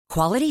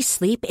Quality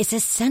sleep is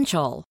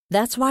essential.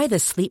 That's why the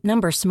Sleep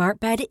Number Smart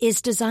Bed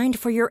is designed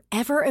for your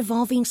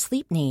ever-evolving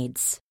sleep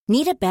needs.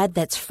 Need a bed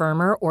that's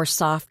firmer or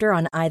softer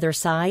on either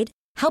side?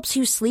 Helps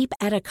you sleep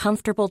at a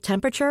comfortable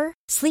temperature?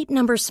 Sleep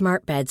Number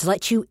Smart Beds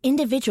let you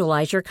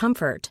individualize your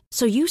comfort,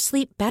 so you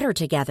sleep better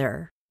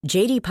together.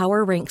 J.D.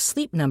 Power ranks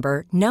Sleep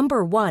Number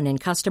number 1 in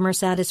customer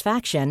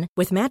satisfaction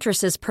with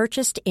mattresses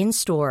purchased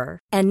in-store.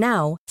 And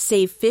now,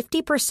 save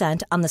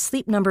 50% on the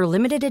Sleep Number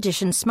Limited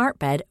Edition Smart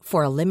Bed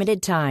for a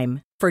limited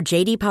time. For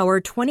J.D. Power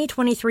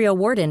 2023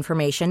 award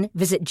information,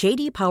 visit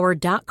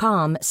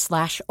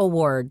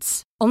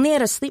jdpower.com/awards. Only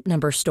at a Sleep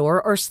Number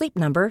store or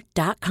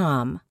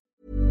sleepnumber.com.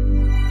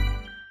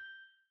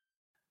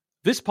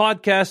 This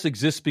podcast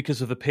exists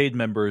because of the paid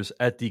members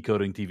at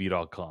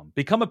decodingtv.com.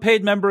 Become a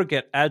paid member,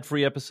 get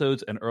ad-free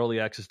episodes and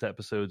early access to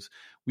episodes.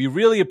 We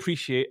really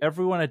appreciate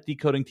everyone at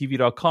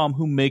decodingtv.com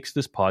who makes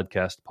this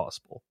podcast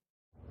possible.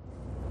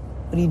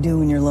 What do you do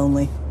when you're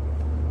lonely?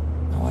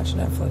 I watch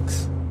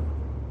Netflix.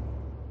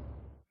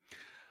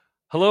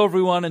 Hello,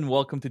 everyone, and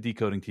welcome to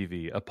Decoding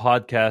TV, a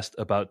podcast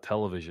about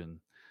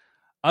television.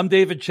 I'm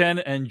David Chen,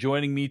 and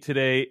joining me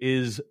today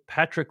is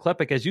Patrick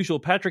Klepek. As usual,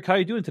 Patrick, how are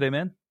you doing today,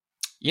 man?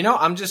 You know,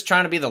 I'm just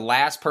trying to be the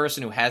last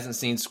person who hasn't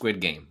seen Squid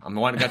Game. I'm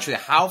the one who got you.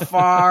 How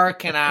far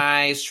can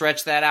I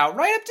stretch that out?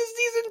 Right up to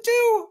season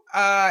 2,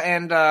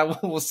 and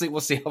we'll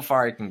see how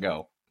far I can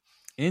go.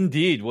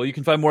 Indeed. Well, you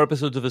can find more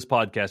episodes of this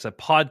podcast at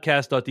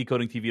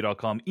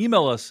podcast.decodingtv.com.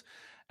 Email us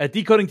at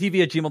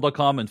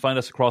decodingtv@gmail.com and find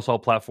us across all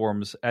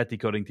platforms at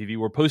decodingtv.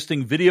 We're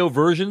posting video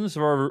versions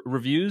of our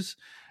reviews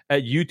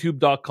at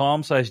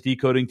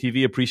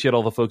youtube.com/decodingtv. Appreciate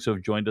all the folks who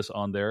have joined us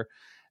on there.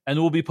 And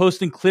we'll be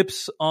posting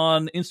clips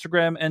on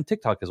Instagram and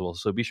TikTok as well.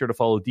 So be sure to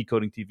follow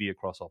Decoding TV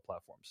across all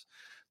platforms.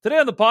 Today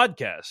on the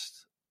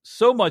podcast,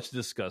 so much to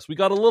discuss. We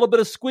got a little bit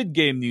of Squid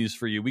Game news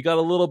for you. We got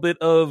a little bit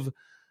of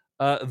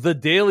The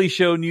Daily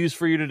Show news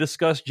for you to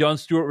discuss. Jon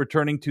Stewart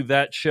returning to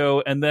that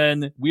show. And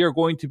then we are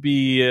going to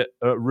be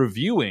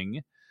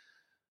reviewing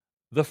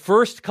the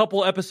first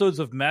couple episodes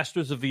of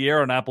Masters of the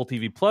Air on Apple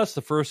TV+,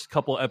 the first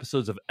couple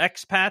episodes of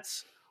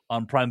Expats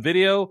on Prime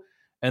Video,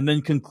 and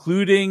then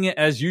concluding,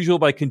 as usual,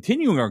 by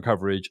continuing our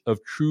coverage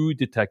of True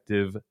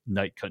Detective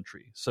Night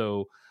Country.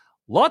 So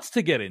lots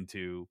to get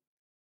into.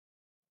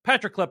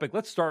 Patrick Klepek,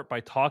 let's start by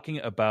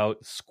talking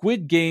about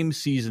Squid Game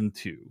Season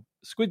 2.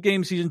 Squid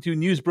Game Season 2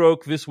 news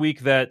broke this week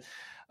that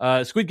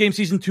Squid Game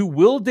Season 2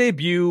 will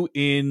debut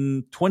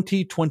in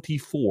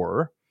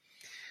 2024.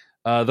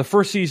 The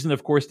first season,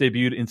 of course,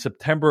 debuted in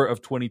September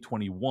of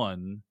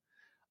 2021.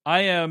 I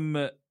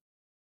am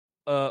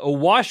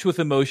awash with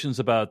emotions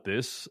about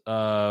this.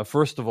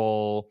 First of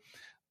all,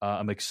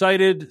 I'm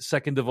excited.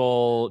 Second of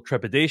all,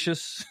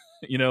 trepidatious.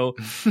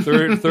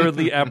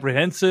 Thirdly,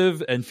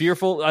 apprehensive and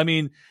fearful. I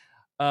mean,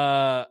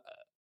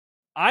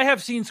 I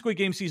have seen Squid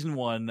Game Season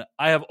 1.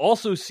 I have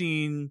also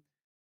seen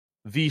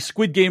the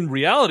Squid Game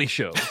reality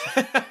show,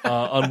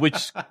 on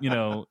which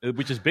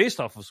is based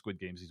off of Squid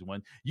Game Season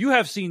 1. You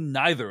have seen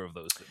neither of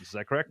those things. Is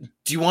that correct?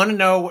 Do you want to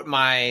know what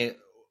my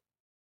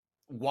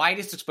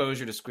widest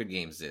exposure to Squid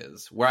Games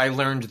is, where I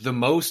learned the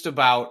most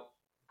about,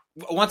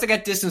 once I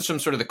got distance from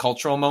sort of the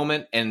cultural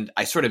moment and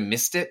I sort of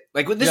missed it.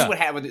 Like, this is what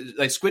happened.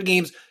 Like, Squid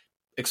Games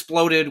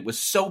exploded, was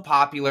so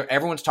popular,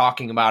 everyone's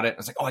talking about it. I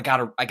was like, oh, I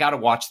gotta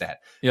watch that.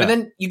 Yeah. And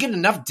then you get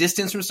enough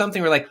distance from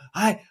something where like,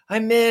 I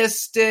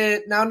missed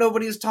it. Now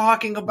nobody's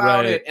talking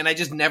about it. And I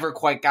just never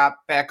quite got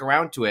back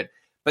around to it.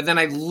 But then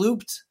I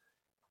looped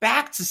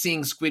back to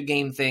seeing Squid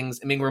Game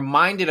things and being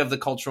reminded of the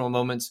cultural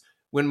moments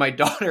when my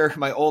daughter,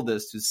 my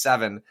oldest, who's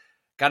 7,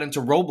 got into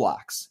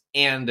Roblox.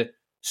 And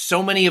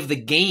so many of the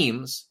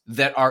games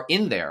that are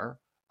in there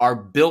are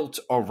built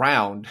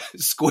around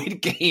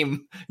Squid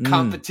Game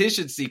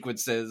competition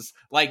sequences.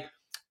 Like,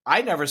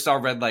 I never saw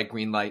Red Light,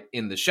 Green Light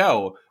in the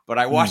show, but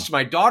I watched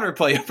my daughter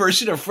play a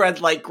version of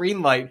Red Light,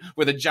 Green Light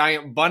with a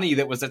giant bunny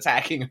that was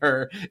attacking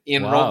her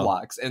in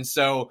Roblox. And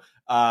so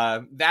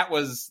that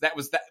was that.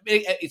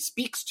 It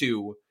speaks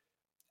to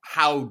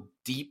how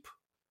deep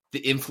the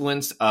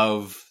influence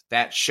of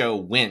that show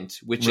went,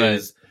 which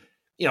is,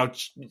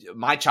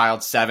 my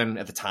child's 7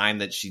 at the time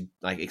that she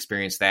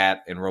experienced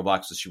that in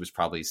Roblox. So she was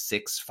probably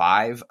 6,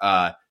 5.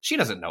 She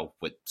doesn't know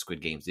what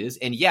Squid Games is.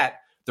 And yet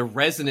the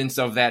resonance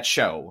of that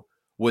show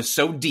was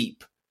so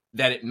deep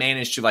that it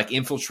managed to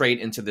infiltrate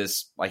into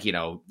this,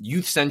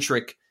 youth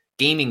centric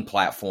gaming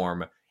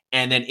platform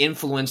and then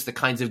influence the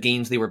kinds of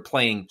games they were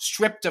playing,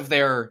 stripped of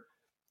their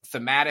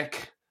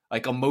thematic,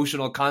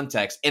 emotional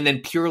context, and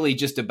then purely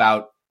just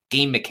about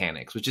game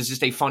mechanics, which is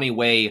just a funny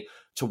way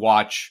to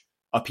watch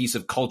a piece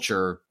of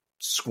culture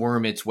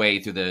squirm its way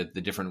through the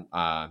different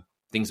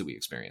things that we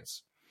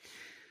experience.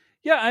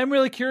 Yeah, I'm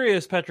really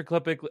curious, Patrick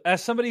Klepek,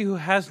 as somebody who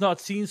has not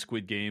seen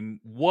Squid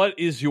Game, what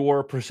is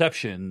your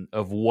perception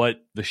of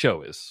what the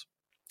show is?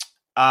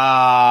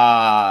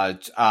 I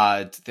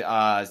don't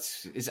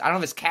know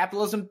if it's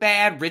capitalism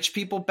bad, rich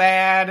people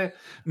bad,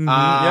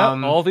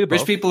 all the above.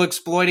 Rich people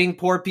exploiting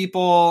poor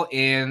people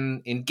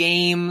in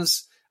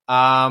games.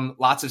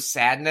 Lots of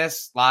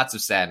sadness.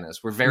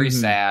 We're very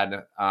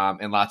sad,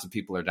 and lots of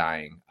people are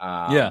dying.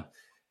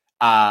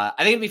 I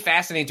think it'd be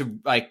fascinating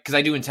to because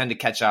I do intend to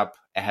catch up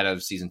ahead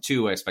of season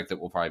 2. I expect that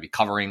we'll probably be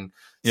covering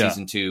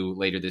season 2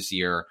 later this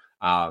year.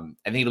 I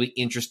think it'll be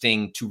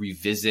interesting to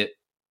revisit,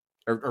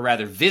 or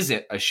rather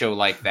visit, a show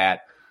like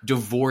that,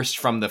 divorced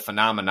from the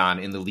phenomenon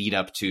in the lead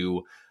up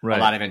to a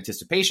lot of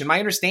anticipation. My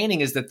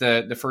understanding is that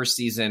the first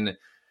season,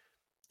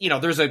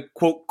 there's a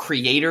quote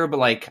creator, but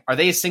are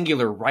they a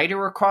singular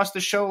writer across the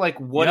show?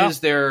 What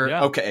is their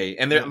okay?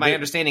 And my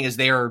understanding is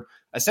they are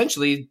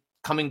essentially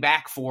coming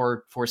back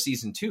for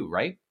season 2,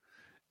 right?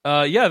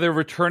 They're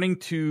returning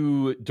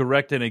to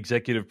direct and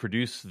executive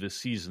produce this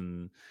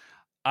season.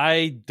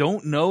 I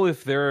don't know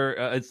if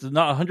they're. It's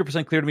not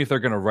 100% clear to me if they're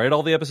going to write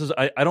all the episodes.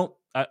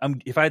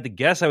 If I had to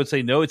guess, I would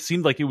say no. It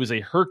seemed like it was a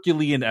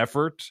Herculean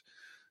effort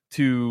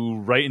to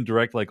write and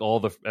direct all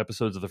the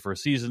episodes of the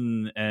first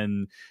season,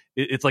 and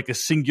it's like a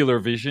singular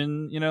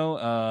vision,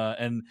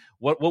 and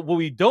what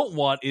we don't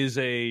want is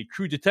a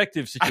True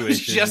Detective situation. I was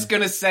just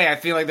gonna say, I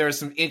feel like there are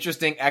some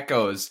interesting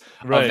echoes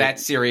of that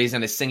series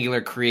and a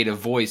singular creative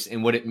voice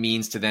and what it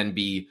means to then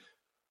be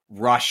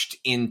rushed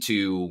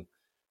into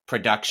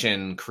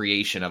production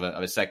creation of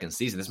a second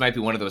season. This might be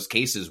one of those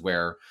cases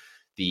where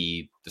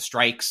the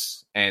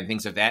strikes and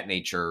things of that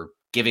nature,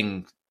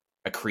 giving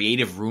a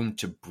creative room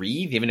to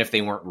breathe, even if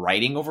they weren't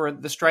writing over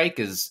the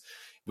strike,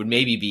 would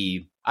maybe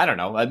be, I don't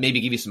know,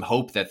 maybe give you some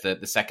hope that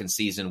the second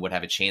season would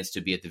have a chance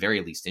to be at the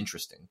very least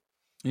interesting.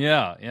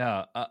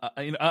 Yeah.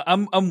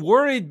 I'm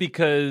worried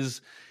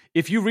because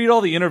if you read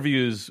all the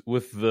interviews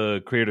with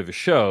the creator of the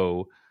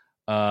show,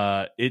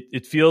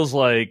 it feels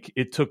like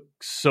it took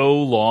so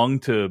long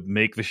to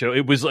make the show.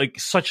 It was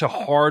such a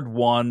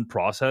hard-won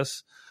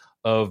process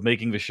of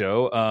making the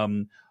show.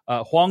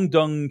 Hwang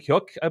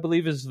Dong-hyuk, I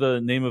believe, is the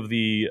name of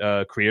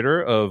the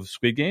creator of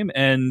Squid Game,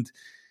 and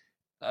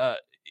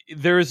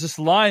there is this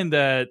line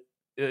that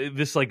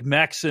this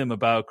maxim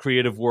about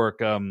creative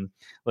work,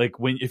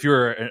 if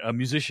you're a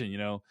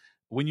musician,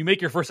 when you make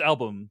your first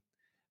album,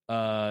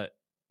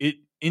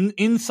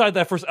 inside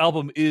that first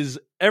album is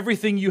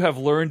everything you have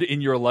learned in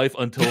your life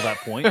until that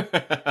point.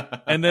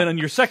 And then on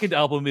your second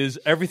album is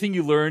everything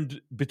you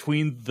learned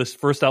between this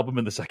first album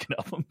and the second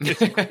album.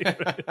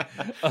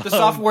 The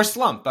sophomore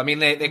slump. I mean,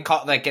 they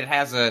call it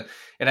has a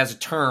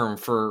term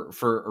for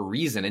a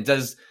reason. And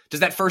does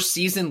that first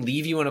season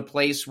leave you in a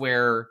place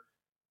where,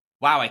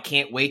 wow, I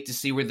can't wait to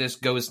see where this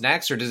goes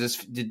next? Or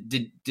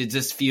did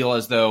this feel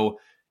as though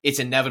it's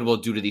inevitable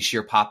due to the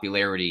sheer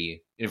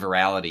popularity and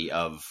virality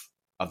of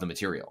the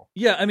material?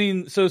 Yeah, I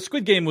mean, so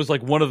Squid Game was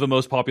one of the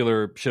most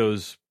popular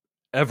shows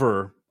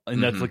ever in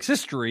Netflix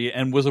history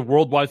and was a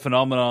worldwide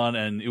phenomenon,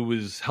 and it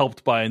was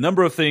helped by a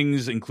number of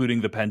things,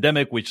 including the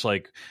pandemic, which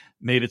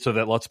made it so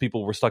that lots of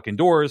people were stuck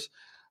indoors.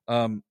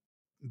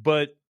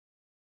 But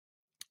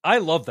I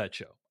love that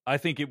show. I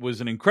think it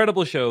was an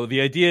incredible show. The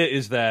idea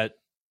is that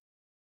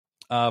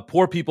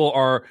poor people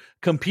are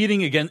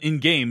competing again in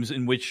games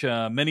in which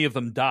many of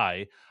them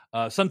die.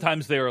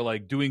 Sometimes they are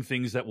doing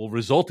things that will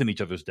result in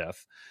each other's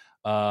death,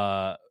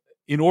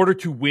 in order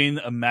to win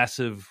a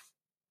massive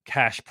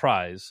cash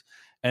prize.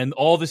 And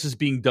all this is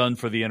being done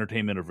for the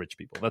entertainment of rich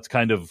people. That's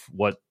kind of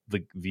what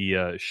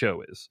the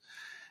show is.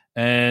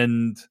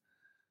 And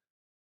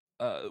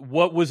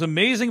what was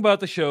amazing about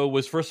the show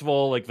was, first of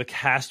all, the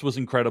cast was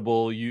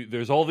incredible.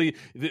 There's all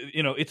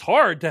it's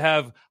hard to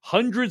have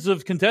hundreds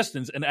of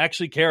contestants and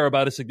actually care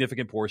about a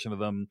significant portion of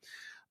them.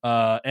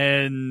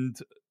 And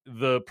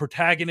the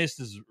protagonist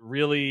is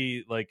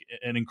really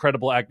an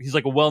incredible actor. He's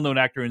a well-known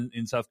actor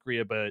in South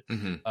Korea, but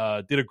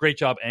did a great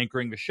job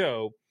anchoring the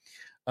show.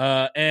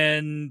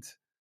 And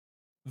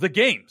the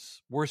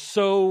games were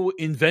so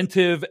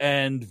inventive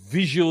and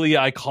visually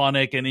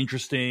iconic and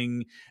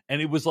interesting. And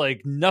it was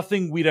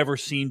nothing we'd ever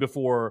seen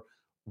before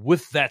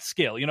with that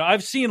scale.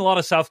 I've seen a lot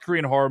of South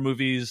Korean horror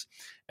movies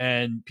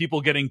and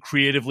people getting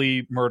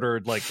creatively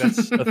murdered.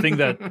 That's a thing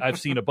that I've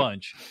seen a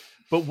bunch.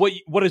 But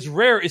what is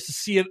rare is to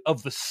see it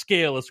of the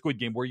scale of Squid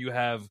Game, where you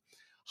have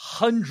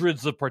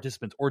hundreds of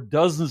participants or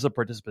dozens of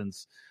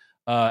participants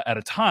at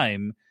a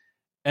time.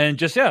 And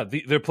just,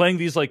 they're playing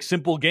these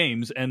simple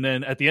games. And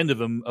then at the end of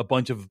them, a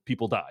bunch of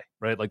people die,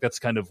 right? That's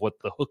kind of what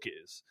the hook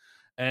is.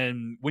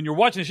 And when you're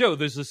watching the show,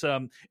 there's this,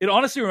 it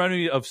honestly reminded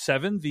me of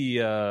Seven,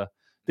 the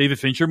David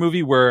Fincher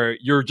movie, where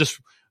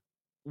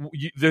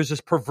there's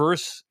this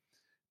perverse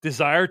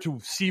desire to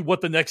see what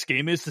the next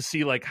game is, to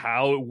see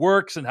how it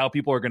works and how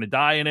people are going to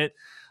die in it.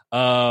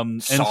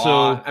 And so,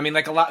 I mean,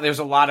 there's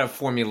a lot of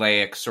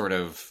formulaic sort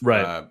of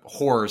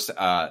horrors,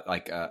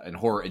 and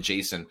horror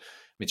adjacent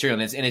material.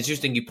 And it's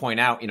interesting you point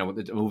out,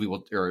 the movie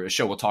or a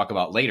show we'll talk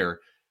about later,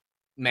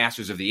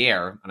 Masters of the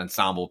Air, an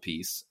ensemble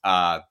piece.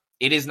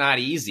 It is not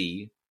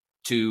easy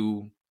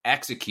to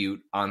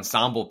execute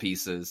ensemble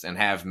pieces and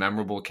have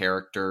memorable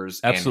characters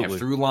and have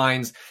through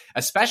lines,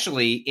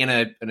 especially in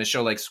a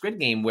show like Squid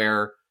Game,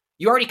 where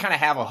you already kind of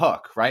have a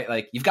hook,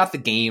 right? You've got the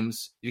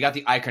games, you've got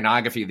the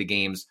iconography of the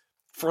games.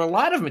 For a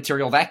lot of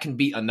material, that can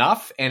be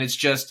enough, and it's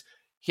just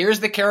here's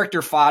the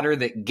character fodder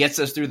that gets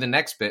us through the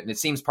next bit. And it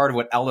seems part of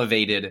what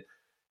elevated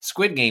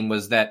Squid Game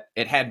was that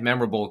it had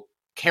memorable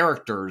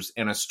characters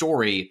and a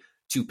story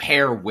to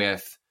pair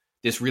with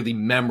this really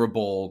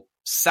memorable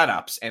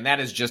setups. And that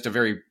is just a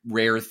very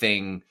rare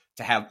thing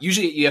to have.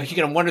 Usually you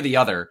can one or the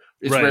other.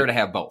 It's rare to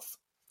have both.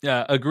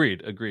 Yeah,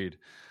 agreed.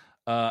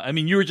 I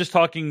mean, you were just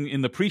talking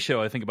in the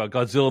pre-show, I think, about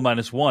Godzilla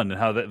 -1 and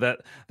how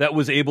that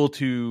was able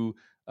to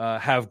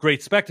have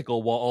great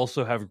spectacle while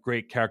also have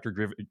great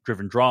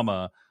character-driven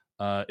drama.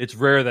 It's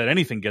rare that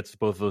anything gets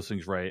both of those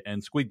things right,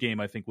 and Squid Game,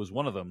 I think, was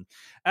one of them.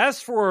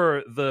 As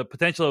for the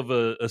potential of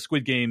a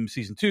Squid Game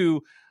Season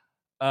 2,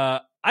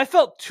 I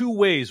felt two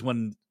ways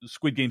when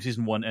Squid Game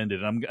Season 1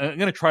 ended, and I'm going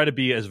to try to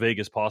be as vague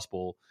as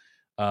possible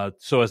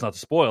so as not to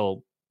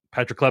spoil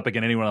Patrick Klepek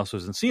and anyone else who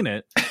hasn't seen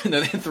it.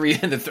 The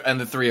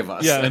three of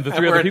us. Yeah, and the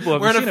three other people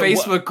haven't seen it. We're in a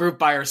Facebook group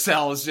by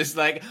ourselves, just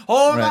like,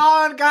 hold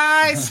on,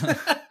 guys!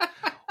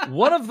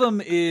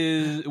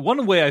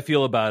 One way I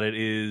feel about it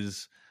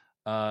is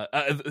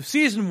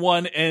Season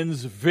 1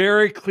 ends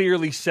very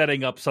clearly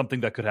setting up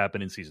something that could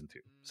happen in Season 2.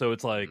 So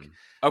it's like,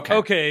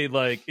 okay,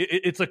 like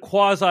it's a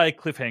quasi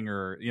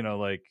cliffhanger,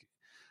 like,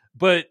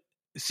 but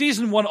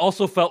Season 1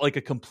 also felt like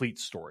a complete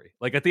story.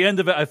 Like at the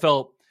end of it, I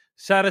felt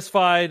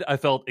satisfied. I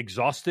felt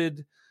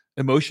exhausted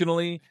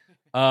emotionally.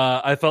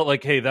 I felt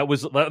like, hey, that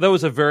was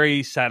a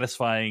very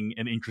satisfying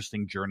and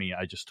interesting journey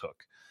I just took.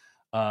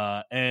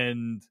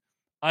 And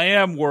I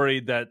am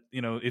worried that,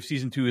 if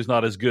Season 2 is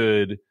not as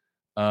good,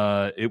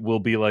 it will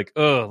be like,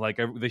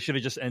 they should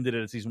have just ended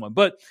it at Season 1.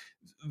 But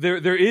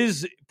there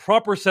is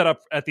proper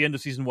setup at the end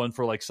of Season 1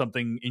 for like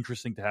something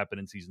interesting to happen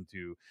in Season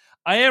 2.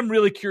 I am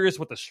really curious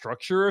what the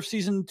structure of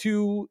Season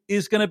 2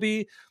 is going to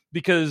be,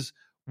 because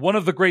one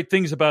of the great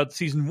things about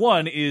Season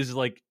 1 is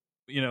like,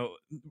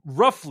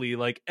 roughly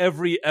like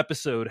every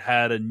episode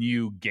had a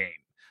new game.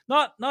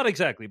 Not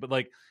exactly, but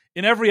like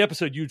in every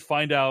episode you'd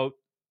find out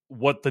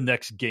what the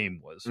next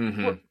game was.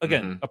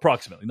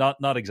 Approximately,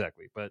 not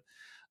exactly, but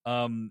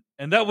and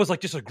that was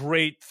like just a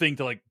great thing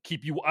to like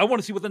keep you. I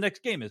want to see what the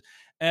next game is,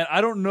 and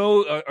I don't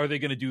know. Are they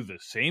going to do the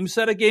same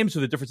set of games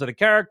with a different set of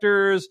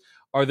characters?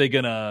 Are they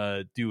going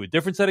to do a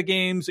different set of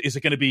games? Is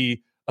it going to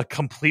be a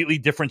completely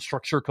different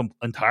structure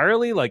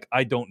entirely? Like,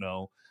 I don't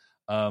know.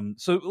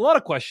 So a lot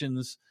of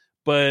questions,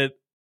 but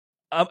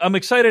I'm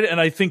excited, and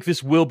I think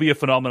this will be a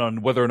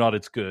phenomenon, whether or not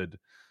it's good.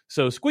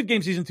 So Squid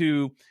Game Season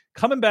 2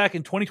 coming back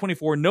in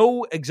 2024.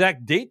 No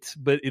exact date,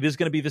 but it is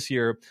going to be this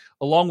year,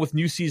 along with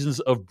new seasons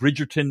of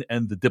Bridgerton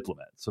and The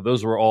Diplomat. So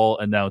those were all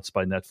announced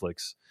by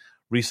Netflix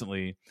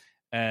recently.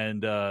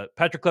 And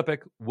Patrick Klepek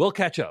will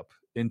catch up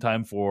in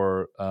time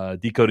for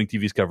Decoding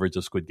TV's coverage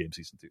of Squid Game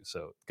Season 2. So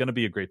it's going to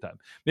be a great time.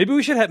 Maybe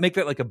we should make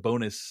that like a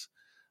bonus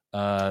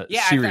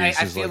series.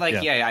 I feel I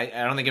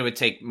don't think it would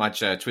take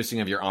much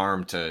twisting of your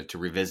arm to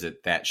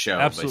revisit that show.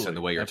 Absolutely. Based on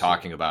the way you're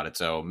talking about it.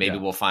 So maybe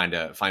we'll find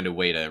a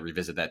way to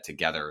revisit that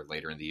together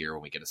later in the year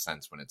when we get a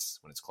sense when it's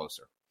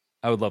closer.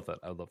 I would love that.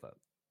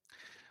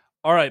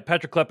 All right,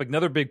 Patrick Klepek,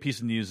 another big piece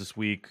of news this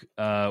week.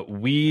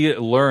 We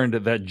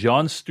learned that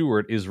Jon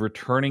Stewart is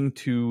returning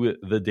to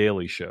The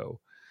Daily Show.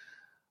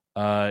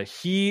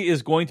 He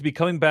is going to be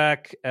coming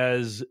back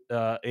as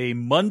a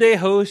Monday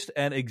host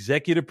and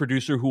executive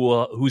producer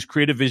whose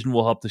creative vision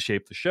will help to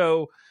shape the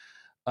show.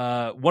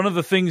 One of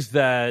the things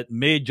that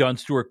made Jon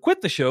Stewart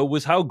quit the show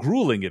was how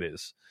grueling it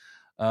is.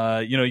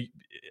 I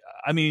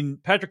mean,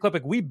 Patrick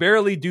Klepek, we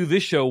barely do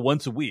this show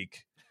once a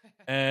week,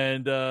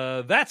 and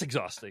that's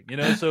exhausting.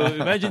 So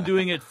imagine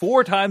doing it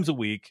 4 times a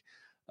week.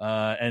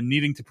 And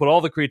needing to put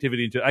all the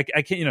creativity into it.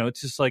 I can't, it's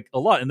just like a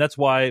lot. And that's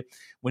why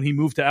when he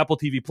moved to Apple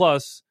TV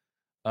Plus,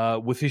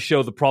 with his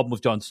show, The Problem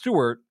with Jon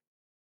Stewart,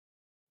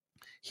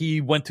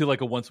 he went to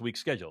like a once a week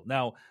schedule.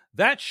 Now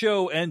that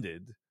show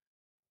ended,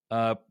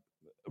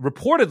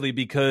 reportedly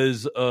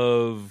because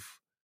of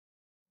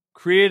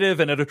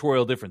creative and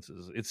editorial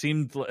differences. It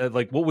seemed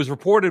like what was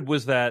reported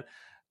was that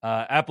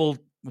Apple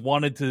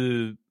wanted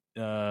to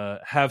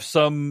have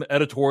some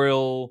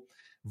editorial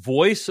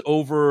voice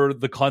over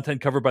the content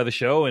covered by the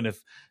show, and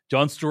if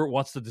Jon Stewart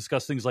wants to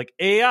discuss things like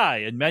AI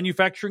and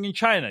manufacturing in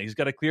China, he's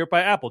got to clear it by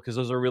Apple because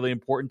those are really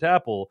important to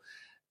Apple.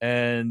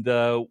 And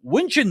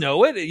wouldn't you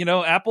know it,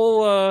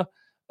 Apple,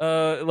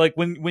 like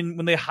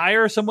when they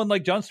hire someone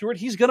like Jon Stewart,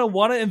 he's going to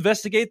want to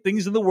investigate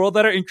things in the world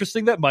that are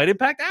interesting that might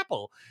impact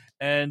Apple.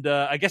 And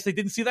I guess they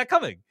didn't see that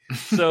coming.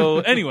 So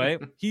anyway,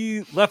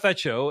 he left that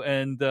show,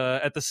 and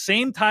at the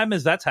same time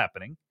as that's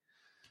happening,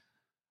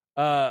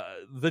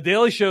 The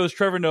Daily Show's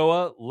Trevor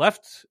Noah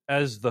left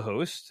as the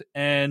host,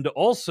 and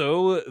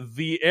also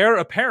the heir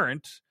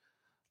apparent,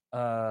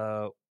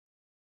 Hassan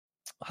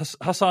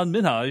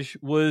Minhaj,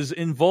 was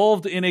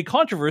involved in a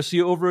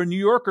controversy over a New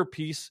Yorker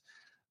piece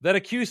that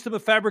accused him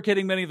of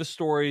fabricating many of the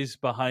stories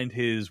behind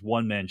his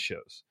one-man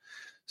shows.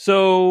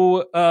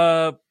 So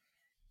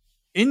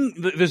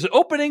there's an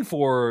opening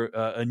for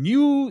a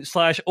new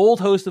 / old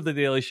host of The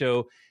Daily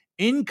Show.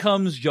 In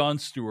comes Jon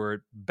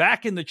Stewart,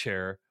 back in the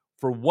chair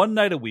for one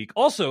night a week.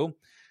 Also,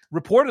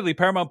 reportedly,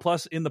 Paramount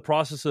Plus in the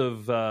process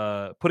of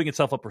putting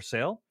itself up for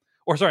sale.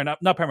 Or sorry,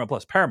 not Paramount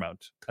Plus,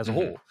 Paramount as a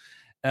whole.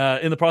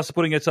 in the process of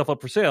putting itself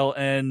up for sale,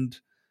 and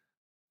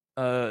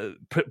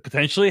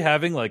potentially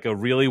having like a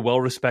really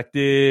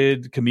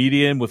well-respected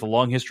comedian with a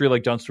long history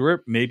like Jon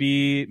Stewart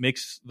maybe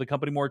makes the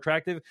company more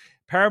attractive.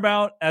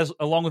 Paramount, as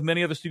along with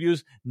many other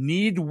studios,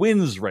 need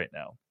wins right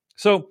now.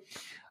 So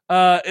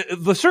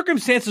the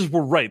circumstances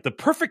were right. The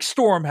perfect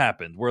storm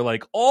happened where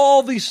like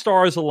all these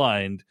stars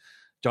aligned.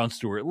 Jon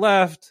Stewart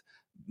left,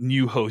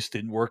 new host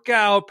didn't work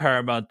out,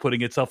 Paramount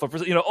putting itself up for,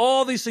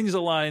 all these things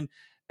aligned,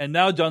 and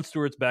now Jon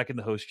Stewart's back in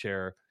the host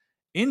chair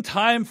in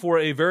time for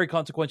a very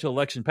consequential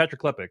election.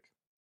 Patrick Klepek,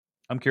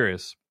 I'm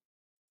curious,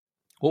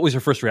 what was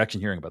your first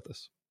reaction hearing about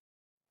this?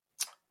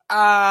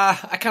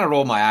 I kind of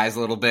rolled my eyes a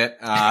little bit.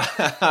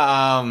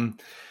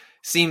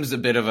 Seems a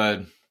bit of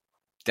a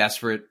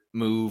desperate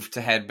move to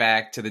head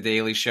back to The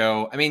Daily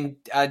Show. I mean,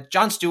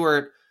 Jon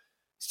Stewart,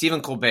 Stephen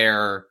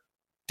Colbert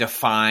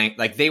defined,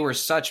 like, they were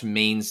such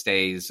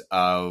mainstays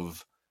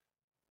of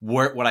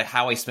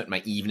how I spent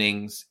my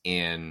evenings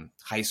in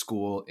high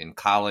school, in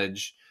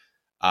college,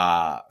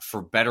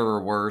 for better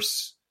or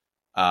worse,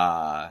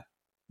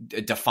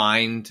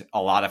 defined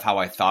a lot of how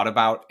I thought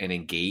about and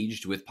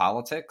engaged with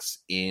politics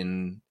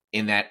in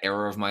that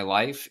era of my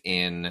life,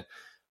 in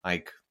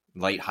like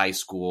late high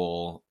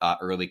school,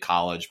 early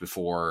college,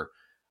 before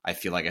I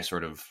feel like I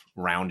sort of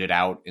rounded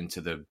out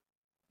into the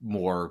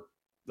more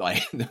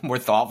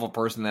thoughtful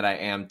person that I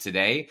am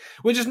today,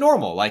 which is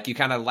normal. Like, you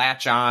kind of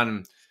latch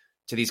on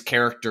to these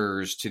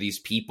characters, to these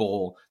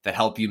people that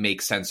help you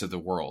make sense of the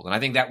world. And I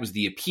think that was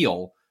the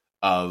appeal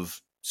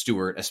of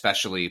Stewart,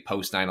 especially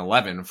post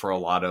 9/11, for a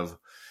lot of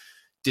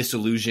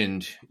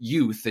disillusioned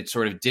youth that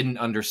sort of didn't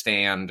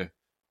understand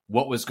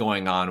what was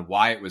going on,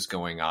 why it was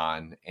going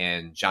on.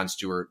 And Jon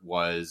Stewart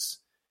was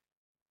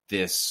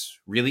this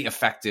really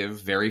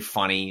effective, very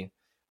funny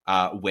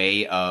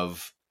way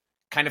of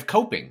kind of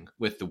coping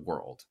with the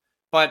world.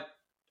 But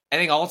I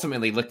think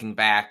ultimately, looking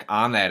back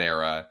on that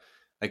era,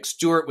 like,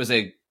 Stewart was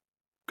a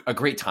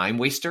great time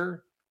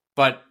waster,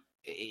 but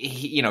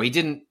he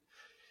didn't,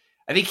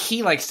 I think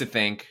he likes to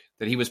think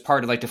that he was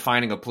part of like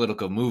defining a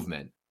political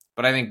movement.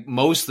 But I think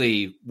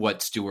mostly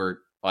what Stewart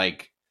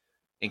like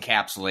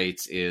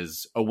encapsulates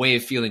is a way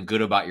of feeling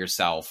good about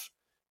yourself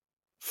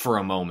for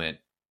a moment,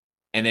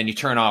 and then you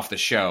turn off the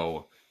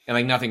show and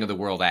like nothing of the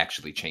world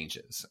actually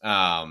changes.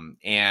 And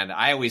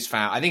I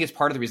think it's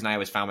part of the reason I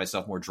always found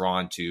myself more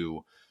drawn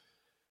to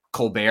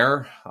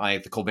Colbert,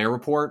 like the Colbert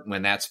Report,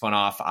 when that spun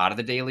off out of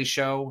the Daily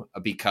Show,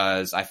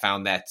 because I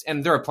found that,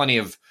 and there are plenty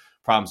of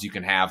problems you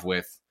can have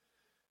with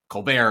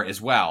Colbert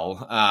as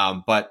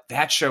well. But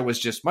that show was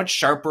just much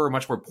sharper,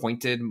 much more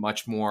pointed,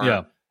 much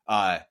more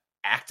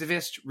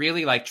activist,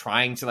 really, like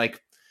trying to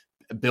like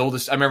build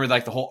I remember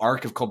like the whole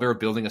arc of Colbert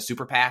building a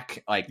super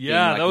PAC. Like,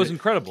 yeah, that was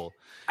incredible.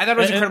 I thought it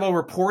was incredible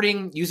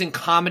reporting, using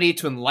comedy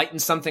to enlighten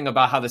something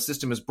about how the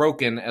system is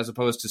broken, as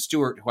opposed to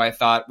Stewart, who I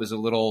thought was a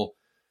little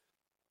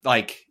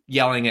like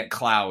yelling at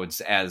clouds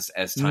as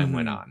time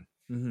went on.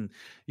 Mm-hmm.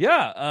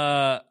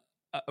 Yeah.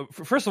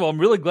 First of all, I'm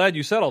really glad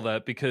you said all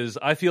that, because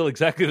I feel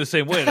exactly the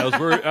same way. And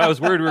I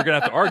was worried we were going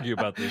to have to argue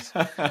about this.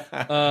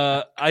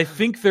 I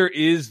think there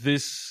is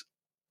this.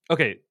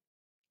 Okay,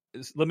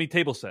 let me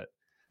table set.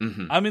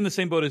 Mm-hmm. I'm in the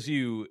same boat as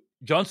you.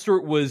 Jon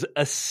Stewart was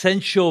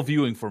essential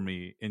viewing for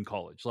me in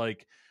college.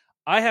 Like,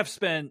 I have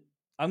spent,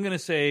 I'm going to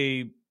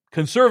say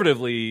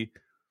conservatively,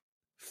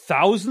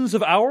 thousands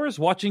of hours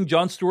watching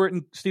Jon Stewart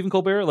and Stephen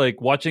Colbert,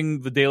 like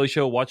watching The Daily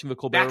Show, watching the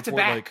Colbert Report.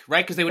 Back to back,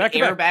 right? Because they would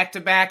air back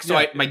to back. So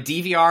my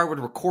DVR would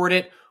record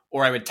it,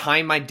 or I would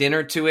time my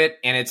dinner to it.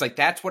 And it's like,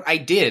 that's what I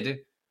did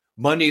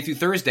Monday through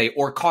Thursday,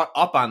 or caught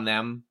up on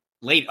them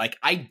late. Like,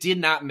 I did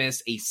not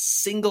miss a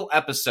single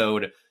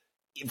episode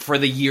for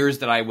the years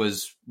that I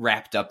was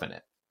wrapped up in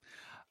it.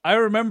 I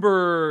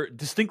remember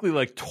distinctly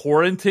like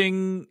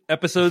torrenting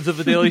episodes of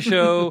The Daily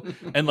Show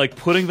and like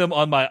putting them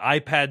on my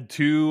iPad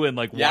 2 and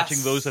like watching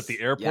those at the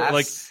airport.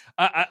 Yes.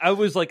 Like I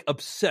was like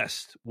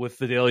obsessed with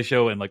The Daily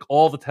Show and like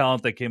all the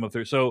talent that came up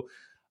through. So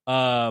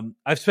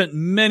I've spent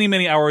many,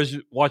 many hours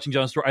watching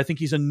Jon Stewart. I think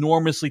he's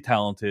enormously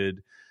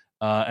talented.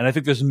 And I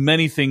think there's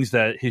many things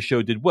that his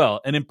show did well.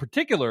 And in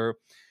particular,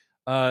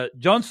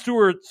 Jon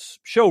Stewart's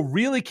show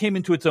really came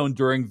into its own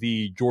during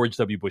the George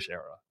W. Bush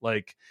era.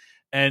 Like,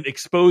 and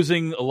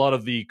exposing a lot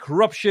of the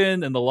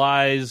corruption and the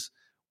lies,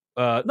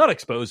 not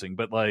exposing,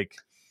 but like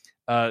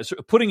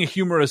putting a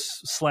humorous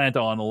slant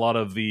on a lot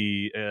of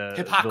the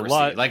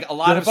hypocrisy, like a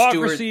lot of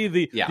hypocrisy,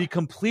 the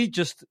complete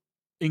just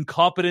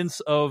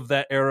incompetence of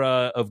that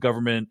era of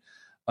government.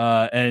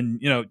 And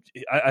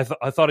I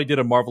thought he did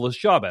a marvelous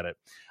job at it.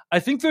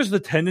 I think there's the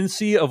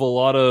tendency of a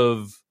lot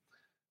of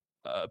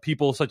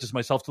people such as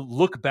myself to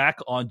look back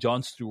on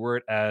Jon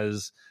Stewart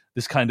as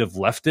this kind of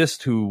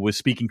leftist who was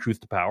speaking truth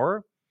to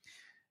power.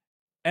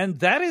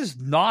 And that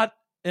is not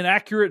an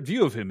accurate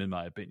view of him, in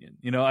my opinion.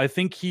 I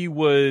think he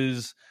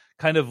was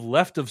kind of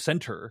left of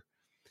center.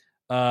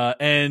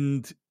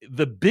 And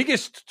the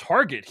biggest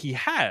target he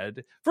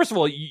had, first of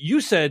all,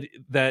 you said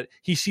that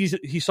he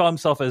saw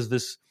himself as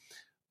this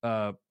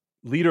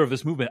leader of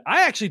this movement.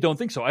 I actually don't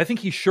think so. I think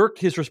he shirked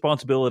his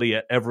responsibility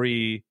at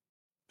every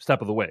step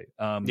of the way.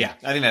 Yeah,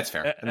 I think that's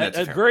fair.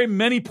 At very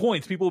many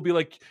points, people will be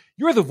like,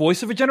 "You're the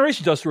voice of a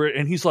generation, Jon Stewart,"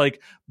 and he's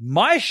like,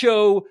 "My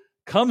show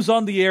comes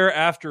on the air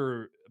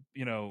after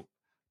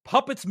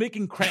puppets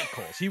making crank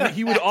calls."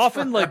 He would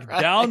often like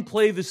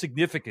downplay the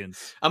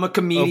significance. I'm a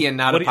comedian,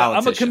 not a politician.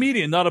 I'm a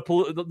comedian,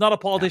 not a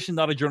politician,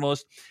 not a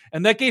journalist,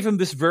 and that gave him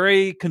this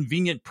very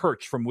convenient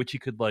perch from which he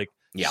could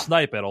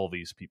snipe at all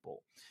these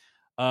people.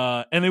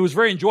 And it was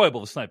very enjoyable,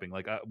 the sniping.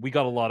 Like we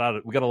got a lot out of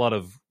it. We got a lot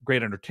of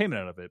great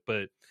entertainment out of it.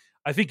 But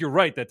I think you're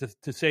right that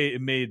to say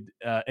it made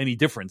any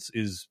difference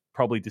is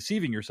probably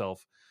deceiving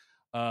yourself.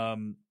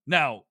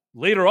 Now,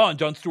 later on,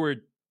 Jon Stewart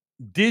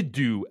did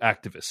do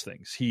activist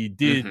things. He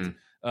did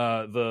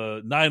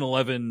the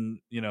 9/11,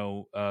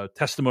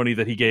 testimony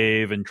that he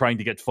gave and trying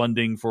to get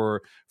funding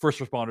for first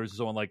responders and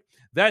so on. Like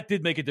that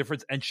did make a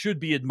difference and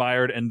should be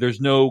admired. And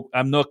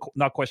I'm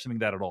not questioning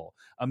that at all.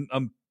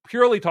 I'm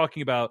purely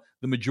talking about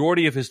the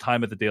majority of his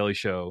time at The Daily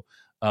Show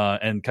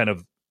and kind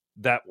of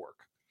that work.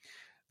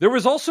 There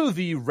was also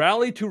the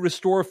rally to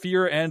restore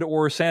fear and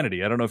or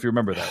sanity. I don't know if you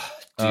remember that.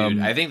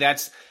 Dude, I think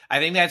that's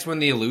when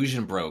the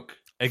illusion broke.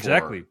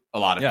 Exactly. For a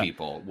lot of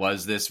people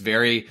was this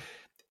very.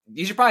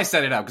 You should probably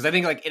set it up because I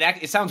think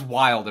it sounds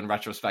wild in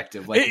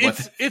retrospective. Like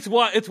it's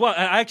wild.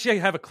 I actually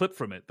have a clip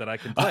from it that I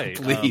can play.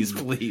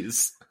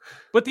 Please.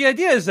 But the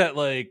idea is that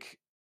like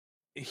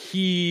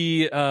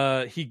he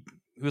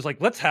was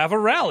like, let's have a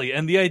rally,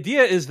 and the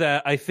idea is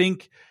that I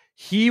think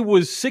he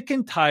was sick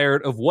and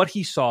tired of what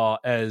he saw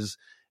as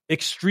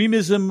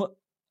extremism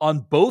on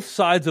both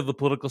sides of the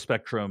political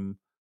spectrum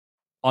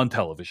on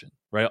television,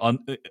 right?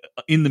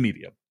 In the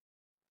media.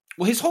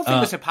 Well, his whole thing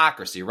was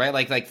hypocrisy, right?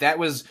 Like that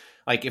was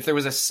like if there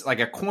was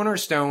a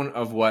cornerstone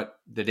of what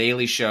The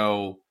Daily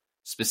Show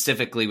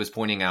specifically was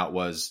pointing out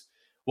was,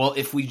 well,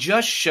 if we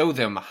just show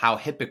them how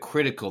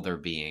hypocritical they're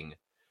being,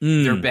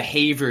 their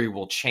behavior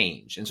will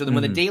change. And so then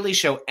when The Daily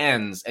Show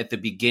ends at the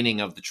beginning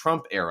of the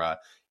Trump era,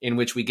 in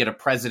which we get a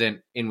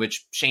president in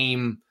which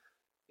shame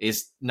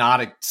is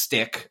not a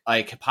stick,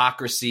 like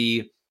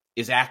hypocrisy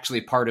is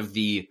actually part of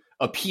the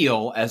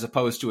appeal as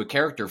opposed to a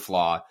character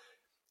flaw.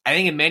 I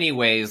think in many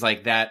ways,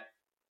 like that,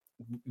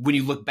 when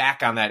you look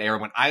back on that era,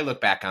 when I look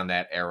back on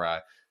that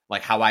era,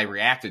 like how I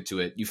reacted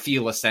to it, you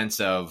feel a sense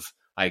of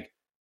like,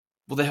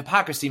 well, the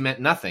hypocrisy meant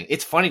nothing.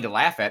 It's funny to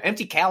laugh at.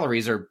 Empty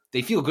calories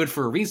they feel good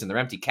for a reason. They're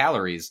empty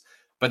calories,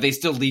 but they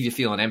still leave you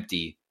feeling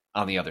empty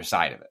on the other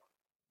side of it.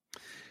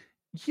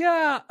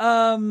 Yeah,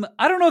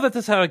 I don't know that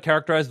that's how I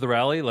characterize the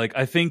rally. Like,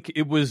 I think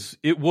it was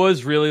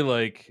really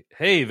like,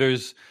 hey,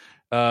 there's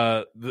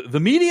the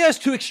media is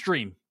too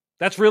extreme.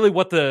 That's really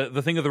what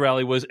the thing of the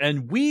rally was,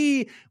 and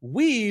we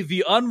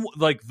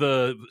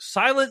the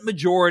silent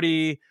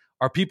majority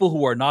are people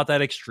who are not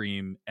that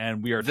extreme,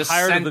 and we are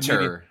tired of the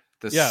media.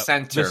 The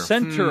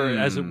center,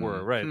 as it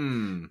were, right?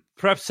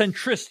 Perhaps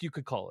centrist, you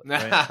could call it.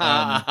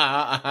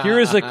 Right? Here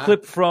is a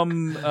clip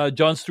from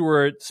Jon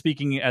Stewart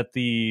speaking at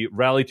the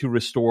rally to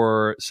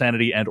restore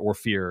sanity and or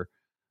fear.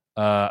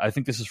 I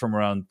think this is from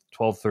around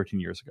 12, 13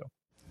 years ago.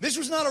 This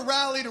was not a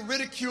rally to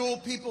ridicule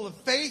people of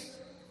faith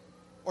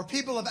or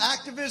people of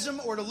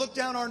activism or to look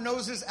down our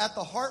noses at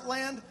the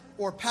heartland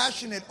or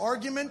passionate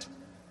argument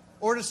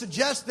or to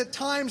suggest that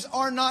times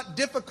are not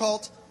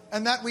difficult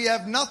and that we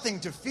have nothing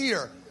to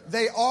fear.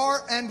 They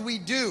are, and we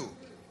do.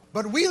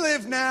 But we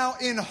live now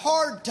in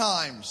hard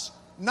times,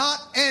 not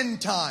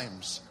end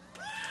times.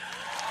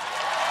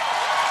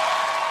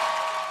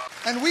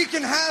 And we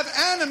can have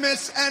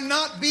animus and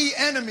not be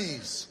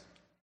enemies.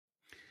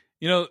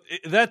 You know,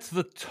 that's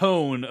the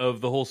tone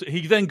of the whole.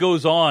 He then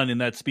goes on in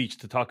that speech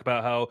to talk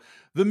about how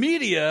the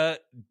media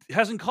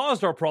hasn't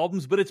caused our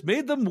problems, but it's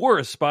made them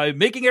worse by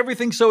making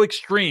everything so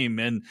extreme.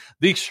 And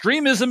the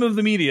extremism of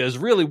the media is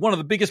really one of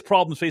the biggest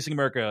problems facing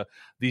America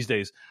these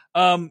days.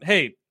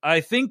 Hey, I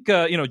think,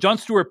 Jon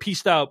Stewart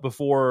pieced out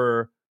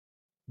before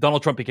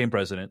Donald Trump became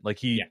president. Like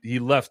he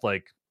left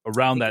like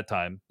around that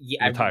time.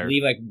 Yeah, retired.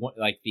 I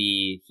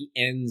believe he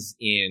ends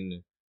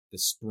in the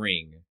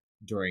spring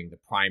during the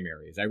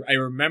primaries. I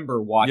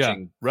remember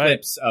watching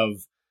clips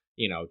of,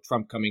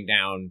 Trump coming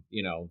down,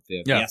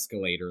 the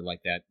escalator,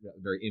 like that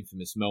very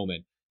infamous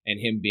moment, and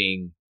him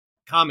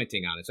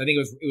commenting on it. So I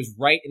think it was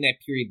right in that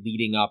period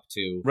leading up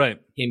to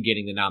him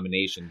getting the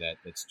nomination that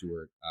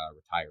Stewart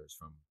retires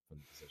from the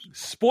position.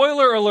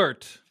 Spoiler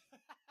alert.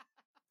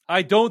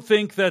 I don't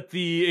think that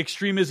the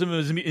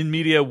extremism in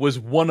media was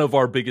one of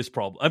our biggest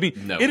problems. I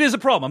mean, It is a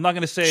problem. I'm not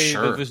going to say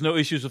that there's no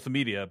issues with the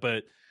media,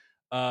 but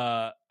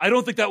I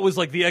don't think that was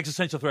like the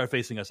existential threat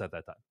facing us at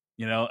that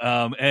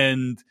time,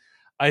 and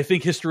I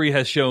think history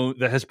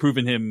has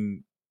proven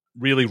him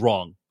really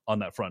wrong on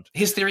that front.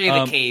 His theory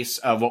of the case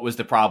of what was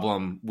the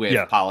problem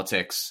with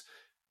politics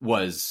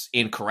was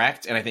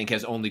incorrect, and I think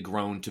has only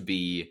grown to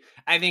be,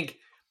 I think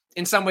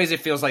in some ways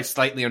it feels like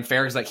slightly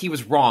unfair because like he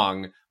was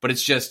wrong, but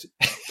it's just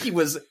he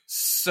was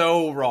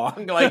so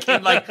wrong. Like the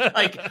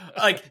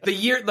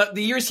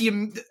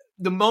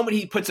moment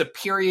he puts a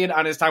period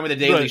on his time with the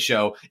Daily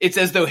Show, it's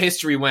as though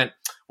history went,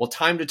 well,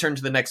 time to turn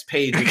to the next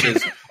page, which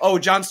is,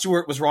 Jon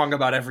Stewart was wrong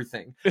about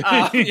everything.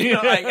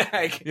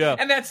 Yeah.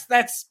 And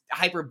that's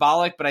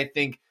hyperbolic, but I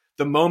think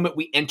the moment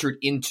we entered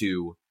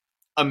into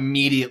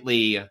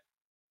immediately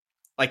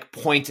like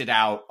pointed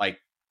out like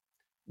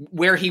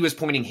where he was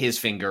pointing his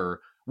finger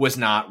was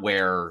not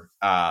where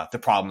the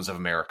problems of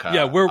America.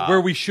 Yeah, where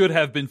we should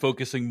have been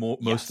focusing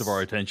most of our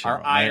attention.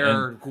 Our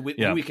ire, who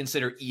we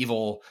consider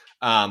evil,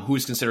 who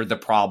is considered the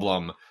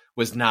problem,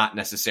 was not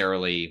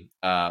necessarily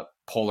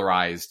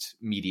polarized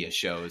media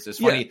shows. It's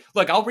funny. Yeah.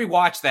 Look, I'll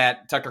rewatch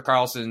that Tucker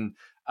Carlson,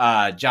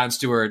 Jon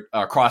Stewart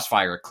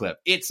Crossfire clip.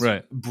 It's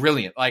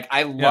brilliant. Like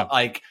I love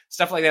like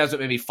stuff like that is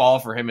what made me fall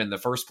for him in the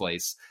first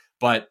place.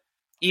 But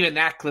even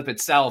that clip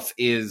itself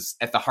is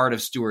at the heart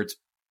of Stewart's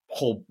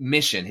whole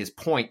mission. His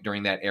point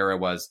during that era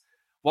was,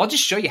 well, I'll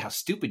just show you how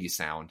stupid you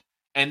sound.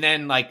 And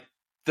then like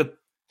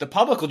the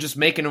public will just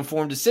make an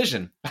informed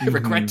decision. I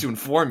regret to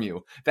inform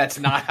you that's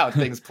not how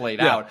things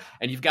played out.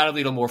 And you've got to be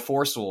a little more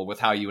forceful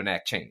with how you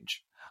enact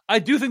change. I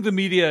do think the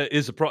media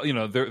is a problem. You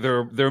know,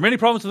 there are many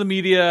problems with the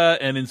media,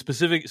 and in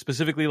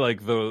specifically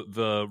like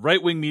the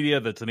right wing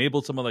media that's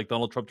enabled someone like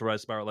Donald Trump to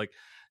rise to power. Like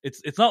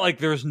it's not like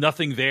there's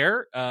nothing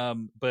there,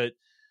 but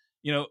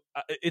you know,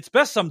 it's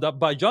best summed up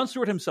by Jon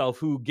Stewart himself,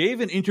 who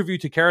gave an interview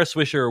to Kara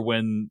Swisher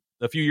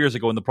a few years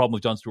ago when the problem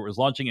with Jon Stewart was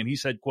launching, and he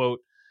said, "quote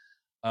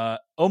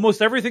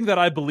almost everything that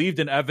I believed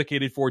and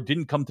advocated for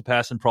didn't come to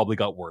pass and probably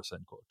got worse."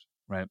 End quote.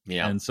 Right?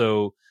 Yeah. And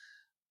so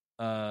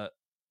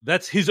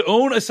that's his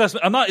own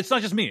assessment. It's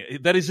not just me.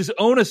 That is his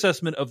own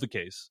assessment of the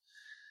case.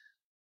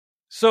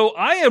 So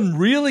I am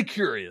really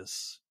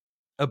curious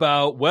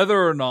about whether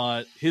or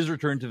not his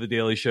return to the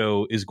Daily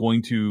Show is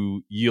going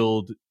to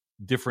yield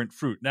different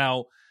fruit.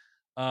 Now,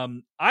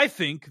 I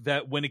think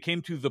that when it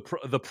came to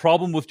the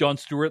problem with Jon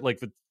Stewart, like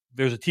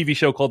there's a TV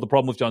show called The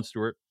Problem with Jon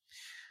Stewart,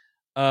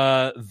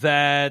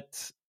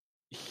 that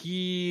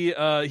he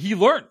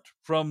learned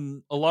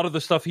from a lot of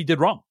the stuff he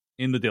did wrong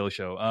in the Daily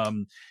Show.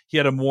 He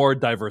had a more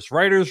diverse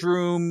writers'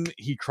 room.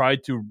 He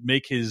tried to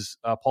make his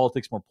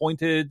politics more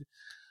pointed.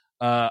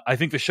 I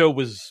think the show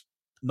was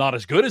not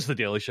as good as the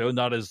Daily Show,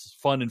 not as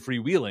fun and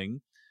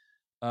freewheeling.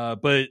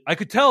 But I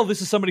could tell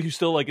this is somebody who's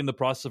still like in the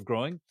process of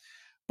growing.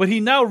 But he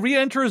now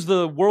re-enters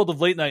the world of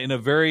late night in a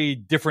very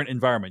different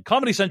environment.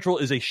 Comedy Central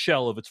is a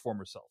shell of its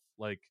former self.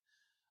 Like,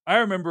 I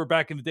remember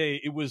back in the day,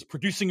 it was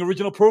producing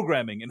original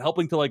programming and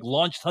helping to like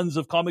launch tons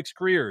of comics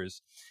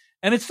careers.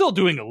 And it's still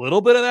doing a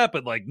little bit of that,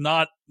 but like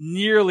not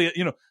nearly,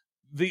 you know,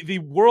 the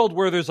world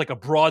where there's like a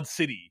broad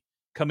city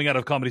coming out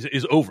of comedy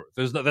is over.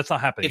 That's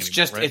not happening. It's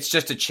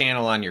just a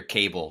channel on your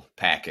cable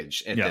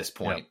package at this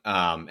point.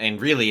 Yeah.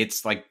 And really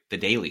it's like the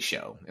Daily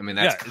Show. I mean,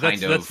 that's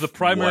that's the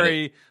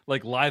primary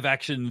like live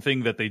action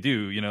thing that they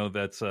do, you know,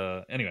 that's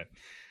anyway,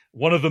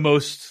 one of the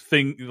most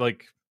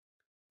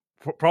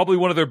probably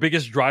one of their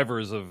biggest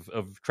drivers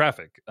of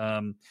traffic.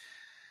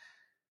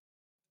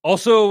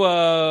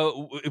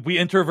 Also, we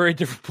enter a very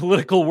different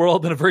political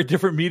world and a very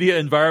different media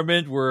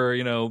environment where,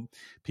 you know,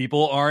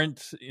 people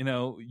aren't, you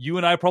know, you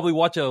and I probably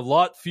watch a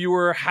lot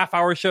fewer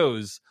half-hour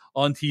shows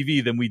on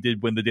TV than we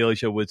did when The Daily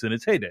Show was in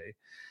its heyday.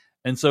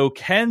 And so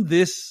can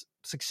this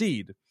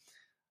succeed?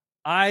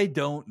 I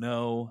don't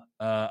know.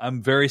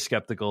 I'm very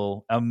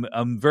skeptical.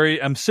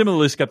 I'm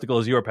similarly skeptical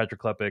as you are,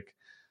 Patrick Klepek.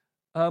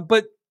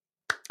 But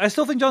I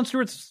still think Jon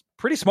Stewart's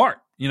pretty smart.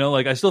 You know,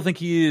 like I still think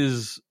he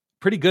is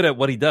pretty good at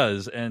what he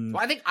does. And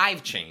well, I think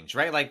I've changed,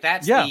 right? Like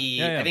that's I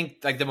think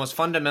like the most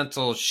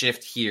fundamental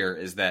shift here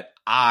is that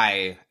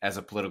I, as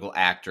a political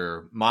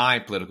actor, my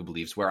political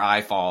beliefs, where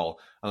I fall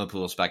on the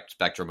political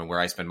spectrum and where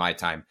I spend my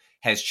time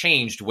has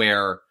changed,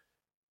 where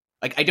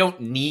like I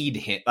don't need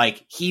him.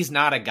 Like he's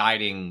not a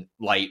guiding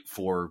light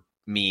for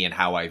me and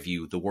how I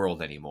view the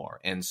world anymore.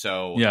 And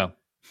so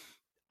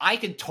I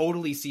could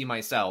totally see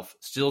myself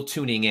still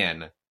tuning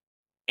in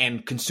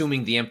and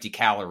consuming the empty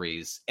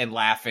calories and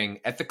laughing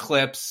at the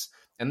clips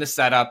and the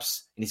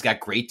setups, and he's got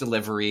great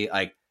delivery.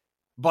 Like,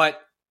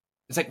 but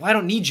it's like, well, I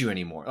don't need you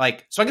anymore.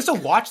 Like, so I can still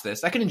watch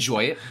this. I can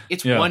enjoy it.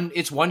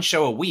 It's one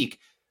show a week.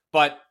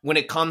 But when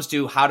it comes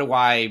to how do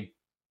I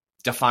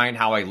define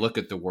how I look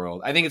at the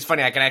world, I think it's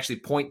funny. I can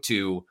actually point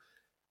to,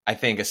 I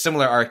think, a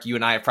similar arc you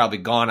and I have probably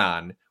gone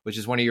on, which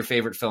is one of your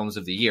favorite films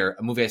of the year,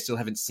 a movie I still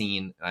haven't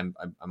seen. I'm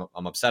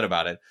upset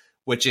about it,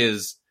 which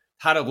is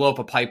How to Blow Up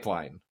a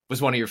Pipeline.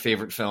 Was one of your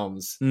favorite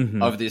films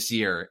of this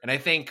year. And I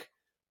think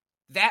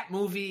that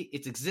movie,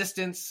 its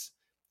existence,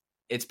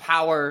 its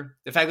power,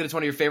 the fact that it's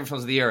one of your favorite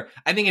films of the year,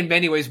 I think in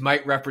many ways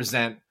might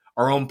represent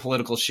our own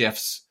political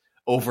shifts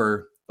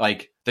over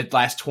like the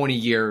last 20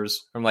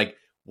 years from like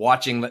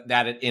watching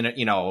that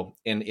in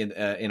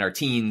our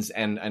teens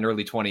and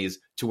early 20s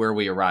to where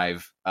we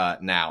arrive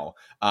now.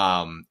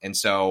 And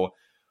so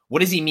what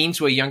does he mean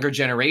to a younger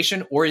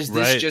generation? Or is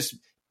this just,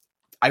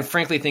 I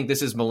frankly think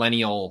this is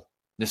millennial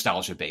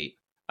nostalgia bait.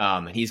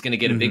 And he's going to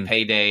get a big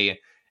payday,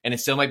 and it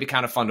still might be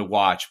kind of fun to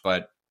watch.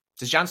 But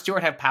does Jon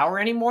Stewart have power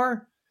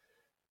anymore?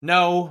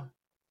 No,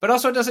 but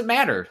also it doesn't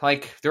matter.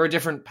 Like there are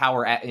different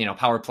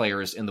power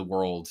players in the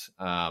world.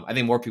 I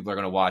think more people are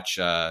going to watch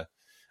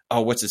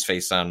what's his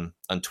face on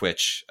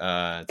Twitch?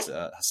 It's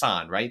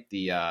Hassan, right?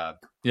 I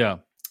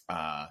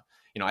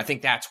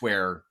think that's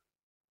where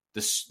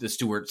the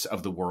stewards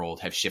of the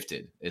world have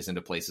shifted, is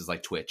into places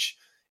like Twitch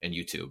and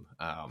YouTube,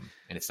 and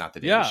it's not the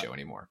Daily Show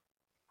anymore.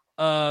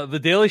 The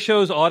Daily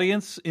Show's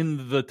audience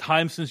in the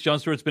time since Jon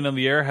Stewart's been on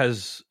the air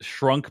has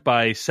shrunk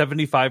by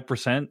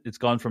 75%. It's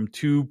gone from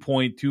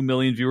 2.2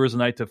 million viewers a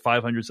night to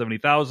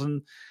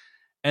 570,000.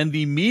 And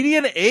the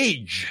median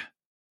age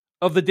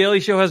of the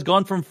Daily Show has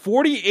gone from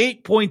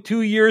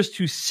 48.2 years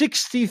to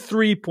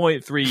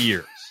 63.3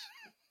 years.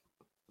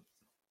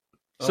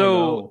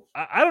 So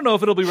I don't know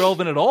if it'll be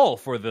relevant at all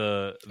for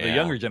the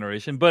younger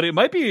generation, but it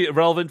might be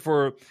relevant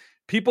for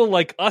people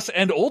like us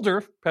and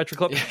older, Patrick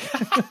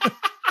Klepek.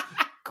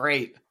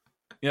 Great.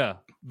 Yeah.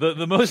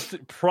 The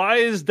most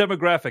prized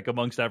demographic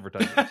amongst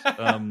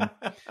advertisers.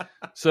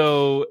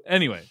 So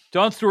anyway,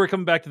 Jon Stewart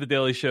coming back to the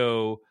Daily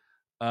Show.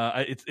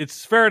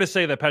 It's fair to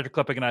say that Patrick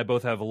Klepek and I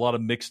both have a lot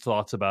of mixed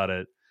thoughts about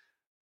it,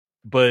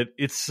 but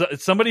it's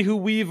somebody who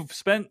we've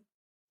spent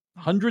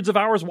hundreds of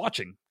hours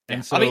watching.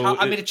 And so I'm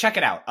going to check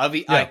it out.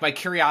 My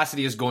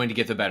curiosity is going to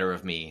get the better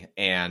of me,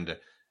 and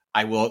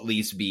I will at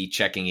least be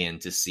checking in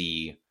to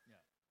see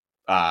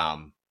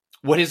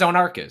what his own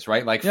arc is,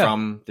 right? Like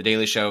from the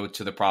Daily Show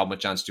to The Problem with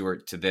Jon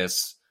Stewart to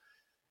this.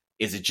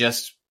 Is it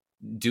just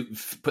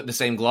put the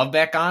same glove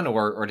back on,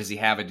 or does he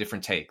have a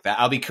different take? That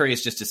I'll be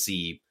curious just to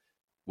see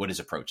what his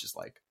approach is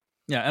like.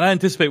 Yeah, and I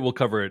anticipate we'll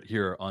cover it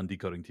here on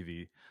Decoding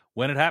TV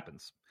when it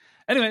happens.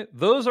 Anyway,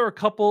 those are a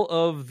couple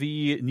of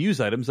the news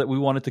items that we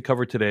wanted to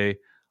cover today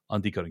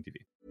on Decoding TV.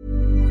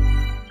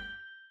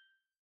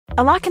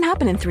 A lot can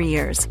happen in 3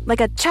 years,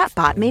 like a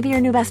chatbot may be your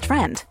new best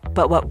friend.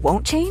 But what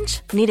won't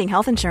change? Needing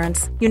health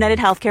insurance. United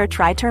Healthcare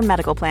Tri-Term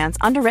Medical Plans,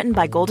 underwritten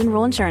by Golden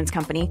Rule Insurance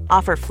Company,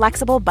 offer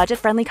flexible,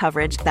 budget-friendly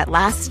coverage that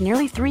lasts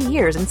nearly 3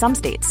 years in some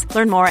states.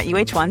 Learn more at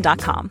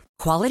uh1.com.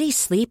 Quality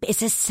sleep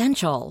is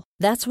essential.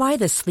 That's why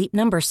the Sleep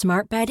Number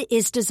Smart Bed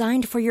is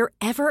designed for your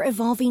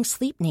ever-evolving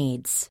sleep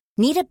needs.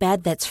 Need a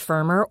bed that's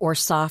firmer or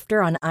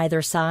softer on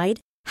either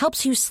side?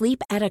 Helps you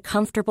sleep at a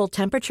comfortable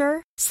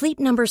temperature? Sleep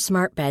Number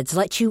Smart Beds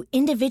let you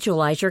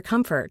individualize your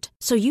comfort,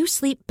 so you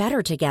sleep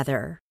better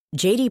together.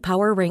 J.D.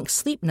 Power ranks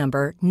Sleep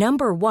Number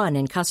number 1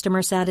 in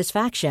customer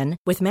satisfaction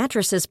with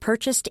mattresses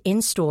purchased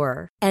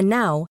in-store. And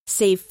now,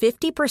 save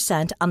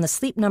 50% on the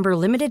Sleep Number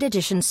Limited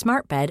Edition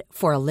Smart Bed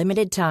for a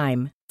limited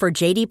time. For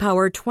J.D.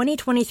 Power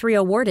 2023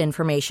 award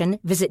information,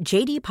 visit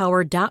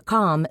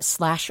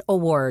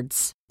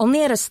jdpower.com/awards.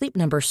 Only at a Sleep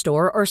Number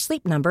store or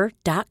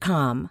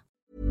sleepnumber.com.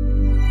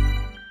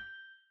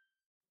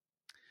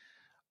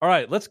 All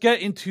right, let's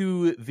get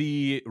into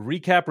the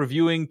recap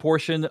reviewing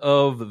portion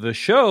of the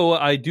show.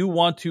 I do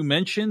want to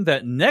mention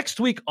that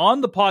next week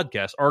on the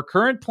podcast, our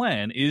current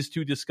plan is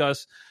to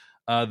discuss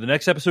the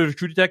next episode of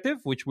True Detective,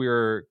 which we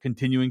are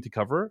continuing to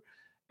cover,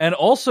 and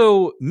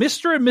also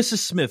Mr. and Mrs.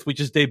 Smith, which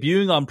is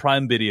debuting on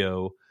Prime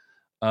Video.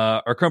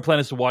 Our current plan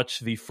is to watch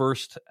the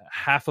first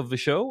half of the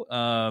show.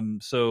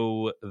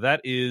 So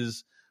that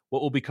is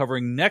what we'll be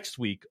covering next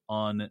week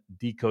on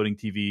Decoding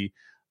TV.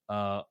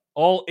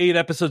 All 8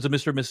 episodes of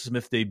Mr. and Mrs.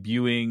 Smith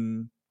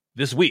debuting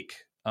this week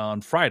on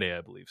Friday,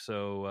 I believe.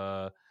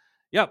 So,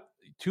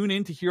 tune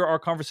in to hear our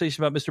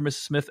conversation about Mr. and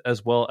Mrs. Smith,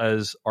 as well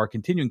as our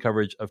continuing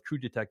coverage of True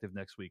Detective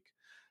next week.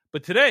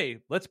 But today,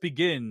 let's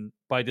begin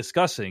by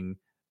discussing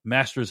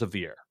Masters of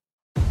the Air.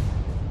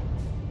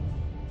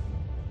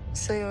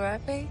 So you're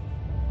happy?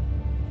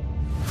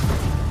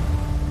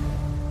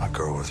 A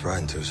girl worth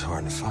riding to is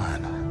hard to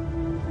find.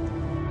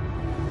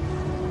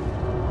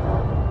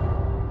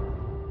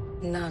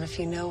 Not if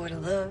you know where to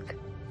look.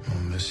 I'll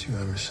miss you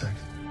every second.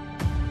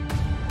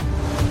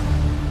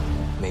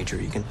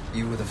 Major Egan,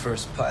 you were the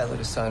first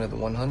pilot assigned to the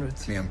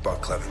 100th. Me and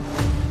Buck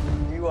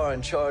Clevin. You are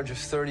in charge of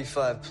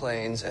 35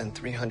 planes and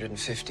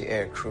 350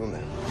 air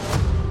crewmen.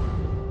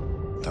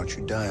 Don't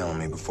you die on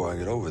me before I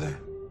get over there.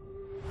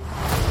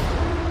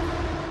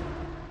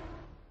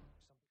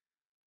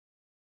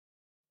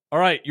 All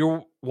right,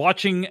 you're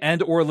watching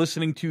and or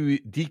listening to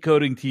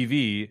Decoding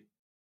TV.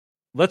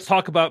 Let's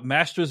talk about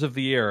Masters of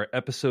the Air,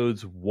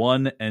 episodes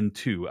 1 and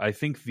 2. I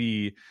think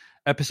the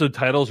episode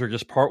titles are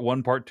just part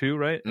 1, part 2,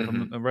 right?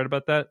 Mm-hmm. I'm right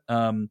about that.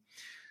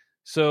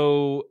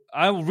 So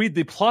I will read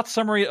the plot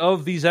summary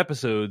of these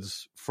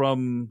episodes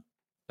from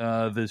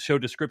the show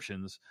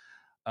descriptions.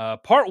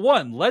 Part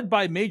 1, led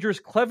by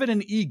Majors Clevin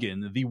and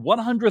Egan, the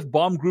 100th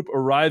Bomb Group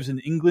arrives in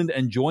England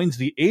and joins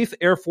the 8th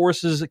Air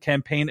Force's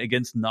campaign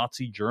against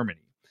Nazi Germany.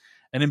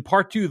 And in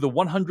part 2, the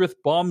 100th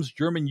bombs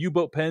German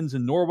U-boat pens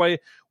in Norway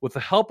with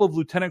the help of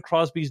Lieutenant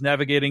Crosby's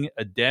navigating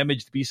a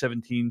damaged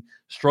B-17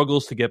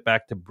 struggles to get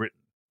back to Britain.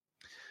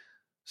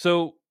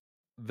 So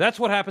that's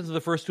what happens in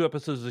the first 2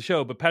 episodes of the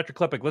show. But Patrick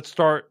Klepek, let's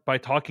start by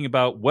talking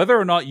about whether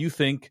or not you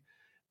think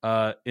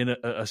in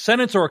a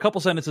sentence or a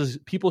couple sentences,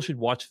 people should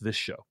watch this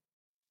show.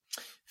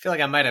 I feel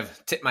like I might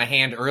have tipped my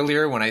hand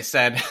earlier when I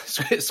said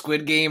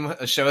Squid Game,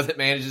 a show that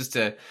manages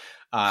to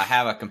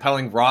have a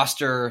compelling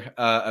roster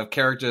of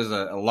characters,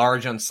 a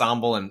large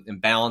ensemble,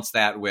 and balance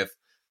that with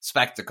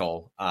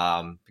spectacle.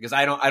 Because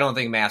I don't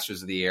think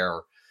Masters of the Air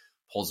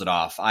pulls it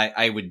off.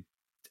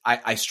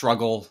 I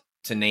struggle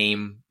to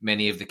name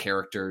many of the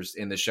characters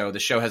in the show. The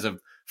show has a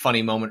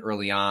funny moment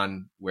early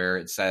on where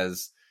it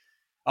says,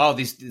 "Oh,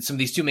 some of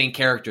these two main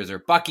characters are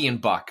Bucky and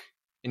Buck,"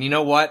 and you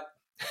know what?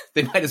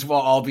 They might as well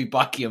all be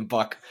Bucky and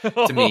Buck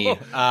to me.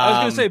 I was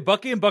going to say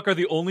Bucky and Buck are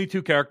the only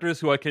two characters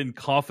who I can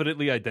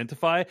confidently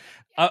identify.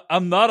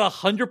 I'm not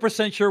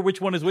 100% sure which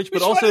one is which,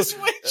 but also,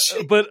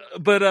 but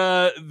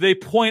they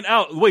point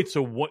out, wait,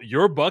 so what?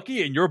 You're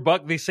Bucky and you're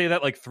Buck. They say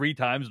that like 3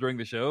 times during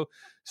the show.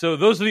 So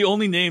those are the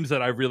only names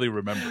that I really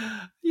remember.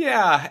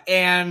 Yeah,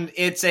 and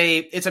it's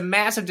a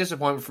massive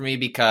disappointment for me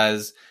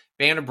because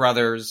Band of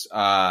Brothers,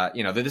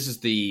 this is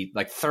the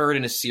like 3rd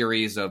in a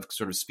series of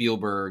sort of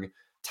Spielberg,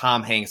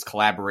 Tom Hanks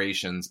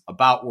collaborations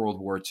about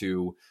World War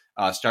II,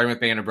 starting with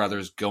Band of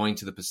Brothers, going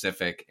to the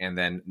Pacific, and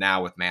then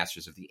now with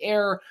Masters of the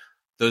Air.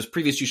 Those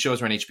previous 2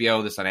 shows were on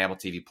HBO, this on Apple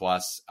TV+.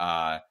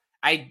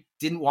 I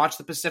didn't watch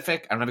the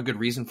Pacific. I don't have a good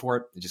reason for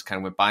it. It just kind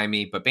of went by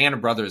me. But Band of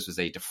Brothers was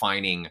a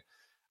defining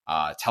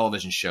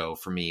television show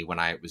for me when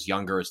I was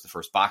younger. It's the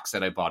first box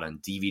set I bought on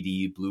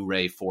DVD,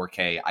 Blu-ray,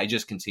 4K. I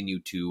just continue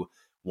to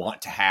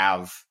want to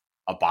have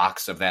a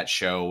box of that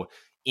show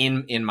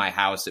in my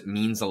house. It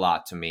means a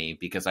lot to me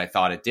because I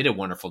thought it did a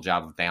wonderful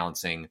job of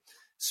balancing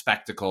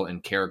spectacle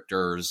and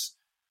characters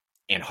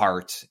and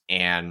heart.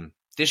 And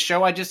this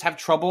show I just have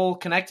trouble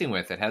connecting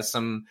with. It has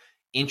some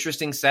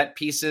interesting set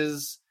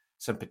pieces,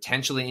 some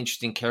potentially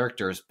interesting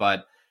characters,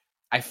 but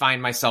I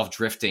find myself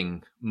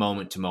drifting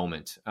moment to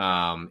moment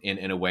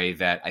in a way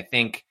that I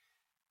think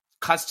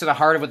cuts to the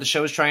heart of what the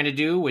show is trying to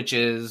do, which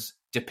is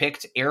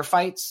depict air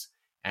fights.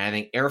 And I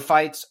think air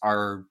fights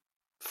are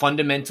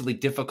fundamentally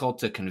difficult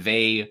to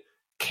convey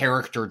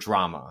character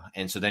drama.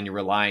 And so then you're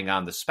relying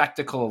on the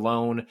spectacle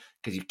alone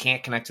because you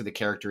can't connect to the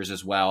characters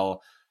as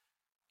well.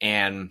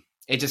 And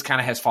it just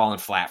kind of has fallen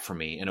flat for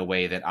me in a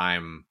way that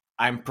I'm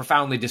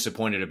profoundly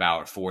disappointed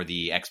about for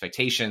the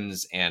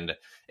expectations and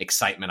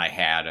excitement I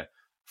had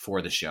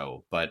for the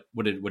show. But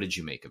what did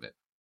you make of it?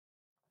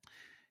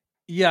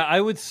 Yeah,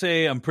 I would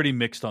say I'm pretty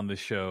mixed on this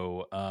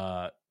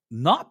show.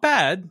 Not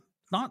bad.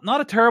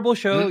 Not a terrible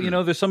show. Mm-mm. You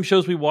know, there's some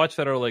shows we watch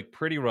that are like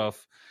pretty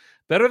rough.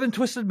 Better than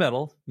Twisted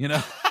Metal, you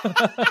know.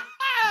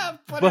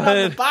 Put it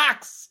on the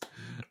box.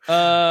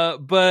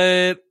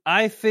 But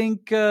I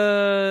think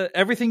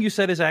everything you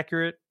said is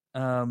accurate.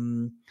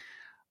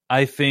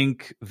 I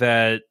think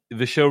that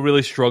the show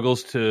really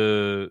struggles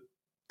to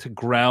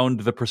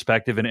ground the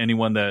perspective in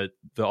anyone that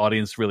the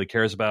audience really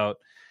cares about.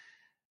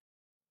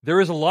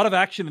 There is a lot of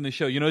action in the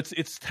show. You know,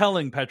 it's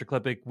telling, Patrick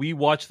Klepek. We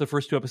watched the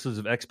first 2 episodes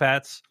of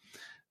Expats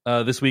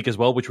this week as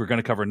well, which we're going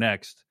to cover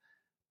next.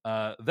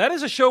 That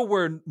is a show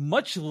where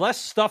much less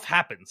stuff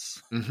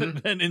happens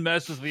than in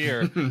Masters of the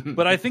Air.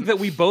 But I think that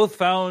we both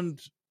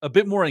found a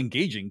bit more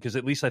engaging because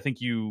at least I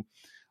think you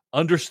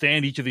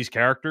understand each of these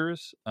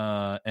characters.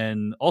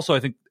 And also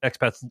I think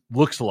Expats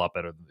looks a lot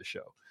better than the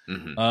show.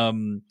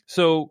 Mm-hmm.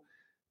 So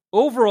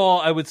overall,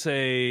 I would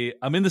say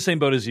I'm in the same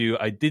boat as you.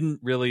 I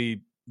didn't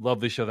really love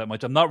this show that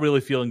much. I'm not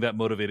really feeling that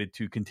motivated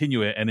to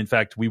continue it. And in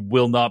fact, we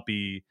will not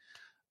be.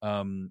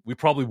 We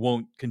probably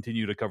won't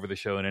continue to cover the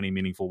show in any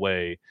meaningful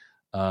way.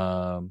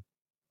 So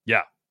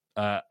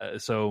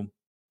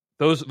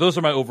those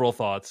are my overall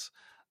thoughts.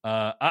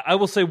 I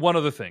will say one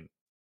other thing.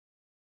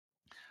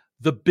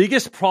 The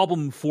biggest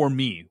problem for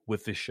me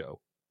with this show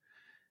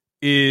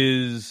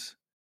is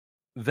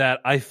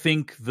that I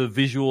think the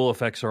visual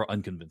effects are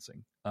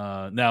unconvincing.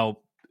 Now,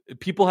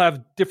 people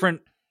have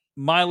different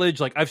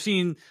mileage. Like I've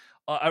seen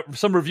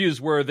some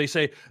reviews where they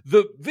say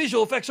the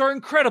visual effects are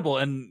incredible,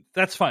 and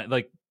that's fine.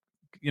 Like,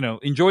 you know,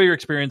 enjoy your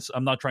experience.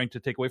 I'm not trying to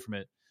take away from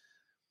it.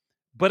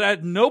 But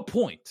at no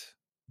point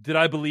did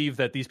I believe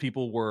that these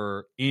people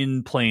were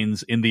in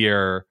planes in the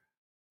air,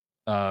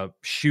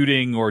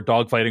 shooting or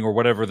dogfighting or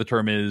whatever the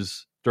term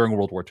is during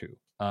World War II.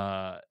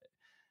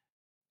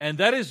 And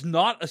that is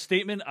not a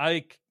statement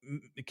I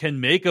can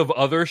make of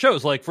other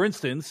shows. Like, for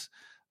instance,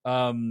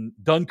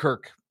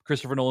 Dunkirk,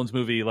 Christopher Nolan's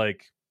movie,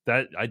 like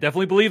that. I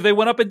definitely believe they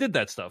went up and did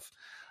that stuff.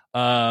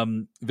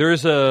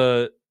 There's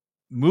a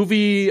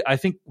movie, I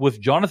think, with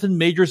Jonathan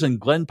Majors and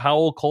Glenn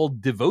Powell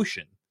called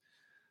Devotion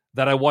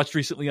that I watched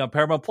recently on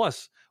Paramount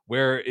Plus,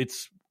 where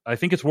I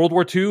think it's World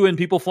War II and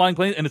people flying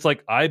planes. And it's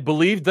like, I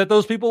believed that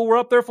those people were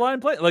up there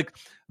flying planes. Like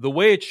the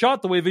way it's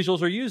shot, the way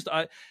visuals are used.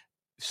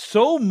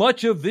 So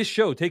much of this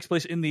show takes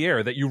place in the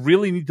air that you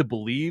really need to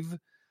believe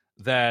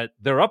that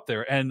they're up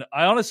there. And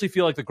I honestly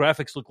feel like the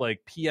graphics look like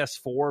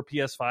PS4,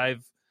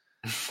 PS5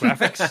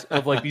 graphics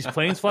of like these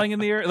planes flying in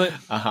the air. Like,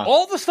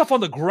 all the stuff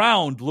on the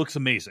ground looks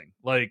amazing.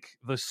 Like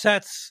the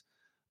sets,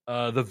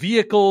 the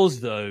vehicles,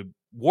 the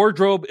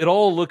wardrobe, it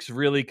all looks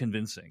really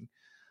convincing.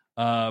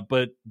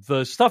 But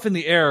the stuff in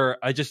the air,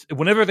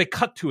 whenever they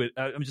cut to it,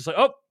 I'm just like,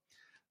 oh,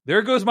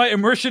 there goes my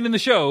immersion in the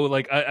show.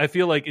 Like I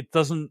feel like it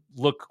doesn't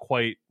look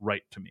quite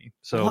right to me.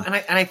 So, and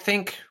I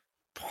think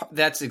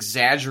that's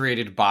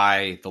exaggerated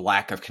by the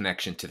lack of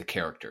connection to the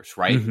characters,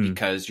 right? Mm-hmm.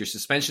 Because your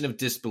suspension of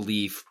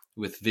disbelief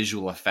with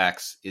visual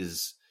effects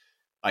is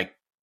like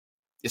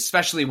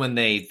especially when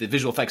the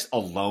visual effects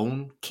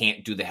alone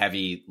can't do the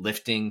heavy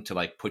lifting to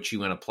like put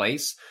you in a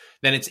place,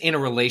 then it's in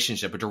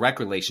a direct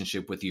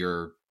relationship with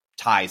your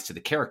ties to the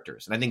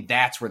characters. And I think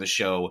that's where the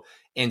show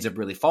ends up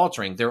really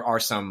faltering. There are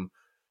some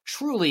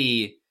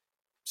truly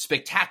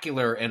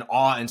spectacular and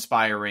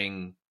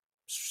awe-inspiring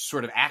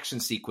sort of action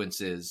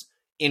sequences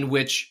in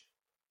which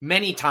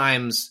many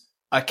times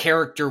a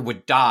character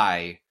would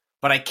die,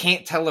 but I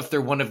can't tell if they're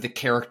one of the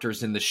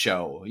characters in the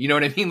show. You know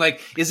what I mean?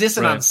 Like, is this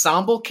an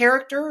ensemble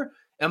character?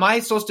 Am I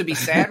supposed to be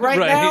sad right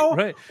now?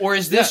 Right. Or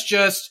is this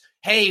just,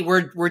 hey,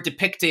 we're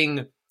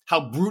depicting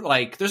how brute,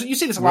 like, you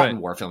see this a lot in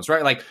war films,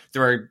 right? Like,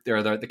 there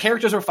are the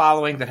characters we're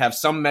following that have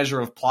some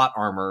measure of plot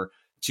armor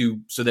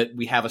so that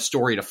we have a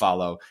story to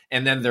follow.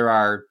 And then there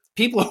are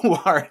people who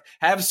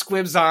have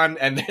squibs on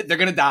and they're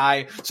going to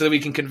die so that we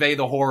can convey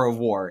the horror of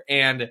war.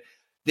 And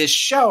this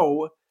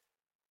show,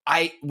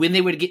 when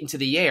they would get into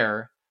the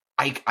air,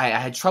 I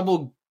had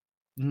trouble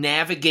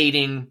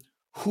navigating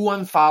who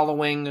I'm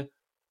following,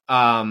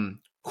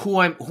 who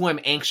I'm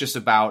anxious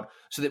about,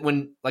 so that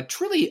when like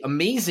truly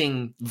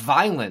amazing,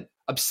 violent,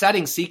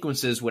 upsetting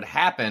sequences would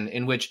happen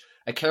in which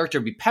a character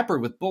would be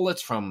peppered with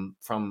bullets from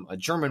a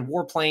German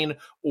warplane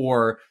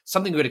or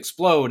something would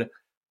explode,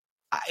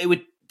 I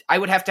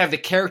would have to have the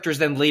characters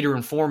then later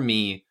inform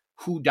me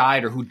who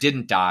died or who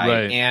didn't die.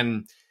 Right.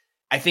 And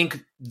I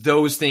think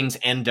those things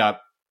end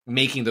up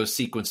making those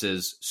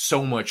sequences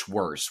so much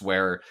worse,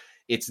 where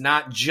it's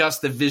not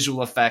just the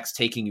visual effects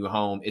taking you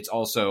home. It's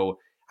also,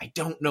 I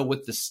don't know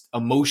what the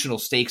emotional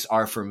stakes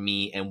are for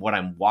me and what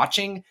I'm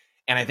watching.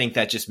 And I think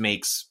that just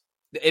makes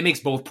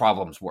both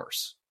problems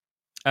worse.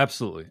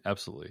 Absolutely.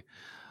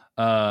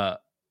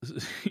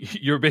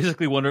 You're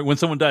basically wondering, when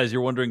someone dies,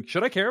 you're wondering,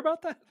 should I care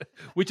about that?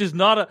 Which is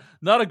not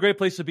a great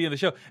place to be in the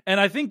show. And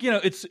I think,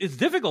 it's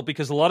difficult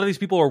because a lot of these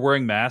people are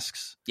wearing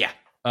masks. Yeah.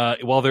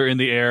 While they're in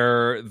the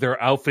air,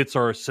 their outfits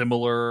are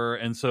similar.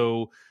 And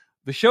so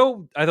the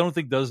show, I don't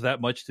think, does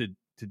that much to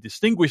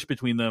distinguish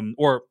between them.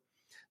 Or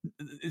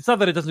it's not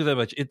that it doesn't do that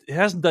much. It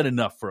hasn't done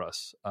enough for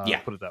us,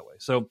 put it that way.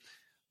 So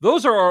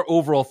those are our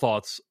overall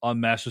thoughts on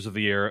Masters of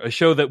the Air, a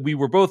show that we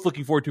were both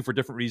looking forward to for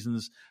different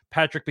reasons.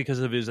 Patrick, because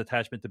of his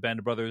attachment to Band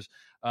of Brothers.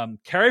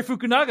 Cary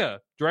Fukunaga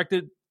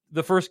directed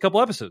the first couple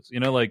episodes.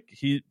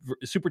 He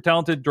super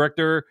talented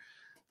director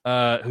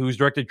who's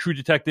directed True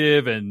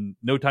Detective and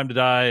No Time to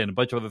Die and a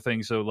bunch of other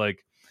things. So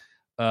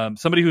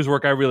somebody whose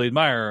work I really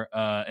admire.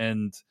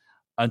 And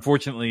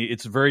unfortunately,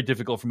 it's very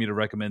difficult for me to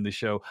recommend this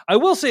show. I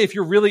will say, if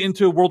you're really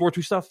into World War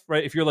II stuff,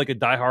 right? If you're like a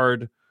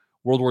diehard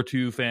World War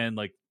II fan,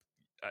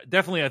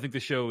 definitely I think the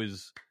show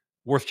is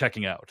worth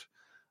checking out.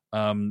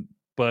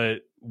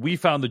 But we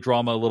found the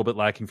drama a little bit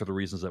lacking for the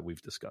reasons that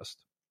we've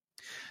discussed.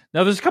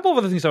 Now, there's a couple of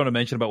other things I want to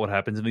mention about what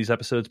happens in these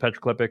episodes,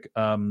 Patrick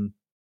Klepek.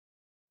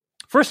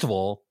 First of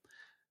all,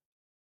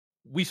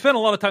 we spent a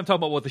lot of time talking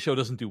about what the show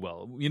doesn't do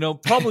well.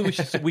 Probably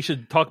we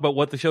should talk about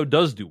what the show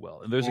does do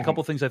well. And there's a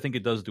couple of things I think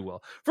it does do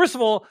well. First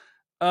of all,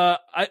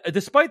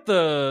 despite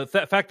the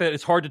fact that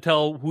it's hard to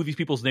tell who these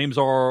people's names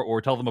are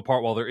or tell them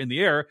apart while they're in the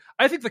air,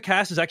 I think the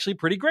cast is actually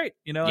pretty great.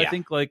 I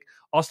think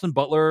Austin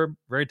Butler,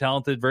 very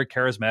talented, very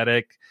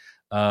charismatic,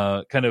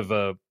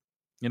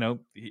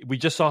 we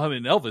just saw him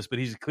in Elvis, but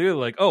he's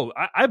clearly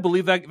I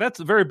believe that's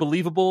a very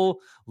believable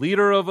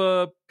leader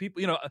of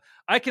people.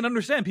 I can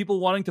understand people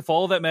wanting to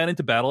follow that man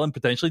into battle and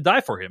potentially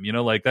die for him.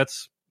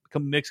 That's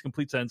makes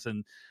complete sense.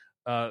 And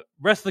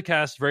rest of the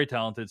cast, very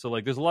talented. So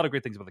there's a lot of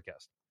great things about the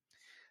cast.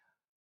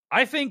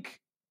 I think,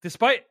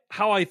 despite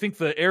how I think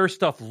the air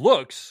stuff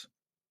looks,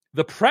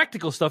 the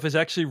practical stuff is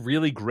actually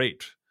really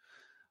great.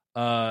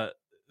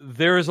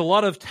 There is a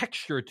lot of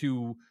texture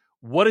to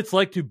what it's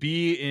like to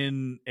be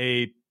in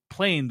a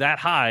plane that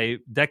high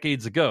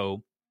decades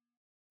ago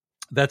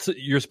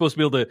you're supposed to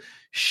be able to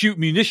shoot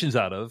munitions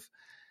out of.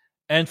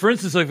 And for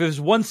instance,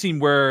 there's one scene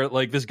where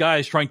this guy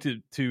is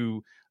trying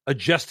to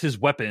adjust his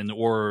weapon,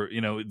 or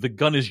the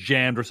gun is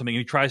jammed or something, and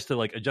he tries to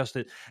adjust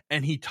it,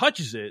 and he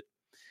touches it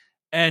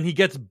and he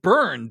gets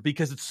burned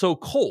because it's so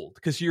cold,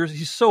 because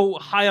he's so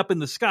high up in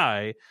the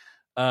sky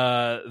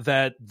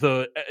that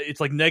it's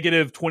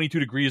negative 22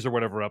 degrees or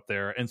whatever up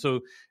there. And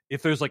so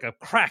if there's a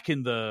crack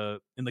in the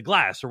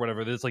glass or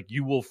whatever, there's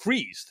you will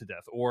freeze to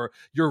death, or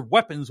your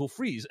weapons will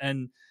freeze.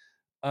 And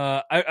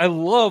I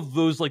love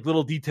those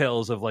little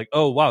details of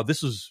oh wow,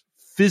 this was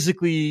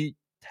physically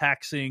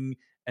taxing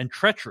and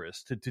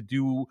treacherous to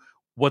do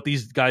what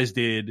these guys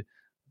did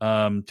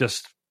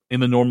just in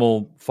the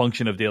normal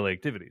function of daily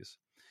activities.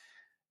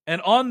 And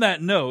on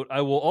that note,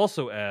 I will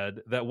also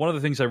add that one of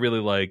the things I really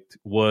liked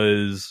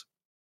was,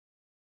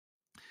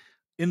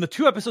 in the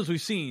 2 episodes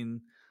we've seen,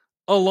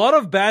 a lot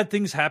of bad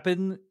things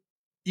happen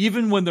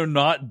even when they're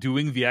not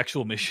doing the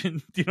actual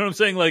mission. Do you know what I'm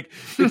saying?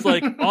 It's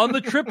on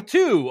the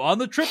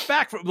trip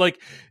back from,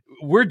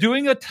 we're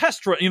doing a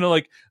test run,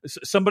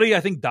 somebody I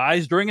think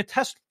dies during a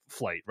test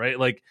flight, right?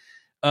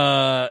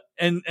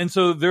 And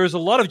so there's a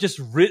lot of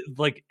just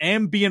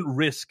ambient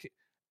risk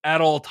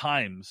at all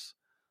times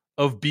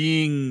of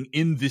being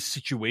in this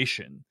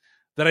situation.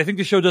 that I think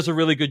the show does a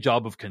really good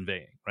job of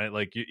conveying, right?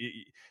 Like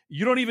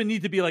you don't even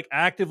need to be like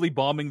actively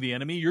bombing the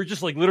enemy. You're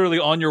just like literally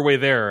on your way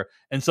there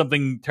and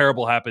something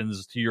terrible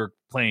happens to your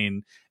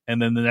plane.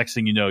 And then the next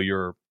thing you know,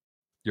 you're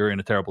in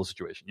a terrible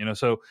situation, you know?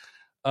 So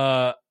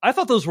I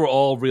thought those were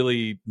all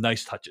really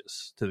nice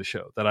touches to the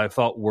show that I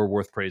thought were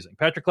worth praising.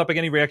 Patrick Klepek,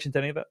 any reaction to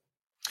any of that?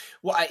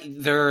 Well,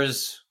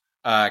 there's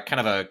kind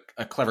of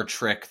a clever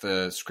trick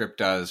the script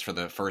does for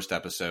the first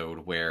episode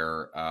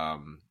where,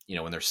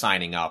 when they're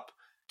signing up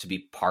to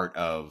be part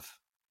of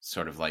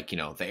sort of like,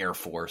 the Air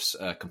Force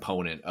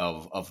component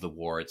of the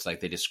war. It's like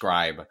they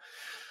describe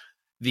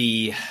some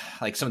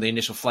of the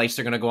initial flights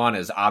they're going to go on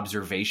as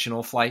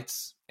observational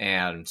flights.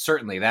 And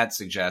certainly that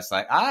suggests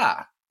like,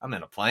 I'm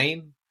in a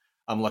plane,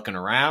 I'm looking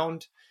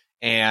around,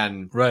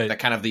 and that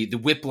kind of the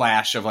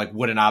whiplash of like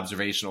what an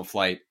observational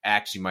flight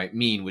actually might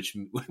mean,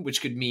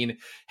 which could mean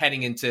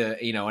heading into,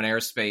 an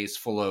airspace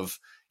full of,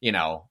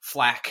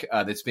 flak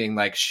that's being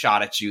like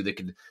shot at you that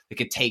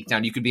could take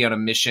down. You could be on a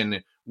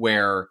mission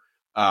where,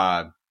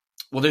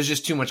 there's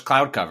just too much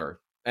cloud cover.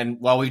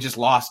 And while we just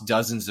lost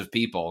dozens of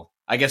people,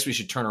 I guess we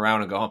should turn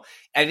around and go home.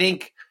 I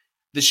think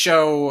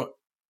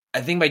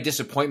my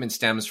disappointment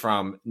stems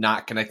from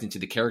not connecting to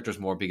the characters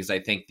more, because I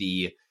think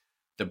the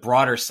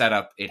broader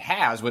setup it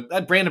has,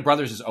 what Band of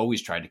Brothers has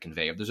always tried to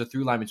convey. If there's a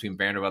through line between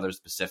Band of Brothers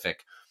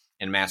Pacific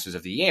and Masters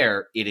of the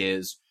Air, it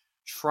is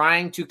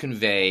trying to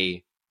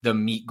convey the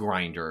meat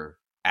grinder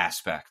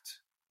aspect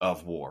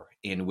of war,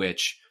 in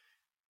which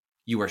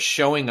you are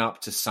showing up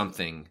to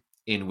something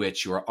in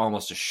which you are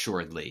almost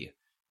assuredly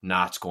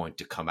not going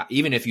to come out.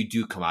 Even if you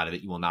do come out of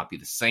it, you will not be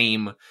the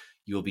same.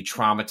 You will be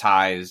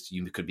traumatized.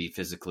 You could be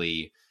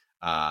physically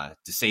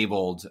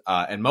disabled,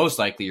 and most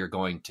likely you're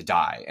going to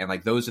die. And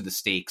like those are the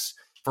stakes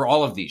for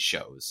all of these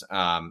shows.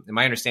 And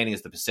my understanding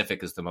is the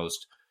Pacific is the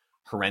most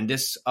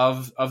horrendous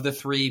of the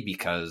three,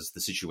 because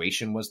the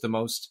situation was the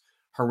most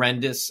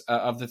horrendous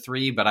of the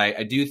three. But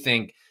I do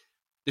think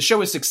the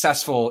show is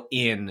successful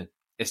in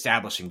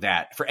establishing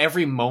that. For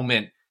every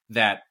moment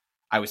that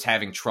I was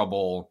having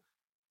trouble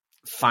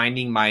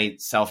finding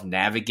myself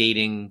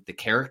navigating the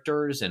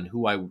characters and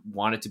who I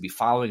wanted to be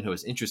following, who I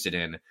was interested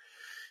in,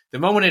 the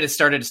moment it had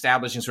started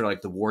establishing sort of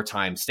like the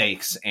wartime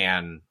stakes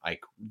and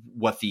like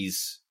what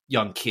these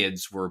young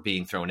kids were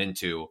being thrown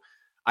into,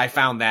 I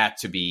found that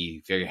to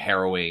be very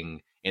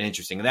harrowing and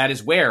interesting. And that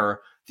is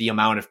where the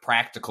amount of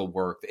practical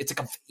work, it's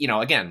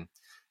again,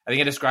 I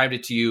think I described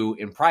it to you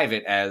in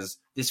private as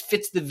this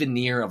fits the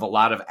veneer of a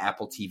lot of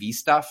Apple TV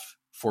stuff,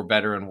 for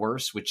better and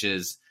worse, which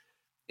is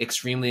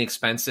extremely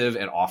expensive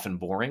and often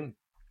boring.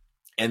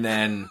 And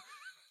then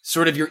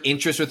sort of your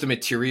interest with the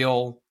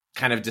material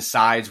kind of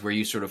decides where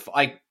you sort of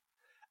like,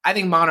 I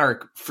think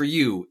Monarch for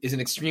you is an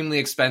extremely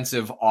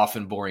expensive,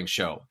 often boring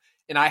show.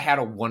 And I had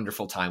a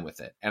wonderful time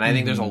with it. And I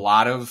think there's a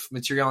lot of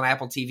material on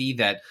Apple TV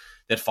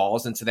that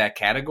falls into that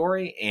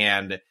category.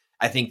 And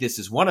I think this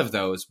is one of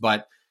those.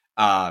 But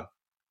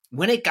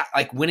when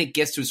it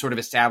gets to sort of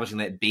establishing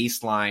that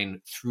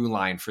baseline through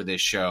line for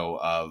this show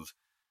of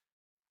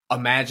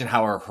imagine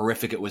how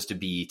horrific it was to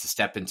be to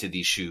step into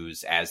these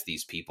shoes as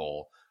these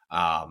people,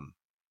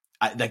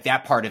 like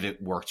that part of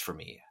it worked for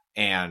me.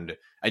 And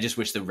I just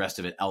wish the rest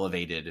of it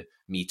elevated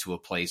me to a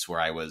place where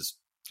I was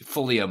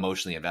fully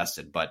emotionally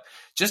invested. But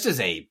just as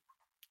a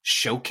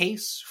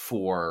showcase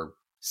for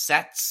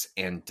sets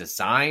and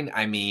design,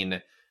 I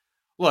mean,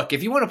 look,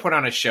 if you want to put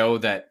on a show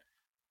that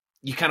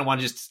you kind of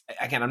want to just,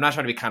 again, I'm not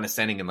trying to be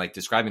condescending and like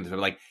describing this, but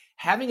like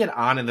having it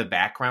on in the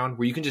background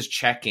where you can just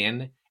check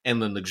in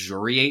and then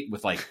luxuriate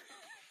with like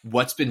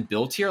what's been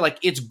built here. Like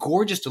it's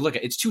gorgeous to look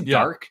at. It's too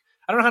dark.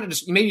 I don't know how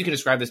to maybe you can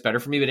describe this better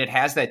for me, but it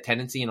has that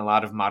tendency in a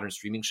lot of modern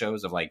streaming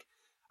shows of like,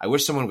 I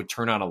wish someone would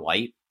turn on a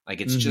light.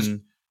 Like it's just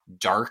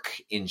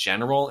dark in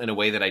general in a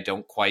way that I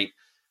don't quite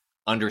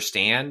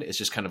understand. It's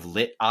just kind of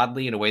lit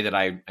oddly in a way that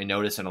I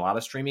notice in a lot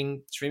of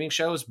streaming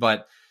shows.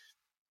 But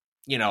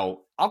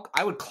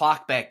I would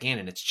clock back in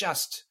and it's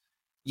just,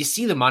 you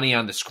see the money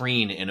on the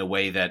screen in a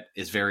way that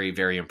is very,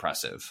 very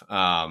impressive.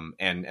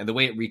 And the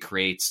way it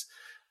recreates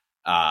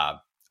a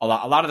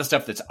lot of the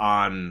stuff that's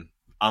on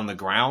the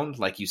ground,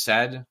 like you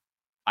said,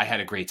 I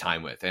had a great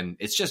time with. And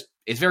it's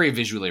very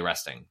visually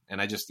arresting.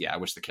 And I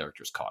wish the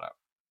characters caught up.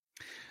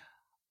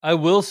 I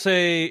will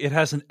say it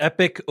has an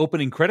epic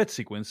opening credit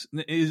sequence.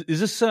 Is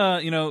this,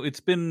 it's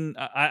been,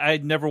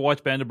 I'd never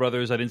watched Band of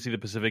Brothers. I didn't see the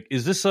Pacific.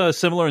 Is this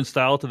similar in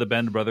style to the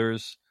Band of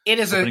Brothers?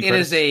 Yes,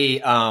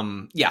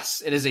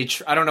 it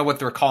is I don't know what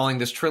they're calling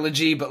this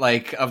trilogy, but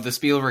like of the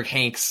Spielberg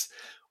Hanks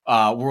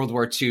World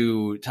War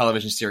II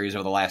television series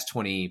over the last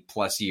 20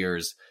 plus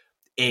years,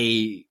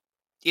 it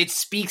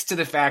speaks to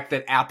the fact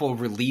that Apple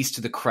released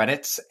the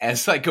credits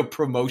as like a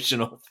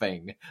promotional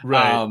thing.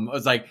 Right. It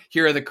was like,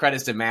 here are the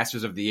credits to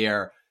Masters of the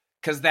Air.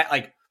 Cause that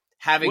like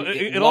having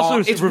it also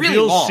reveals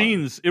really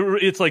scenes.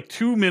 It's like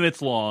 2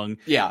 minutes long.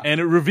 Yeah.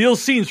 And it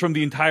reveals scenes from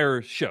the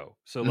entire show.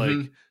 So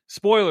like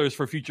spoilers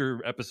for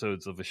future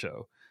episodes of the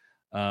show.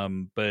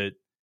 But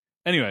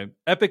anyway,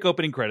 epic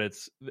opening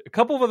credits. A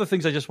couple of other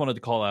things I just wanted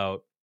to call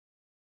out.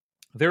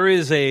 There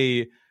is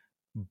a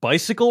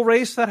bicycle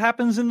race that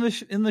happens in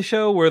the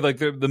show where like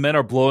the men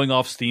are blowing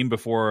off steam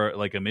before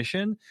like a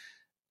mission,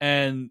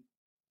 and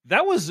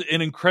that was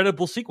an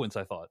incredible sequence.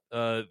 I thought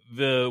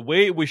the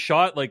way it was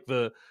shot, like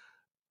the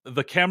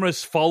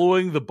camera's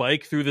following the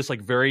bike through this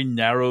like very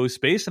narrow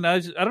space, and I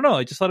don't know,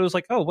 I just thought it was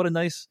like, oh, what a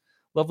nice,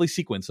 lovely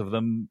sequence of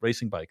them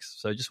racing bikes.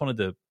 So I just wanted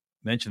to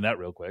mention that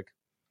real quick.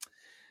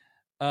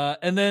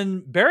 And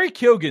then Barry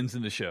Keoghan's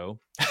in the show,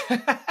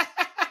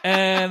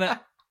 and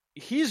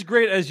he's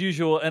great as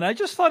usual. And I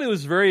just thought it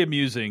was very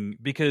amusing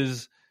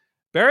because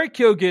Barry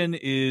Keoghan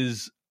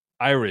is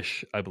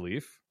Irish, I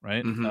believe,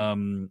 right?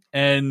 Mm-hmm.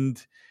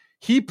 And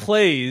he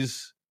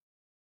plays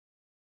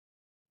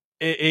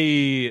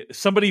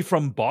somebody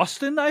from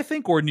Boston, I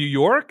think, or New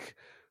York,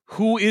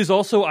 who is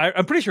also,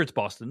 I'm pretty sure it's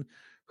Boston,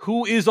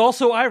 who is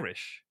also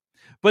Irish,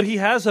 but he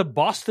has a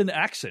Boston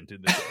accent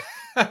in the show.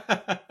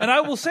 And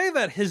I will say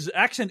that his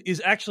accent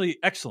is actually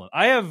excellent.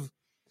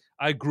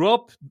 I grew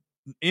up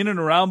in and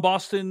around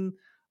Boston.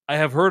 I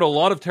have heard a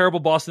lot of terrible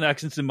Boston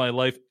accents in my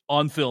life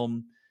on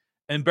film,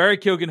 and Barry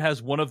Keoghan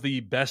has one of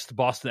the best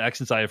Boston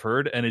accents I have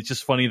heard. And it's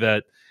just funny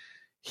that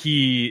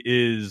he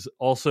is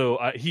also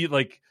he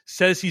like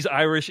says he's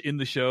Irish in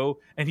the show,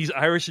 and he's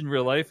Irish in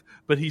real life,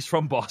 but he's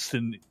from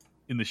Boston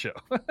in the show.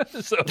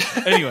 So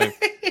anyway,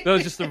 that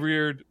was just a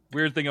weird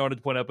thing I wanted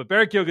to point out. But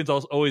Barry Keoghan's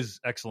always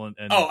excellent.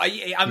 And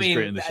I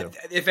mean,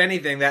 if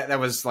anything, that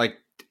was like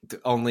the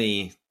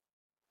only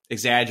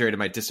exaggerated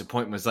my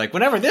disappointment was like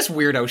whenever this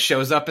weirdo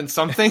shows up in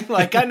something,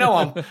 like I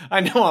know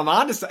I'm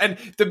honest. And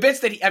the bits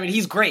that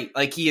he's great.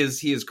 Like he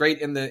is great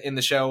in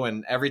the show.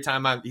 And every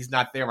time he's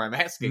not there, I'm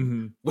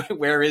asking,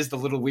 where is the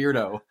little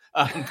weirdo?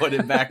 Put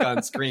him back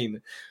on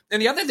screen.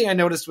 And the other thing I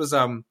noticed was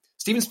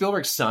Steven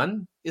Spielberg's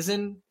son is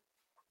in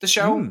the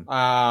show.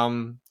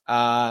 Not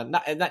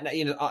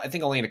I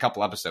think only in a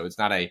couple episodes,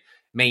 not a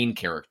main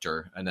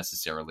character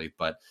necessarily,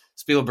 but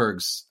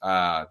Spielberg's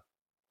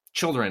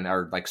children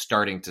are like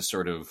starting to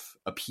sort of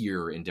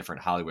appear in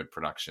different Hollywood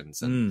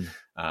productions. And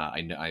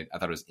I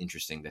thought it was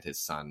interesting that his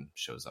son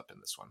shows up in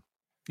this one.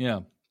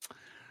 Yeah.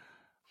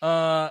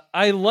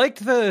 I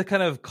liked the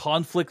kind of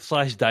conflict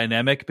 /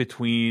 dynamic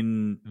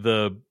between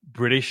the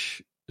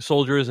British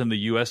soldiers and the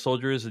US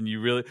soldiers, and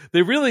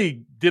they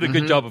really did a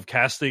good job of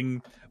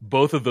casting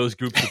both of those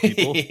groups of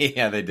people.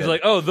 Yeah, they did. It's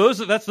like, oh,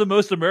 that's the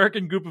most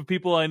American group of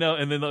people I know,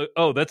 and then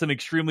oh, that's an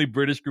extremely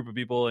British group of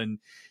people, and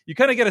you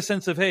kind of get a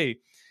sense of, hey,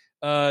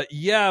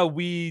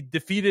 we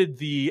defeated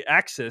the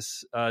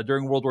Axis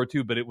during World War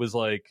II, but it was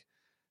like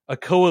a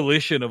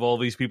coalition of all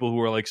these people who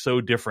were like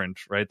so different,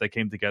 right? That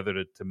came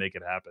together to make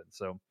it happen.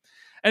 So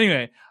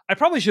anyway, I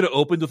probably should have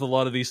opened with a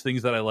lot of these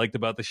things that I liked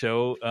about the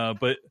show,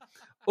 but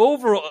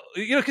overall,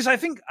 because I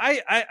think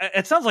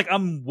it sounds like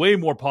I'm way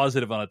more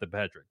positive on it than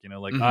Patrick.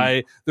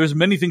 Like there's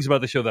many things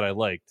about the show that I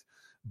liked,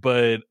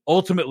 but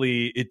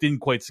ultimately it didn't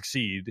quite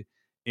succeed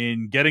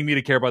in getting me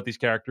to care about these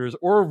characters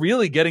or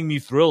really getting me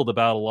thrilled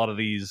about a lot of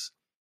these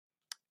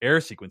air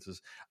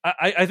sequences.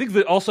 I think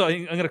that also,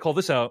 I'm going to call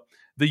this out,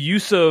 the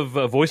use of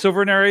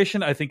voiceover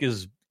narration, I think,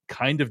 is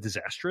kind of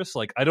disastrous.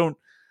 Like, I don't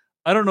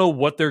know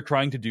what they're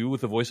trying to do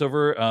with the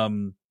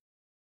voiceover.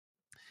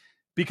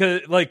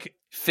 Because like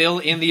fill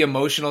in the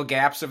emotional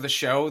gaps of the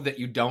show that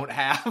you don't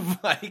have.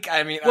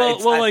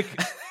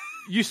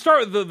 You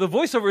start the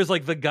voiceover is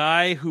like the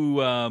guy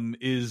who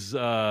is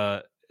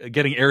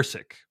getting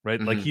airsick, right?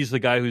 Mm-hmm. Like he's the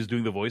guy who's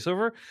doing the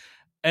voiceover,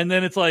 and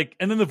then it's like,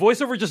 and then the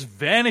voiceover just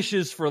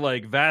vanishes for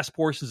like vast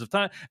portions of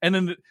time, and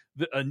then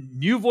the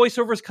new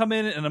voiceovers come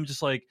in, and I'm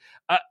just like,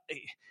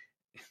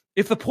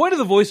 if the point of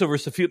the voiceover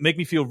is to make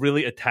me feel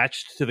really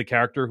attached to the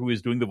character who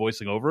is doing the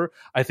voicing over,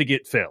 I think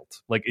it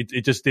failed. Like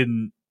it just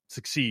didn't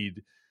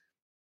succeed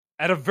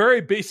at a very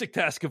basic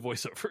task of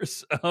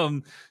voiceovers.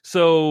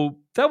 So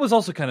that was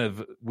also kind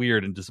of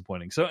weird and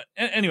disappointing. So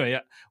anyway,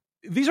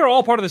 these are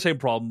all part of the same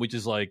problem, which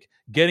is like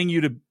getting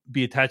you to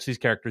be attached to these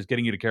characters,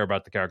 getting you to care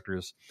about the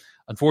characters.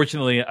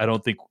 Unfortunately, I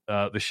don't think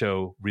the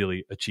show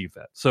really achieved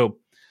that. So,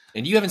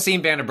 and you haven't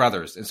seen Band of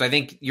Brothers, and so I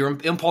think your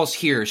impulse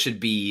here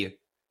should be: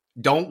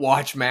 don't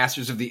watch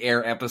Masters of the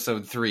Air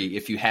episode 3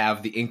 if you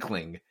have the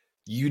inkling.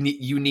 You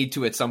need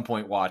to at some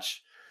point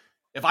watch.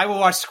 If I will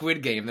watch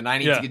Squid Game, then I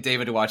need to get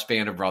David to watch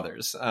Band of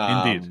Brothers.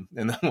 Indeed.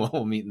 And then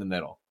we'll meet in the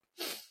middle.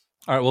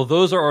 All right, well,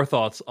 those are our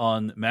thoughts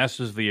on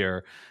Masters of the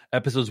Air,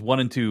 episodes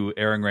 1 and 2,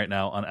 airing right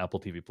now on Apple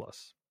TV+.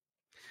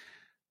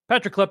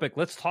 Patrick Klepek,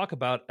 let's talk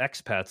about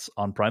Expats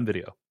on Prime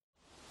Video.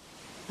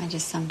 I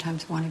just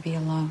sometimes want to be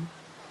alone,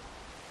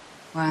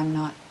 where I'm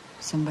not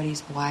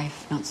somebody's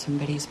wife, not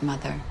somebody's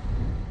mother,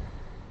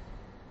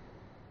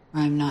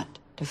 where I'm not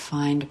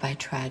defined by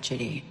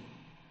tragedy.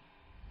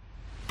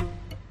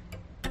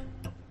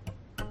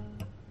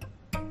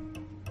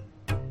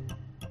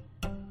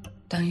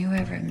 Don't you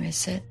ever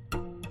miss it?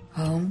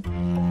 Home?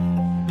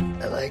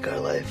 I like our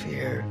life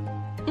here.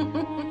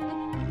 The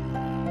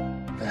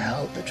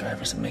help, the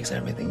drivers, it makes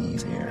everything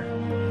easier.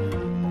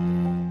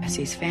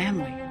 Essie's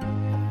family.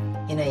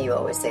 You know you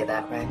always say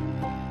that, right?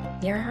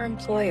 You're her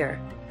employer,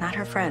 not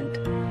her friend.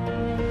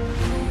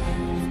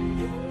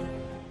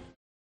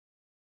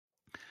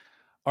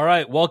 All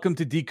right, welcome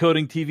to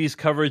Decoding TV's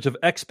coverage of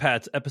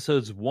Expats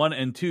episodes 1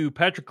 and 2.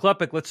 Patrick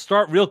Klepek, let's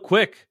start real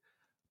quick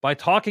by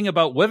talking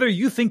about whether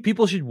you think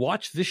people should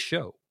watch this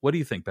show. What do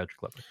you think, Patrick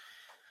Klepek?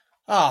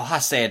 Oh, how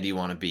sad do you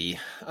want to be?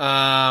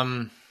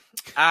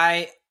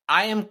 I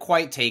am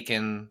quite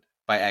taken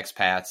by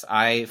Expats.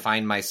 I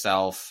find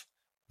myself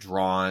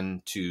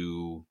drawn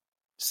to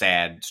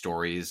sad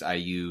stories. I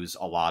use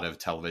a lot of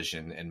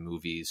television and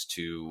movies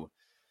to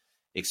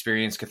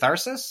experience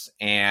catharsis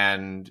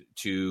and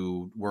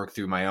to work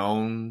through my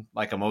own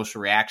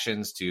emotional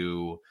reactions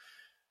to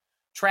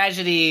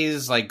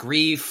tragedies, like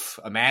grief,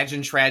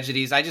 imagined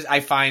tragedies. I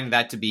find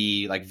that to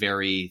be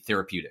very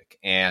therapeutic.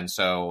 And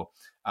so,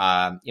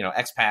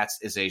 Expats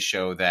is a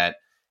show that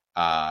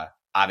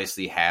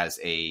obviously has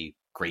a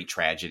great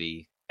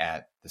tragedy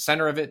at the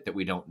center of it that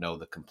we don't know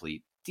the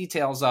complete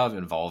details of,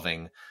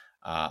 involving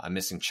a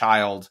missing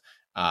child.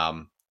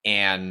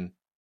 And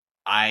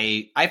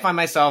I find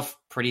myself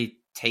pretty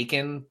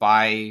taken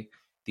by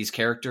these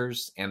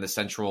characters, and the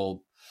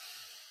central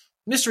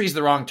mystery is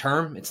the wrong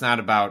term. It's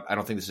not about, I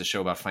don't think this is a show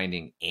about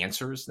finding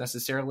answers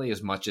necessarily,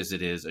 as much as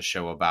it is a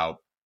show about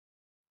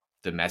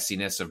the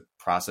messiness of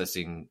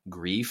processing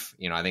grief.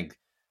 I think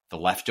The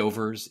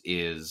Leftovers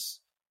is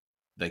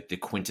the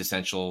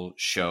quintessential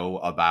show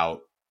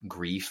about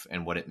grief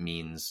and what it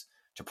means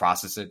to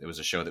process it. It was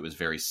a show that was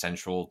very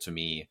central to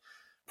me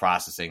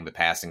processing the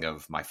passing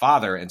of my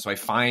father. And so I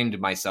find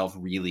myself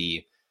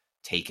really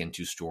taken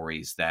to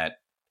stories that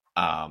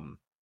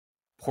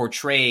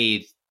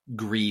portray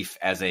grief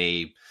as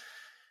a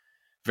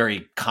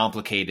very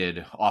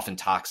complicated, often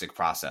toxic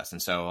process.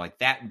 And so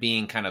that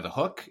being kind of the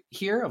hook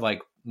here of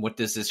what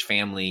does this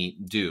family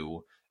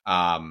do?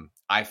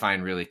 I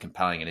find really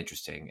compelling and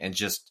interesting. And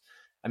just,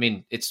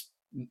 it's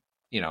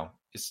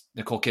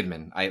Nicole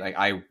Kidman.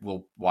 I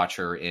will watch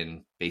her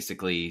in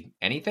basically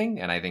anything.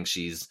 And I think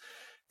she's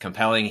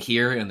compelling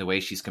here in the way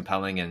she's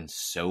compelling in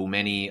so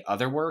many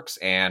other works.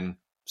 And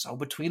so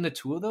between the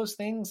two of those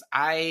things,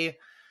 I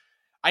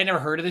never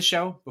heard of this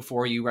show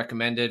before you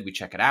recommended we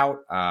check it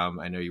out.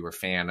 I know you were a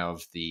fan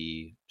of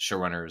the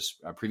showrunner's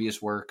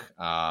previous work.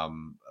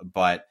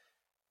 But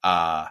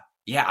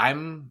yeah,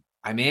 I'm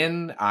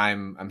in.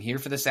 I'm here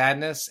for the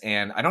sadness,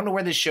 and I don't know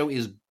where this show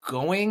is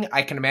going.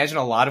 I can imagine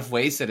a lot of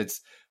ways that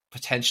it's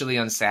potentially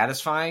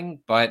unsatisfying,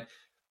 but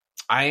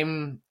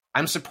I'm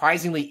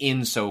surprisingly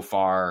in so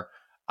far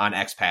on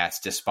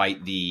Expats,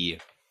 despite the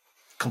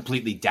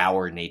completely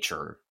dour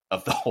nature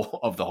of the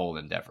whole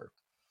endeavor.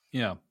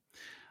 Yeah.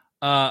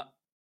 I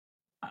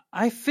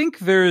think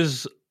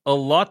there's a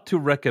lot to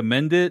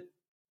recommend it.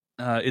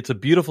 It's a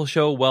beautiful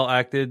show, well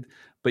acted,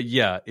 but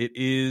yeah, it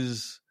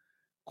is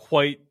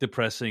quite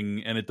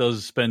depressing, and it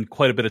does spend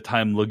quite a bit of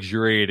time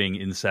luxuriating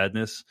in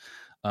sadness.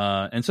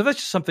 And so that's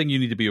just something you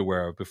need to be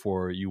aware of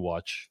before you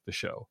watch the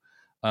show.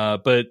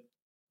 But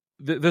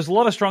there's a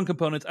lot of strong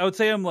components. I would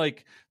say I'm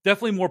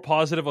definitely more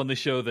positive on this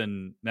show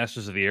than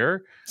Masters of the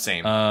Air.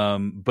 Same.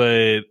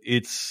 But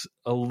it's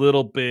a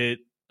little bit,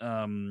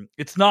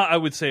 it's not, I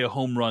would say, a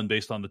home run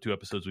based on the 2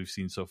 episodes we've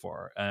seen so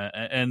far.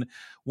 And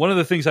one of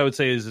the things I would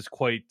say is it's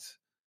quite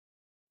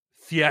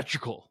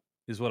theatrical,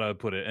 is what I would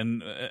put it.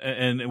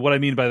 And what I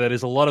mean by that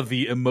is a lot of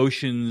the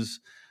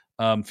emotions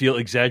feel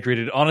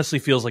exaggerated. Honestly,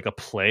 feels like a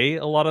play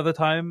a lot of the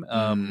time.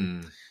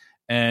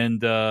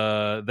 And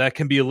that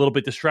can be a little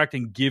bit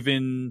distracting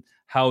given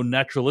how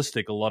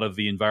naturalistic a lot of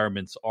the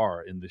environments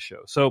are in this show.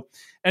 So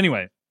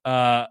anyway,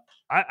 I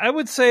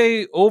would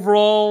say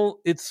overall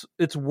it's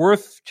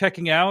worth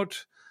checking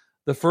out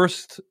the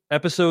first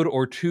episode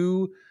or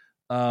 2.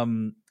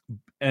 And,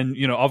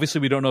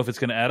 obviously we don't know if it's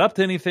going to add up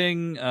to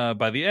anything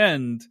by the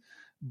end,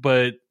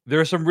 but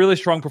there are some really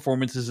strong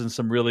performances and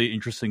some really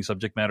interesting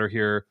subject matter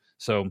here.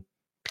 So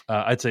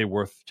I'd say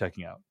worth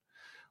checking out.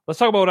 Let's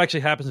talk about what actually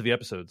happens in the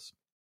episodes.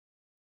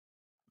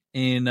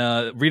 In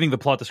reading the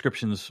plot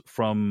descriptions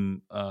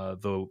from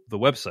the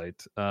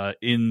website,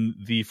 in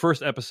the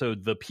first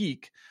episode, The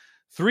Peak,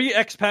 3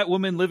 expat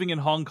women living in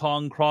Hong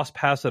Kong cross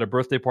paths at a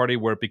birthday party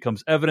where it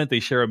becomes evident they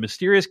share a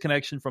mysterious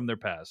connection from their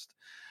past.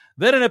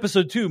 Then in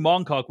episode 2,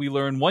 Mongkok, we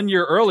learn 1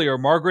 year earlier,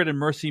 Margaret and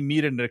Mercy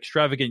meet at an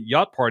extravagant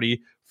yacht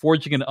party,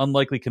 forging an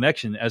unlikely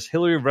connection as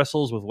Hillary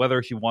wrestles with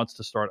whether she wants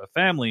to start a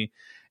family.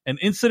 An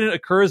incident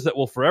occurs that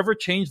will forever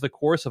change the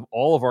course of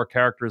all of our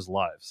characters'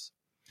 lives.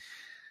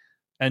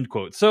 End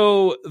quote.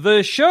 So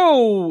the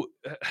show,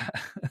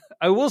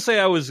 I will say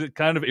I was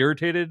kind of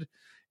irritated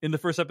in the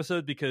first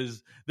episode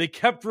because they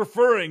kept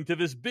referring to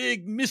this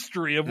big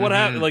mystery of what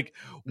happened.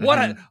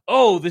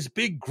 This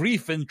big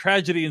grief and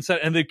tragedy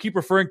and they keep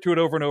referring to it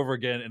over and over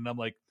again. And I'm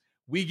like,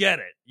 we get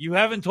it. You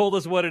haven't told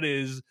us what it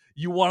is.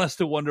 You want us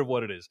to wonder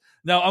what it is.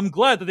 Now, I'm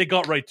glad that they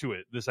got right to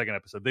it. The second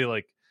episode,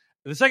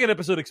 the second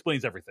episode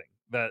explains everything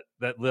that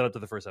led up to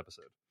the first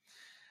episode.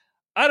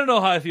 I don't know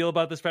how I feel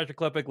about this, Patrick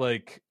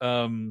Klepek.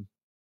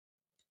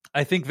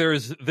 I think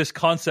there's this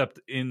concept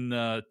in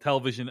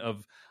television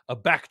of a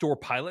backdoor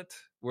pilot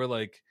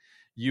where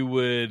you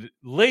would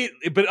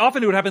but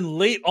often it would happen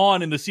late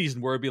on in the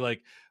season where it'd be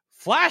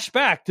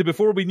flashback to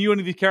before we knew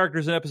any of these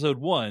characters in episode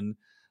 1.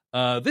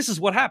 This is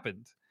what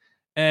happened.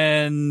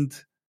 and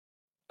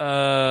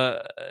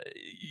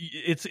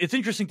it's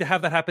interesting to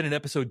have that happen in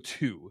episode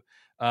 2,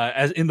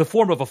 as in the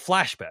form of a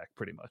flashback,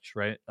 pretty much,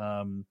 right?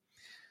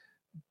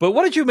 But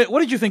what did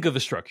you think of the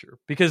structure?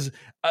 Because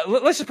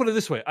let's just put it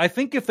this way: I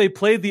think if they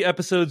played the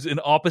episodes in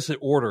opposite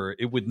order,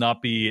 it would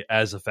not be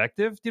as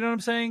effective. Do you know what I'm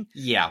saying?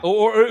 Yeah.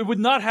 Or it would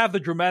not have the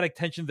dramatic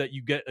tension that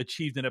you get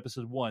achieved in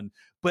episode 1.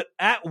 But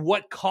at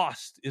what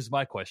cost is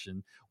my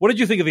question. What did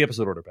you think of the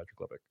episode order, Patrick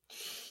Levick?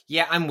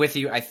 Yeah, I'm with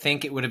you. I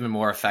think it would have been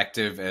more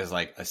effective as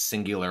like a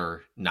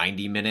singular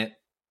 90-minute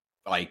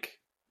like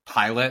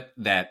pilot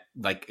that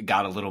like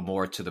got a little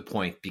more to the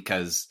point,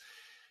 because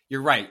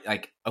you're right.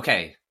 Like,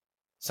 okay,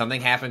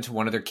 something happened to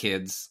one of their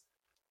kids.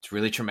 It's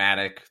really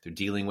traumatic. They're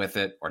dealing with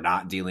it or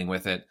not dealing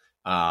with it.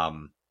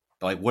 But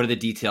like, what are the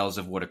details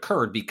of what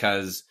occurred?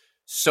 Because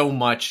so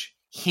much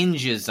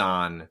hinges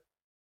on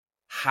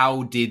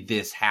how did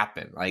this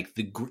happen? Like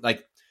the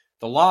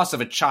loss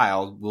of a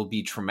child will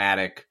be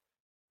traumatic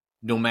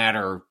no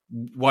matter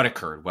what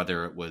occurred,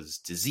 whether it was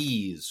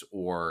disease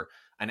or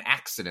an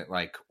accident,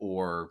 like,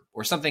 or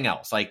something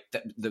else. Like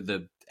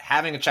the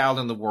having a child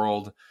in the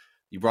world,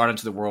 you brought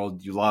into the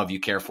world, you love, you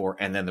care for,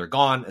 and then they're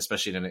gone,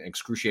 especially at an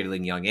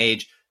excruciatingly young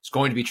age. It's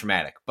going to be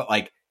traumatic. But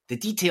like the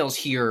details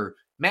here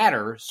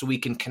matter, so we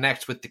can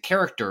connect with the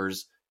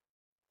characters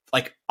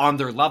like on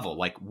their level.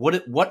 Like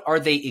what are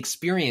they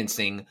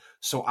experiencing,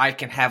 so I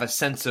can have a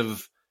sense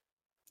of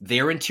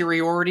their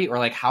interiority or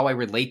like how I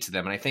relate to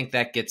them. And I think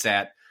that gets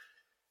at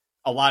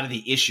a lot of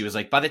the issues.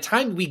 Like by the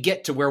time we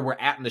get to where we're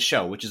at in the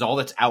show, which is all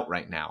that's out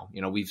right now,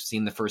 you know, we've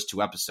seen the first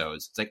 2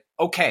 episodes. It's like,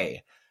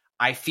 okay,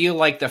 I feel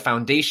like the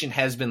foundation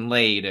has been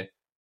laid,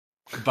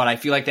 but I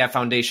feel like that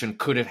foundation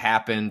could have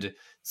happened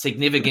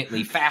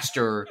significantly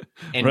faster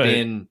and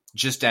been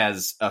just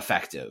as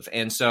effective.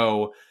 And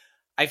so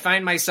I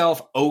find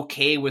myself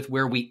okay with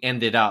where we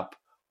ended up,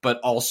 but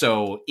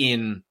also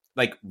in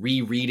like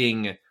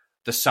rereading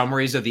the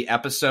summaries of the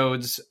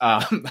episodes,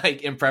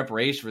 like in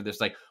preparation for this,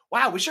 like,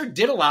 wow, we sure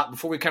did a lot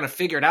before we kind of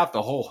figured out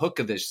the whole hook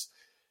of this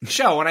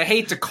show. And I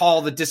hate to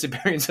call the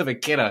disappearance of a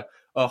kid a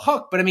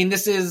hook, but I mean,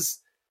 this is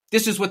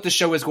what the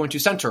show is going to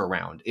center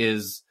around,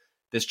 is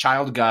this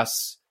child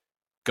Gus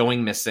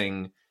going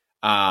missing,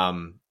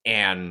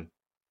 and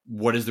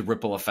what is the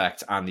ripple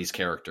effect on these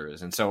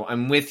characters. And so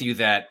I'm with you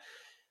that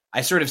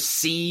I sort of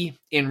see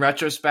in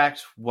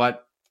retrospect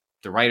what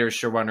the writer,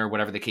 showrunner,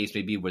 whatever the case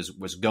may be,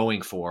 was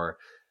going for,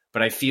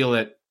 but I feel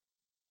it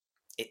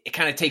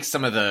kind of takes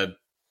some of the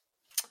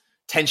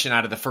tension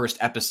out of the first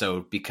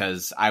episode,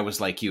 because I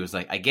was like you, was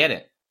like, I get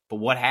it, but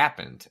what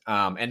happened?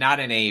 And not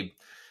in a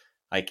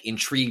like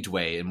intrigued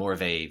way, and more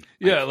of a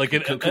like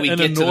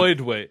an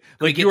annoyed way.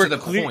 Like you were to the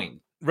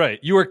point, right?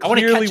 You are. I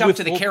want to catch up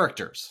to the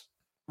characters.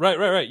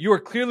 Right. You are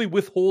clearly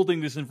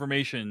withholding this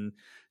information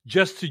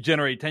just to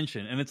generate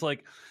tension, and it's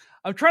like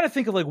I'm trying to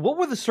think of like what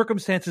would the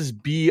circumstances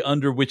be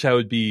under which I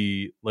would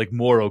be like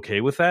more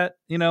okay with that,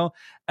 you know?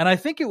 And I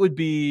think it would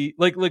be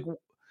like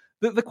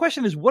the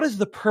question is, what is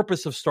the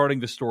purpose of starting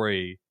the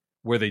story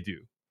where they do,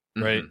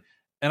 right? Mm-hmm.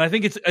 And I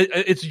think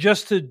it's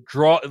just to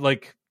draw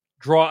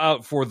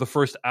out for the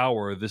first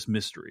hour this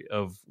mystery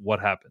of what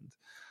happened.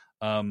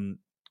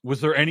 Was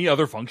there any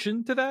other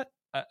function to that?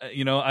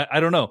 I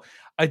don't know.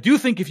 I do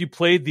think if you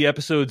played the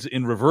episodes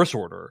in reverse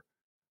order,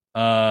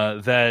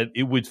 that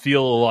it would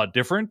feel a lot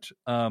different.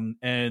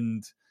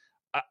 And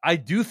I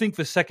do think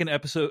the second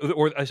episode,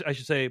 or I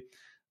should say,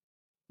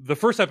 the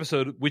first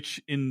episode,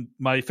 which in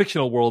my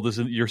fictional world is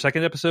your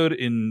second episode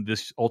in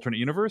this alternate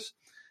universe,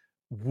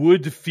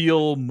 would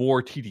feel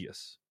more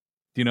tedious.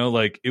 You know,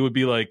 like it would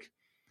be like,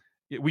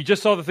 we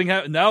just saw the thing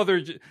happen. Now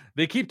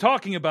they keep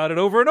talking about it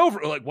over and over.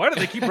 Like, why do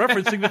they keep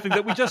referencing the thing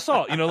that we just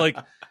saw? You know, like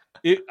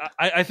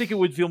I think it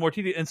would feel more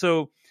tedious. And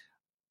so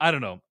I don't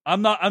know.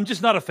 I'm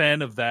just not a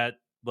fan of that.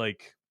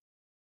 Like,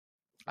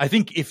 I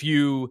think if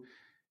you're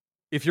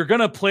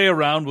gonna play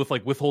around with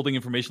like withholding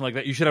information like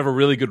that, you should have a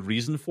really good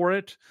reason for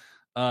it.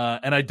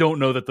 And I don't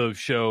know that the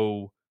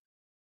show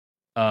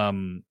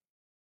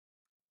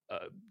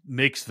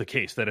makes the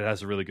case that it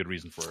has a really good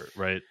reason for it,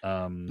 right?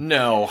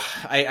 No,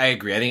 I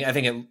agree. I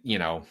think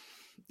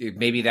it,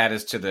 maybe that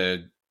is to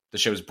the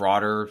show's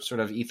broader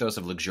sort of ethos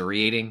of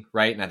luxuriating,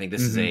 right? And I think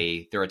this is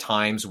there are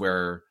times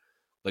where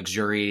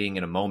luxuriating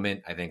in a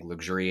moment, I think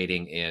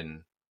luxuriating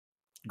in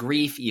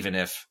grief, even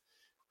if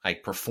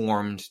like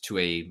performed to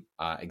a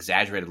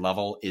exaggerated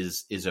level,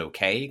 is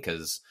okay,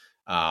 because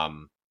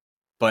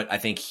but I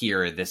think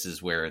here this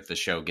is where the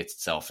show gets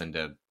itself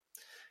into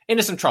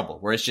some trouble,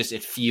 where it's just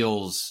it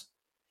feels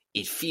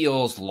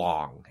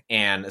long,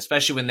 and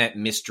especially when that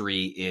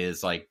mystery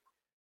is like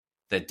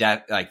the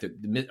death, like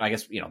I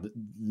guess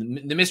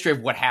the mystery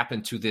of what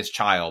happened to this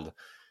child.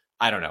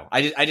 I don't know.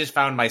 I just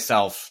found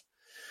myself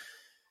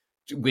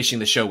wishing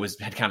the show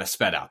had kind of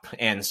sped up,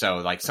 and so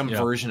like some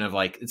version of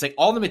like, it's like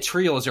all the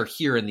materials are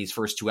here in these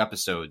first 2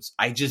 episodes.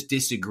 I just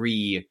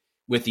disagree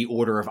with the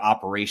order of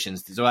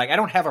operations. So like I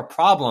don't have a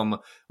problem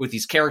with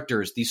these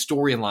characters, these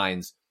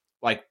storylines,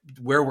 like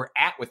where we're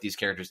at with these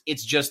characters.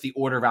 It's just the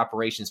order of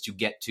operations to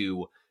get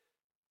to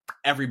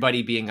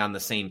everybody being on the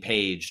same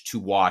page to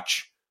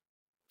watch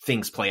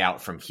things play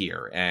out from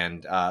here.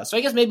 And so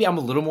I guess maybe I'm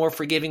a little more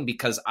forgiving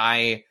because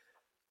I'm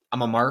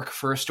a mark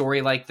for a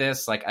story like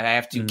this. Like, I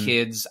have two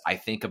kids. I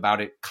think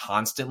about it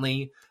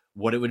constantly,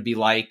 what it would be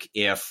like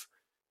if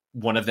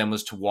one of them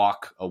was to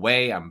walk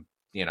away. I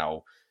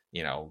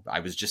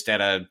was just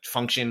at a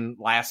function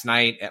last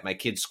night at my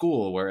kid's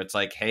school where it's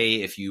like,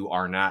 hey,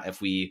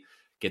 if we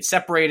get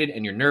separated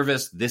and you're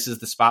nervous, this is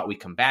the spot we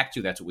come back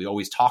to. That's what we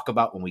always talk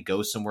about when we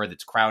go somewhere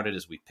that's crowded,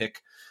 is we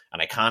pick an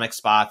iconic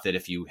spot that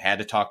if you had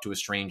to talk to a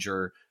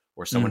stranger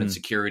or someone in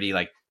security,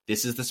 like,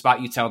 this is the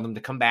spot you tell them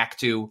to come back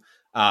to.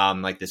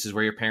 Like, this is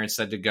where your parents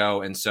said to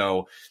go. And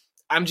so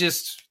I'm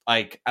just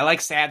like, I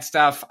like sad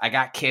stuff. I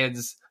got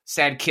kids.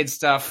 Sad kid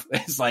stuff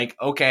is like,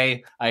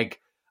 okay, like,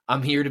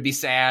 I'm here to be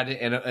sad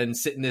and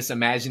sit in this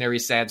imaginary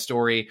sad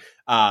story.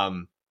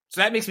 So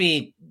that makes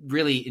me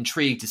really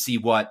intrigued to see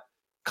what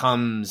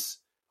comes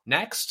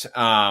next,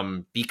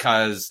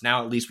 because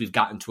now at least we've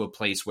gotten to a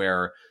place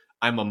where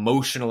I'm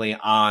emotionally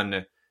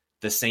on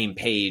the same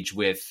page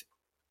with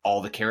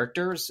all the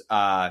characters.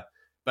 But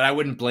I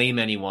wouldn't blame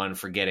anyone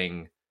for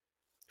getting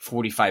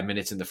 45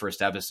 minutes in the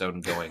first episode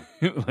and going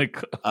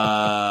like,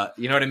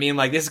 you know what I mean?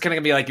 Like, this is kind of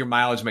gonna be like, your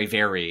mileage may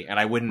vary, and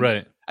I wouldn't.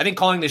 Right. I think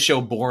calling this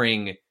show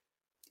boring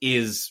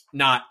is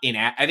not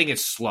I think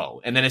it's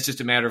slow, and then it's just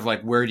a matter of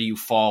like, where do you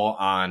fall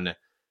on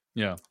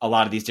a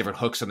lot of these different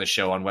hooks on the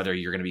show, on whether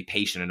you're going to be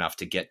patient enough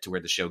to get to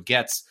where the show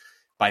gets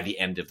by the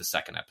end of the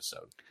second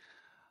episode.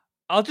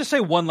 I'll just say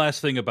one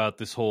last thing about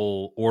this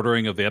whole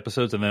ordering of the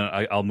episodes, and then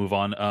I'll move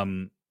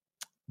on.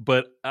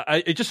 But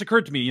it just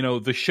occurred to me,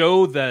 the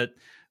show that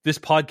this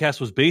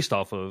podcast was based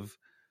off of,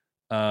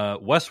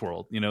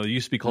 Westworld, it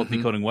used to be called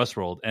Decoding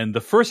Westworld. And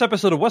the first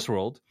episode of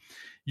Westworld,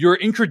 you're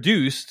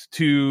introduced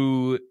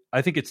to,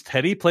 I think it's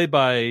Teddy, played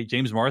by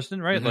James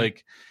Marsden, right?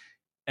 Like,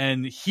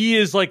 and he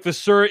is like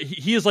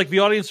he is like the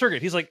audience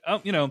surrogate. He's like,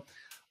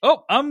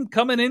 I'm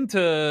coming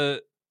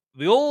into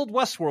the old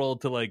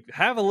Westworld to like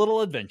have a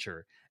little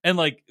adventure. And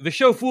like, the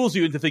show fools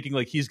you into thinking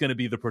like he's going to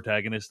be the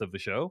protagonist of the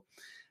show.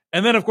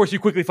 And then of course you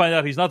quickly find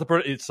out he's not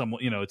it's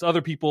someone, it's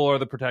other people are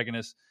the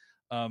protagonists.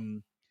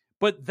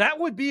 But that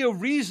would be a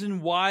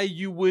reason why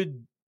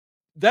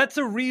that's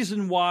a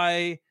reason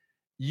why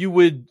you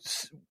would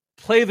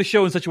play the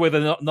show in such a way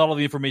that not all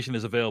the information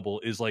is available,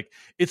 is like,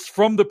 it's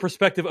from the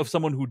perspective of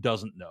someone who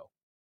doesn't know,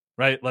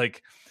 right?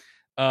 Like,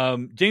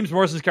 James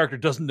Marsden's character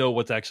doesn't know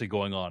what's actually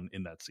going on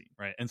in that scene,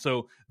 right? And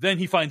so then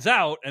he finds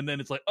out, and then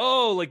it's like,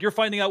 oh, like, you're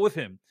finding out with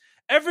him.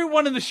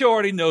 Everyone in the show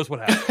already knows what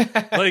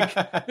happened.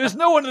 Like, there's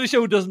no one in the show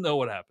who doesn't know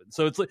what happened.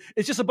 So it's like,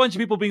 it's just a bunch of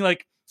people being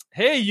like,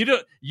 hey,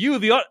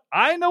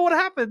 I know what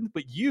happened,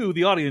 but you,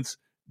 the audience,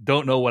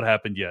 don't know what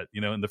happened yet,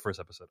 in the first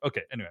episode.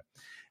 Okay, anyway,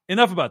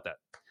 enough about that.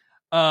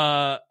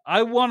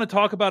 I want to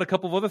talk about a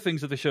couple of other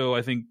things that the show,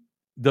 I think,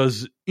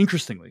 does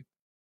interestingly.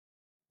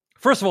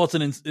 First of all, it's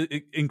an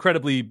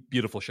incredibly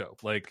beautiful show.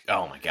 Like,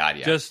 oh my God,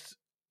 yeah. Just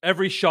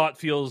every shot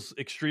feels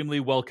extremely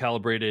well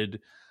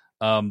calibrated.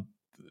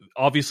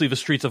 Obviously, the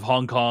streets of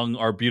Hong Kong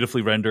are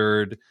beautifully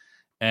rendered,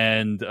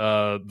 and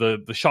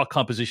the shot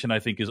composition, I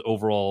think, is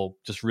overall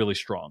just really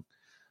strong.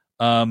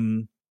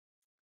 There's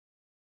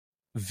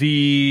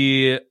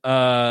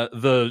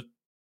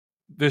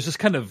this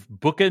kind of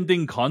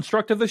bookending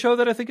construct of the show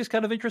that I think is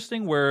kind of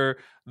interesting, where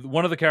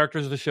one of the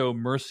characters of the show,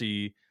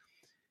 Mercy,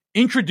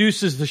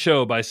 introduces the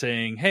show by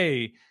saying,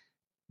 hey,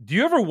 do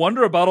you ever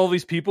wonder about all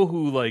these people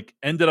who like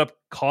ended up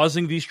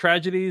causing these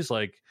tragedies?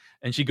 Like,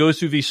 and she goes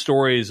through these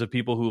stories of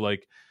people who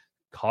like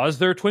caused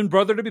their twin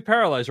brother to be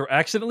paralyzed or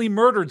accidentally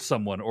murdered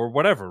someone or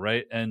whatever,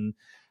 right? And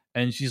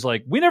she's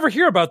like, we never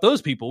hear about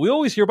those people. We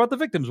always hear about the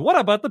victims. What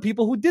about the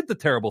people who did the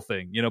terrible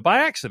thing, by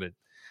accident?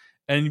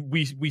 And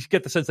we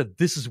get the sense that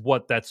this is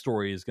what that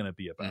story is going to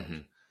be about.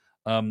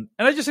 And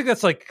I just think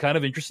that's like kind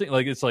of interesting.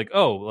 Like, it's like,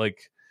 oh,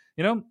 like,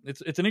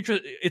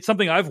 it's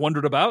something I've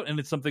wondered about, and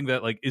it's something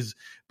that like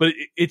but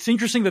it's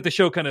interesting that the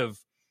show kind of,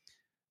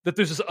 that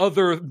there's this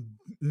other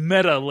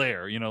meta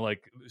layer,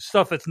 like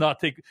stuff that's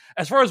not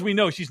as far as we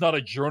know, she's not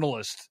a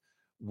journalist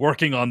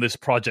working on this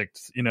project.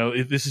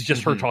 This is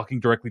just her talking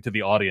directly to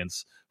the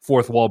audience,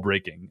 fourth wall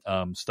breaking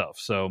stuff.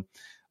 So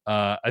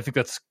I think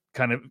that's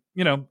kind of,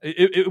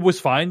 it was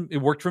fine. It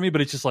worked for me,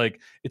 but it's just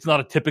like, it's not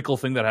a typical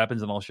thing that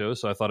happens in all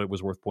shows. So I thought it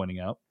was worth pointing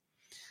out.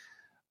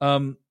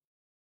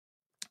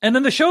 And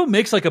then the show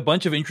makes like a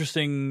bunch of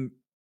interesting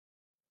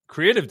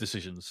creative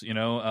decisions,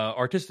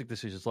 artistic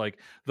decisions. Like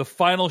the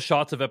final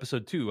shots of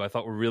episode 2, I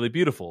thought were really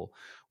beautiful,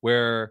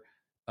 where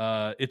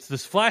it's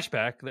this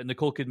flashback that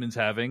Nicole Kidman's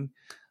having.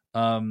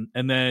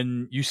 And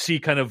then you see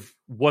kind of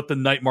what the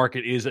night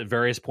market is at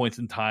various points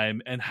in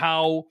time, and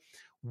how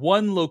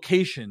one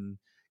location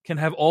can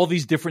have all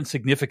these different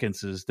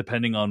significances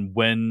depending on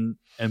when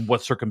and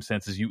what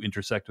circumstances you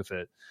intersect with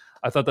it.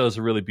 I thought that was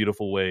a really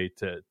beautiful way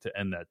to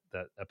end that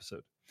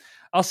episode.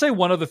 I'll say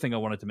one other thing I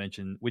wanted to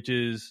mention, which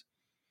is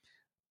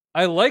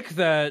I like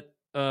that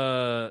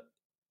I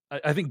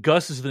think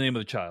Gus is the name of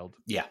the child.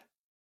 Yeah.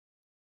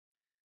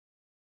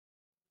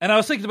 And I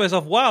was thinking to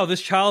myself, wow,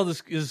 this child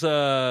is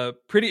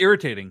pretty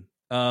irritating.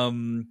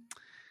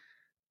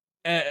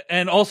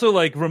 And also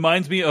like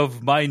reminds me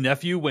of my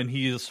nephew when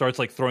he starts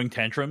like throwing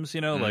tantrums,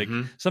 like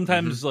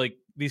sometimes like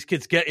these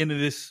kids get into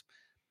this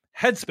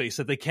headspace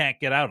that they can't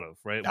get out of,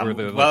 right? Where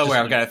they're well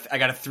aware. I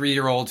got a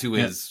 3-year-old who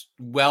is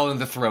well in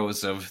the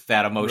throes of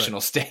that emotional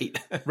state.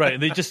 Right.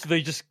 And they just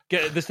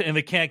get this and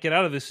they can't get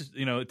out of this.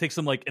 It takes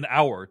them like an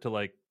hour to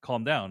like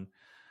calm down.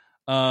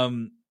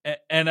 And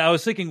I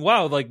was thinking,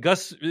 wow, like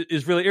Gus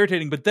is really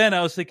irritating. But then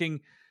I was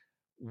thinking,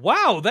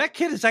 wow, that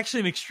kid is actually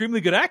an extremely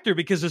good actor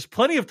because there's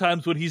plenty of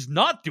times when he's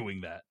not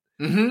doing that.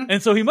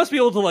 And so he must be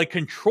able to like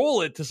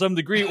control it to some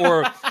degree,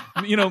 or,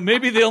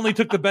 maybe they only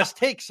took the best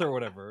takes or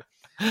whatever.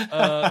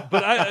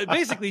 But I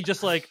basically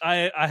just like,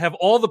 I have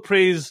all the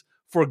praise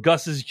for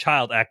Gus's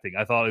child acting.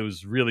 I thought it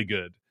was really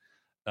good.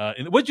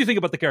 And what did you think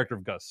about the character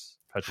of Gus?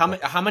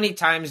 How many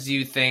times do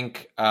you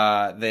think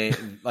they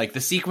like the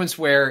sequence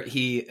where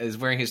he is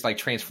wearing his like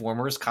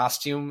Transformers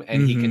costume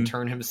and he can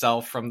turn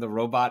himself from the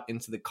robot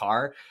into the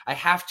car? I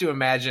have to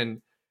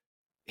imagine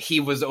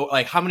he was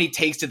like, how many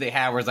takes did they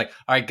have where it's like,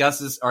 all right,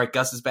 Gus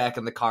is back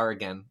in the car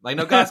again. Like,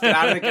 no, Gus, get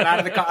out of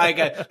the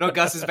car. No,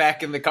 Gus is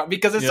back in the car,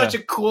 because it's such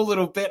a cool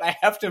little bit. I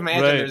have to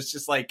imagine there's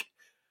just like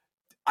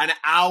an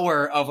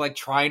hour of like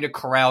trying to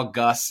corral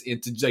Gus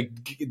into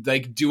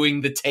like doing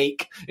the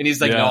take, and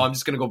he's like, no, I'm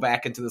just gonna go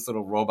back into this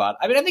little robot.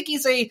 I mean, I think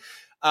he's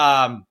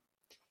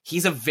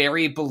a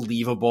very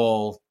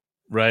believable,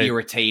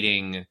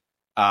 irritating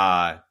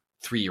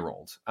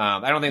 3-year-old.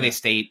 I don't think they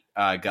state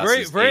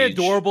Gus's very age.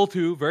 Adorable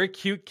too, very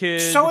cute kid.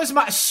 So is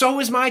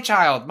my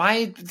child.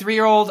 My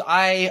 3-year-old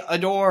I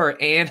adore,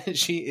 and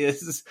she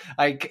is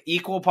like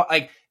equal part.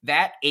 Like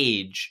that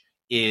age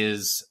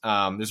is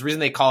there's a reason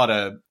they call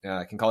it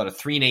can call it a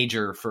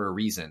 3-nager for a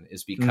reason,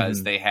 is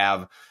because they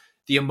have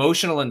the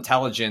emotional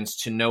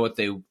intelligence to know what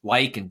they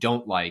like and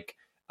don't like,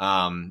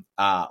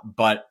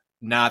 but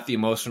not the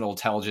emotional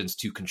intelligence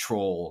to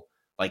control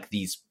like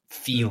these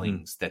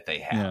feelings that they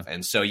have.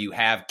 And so you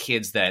have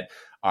kids that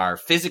are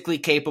physically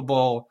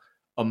capable,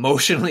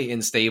 emotionally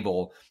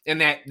unstable,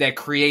 and that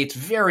creates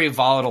very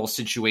volatile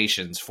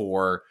situations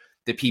for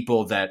the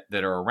people that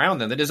are around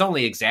them, that is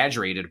only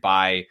exaggerated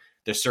by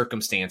the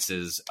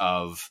circumstances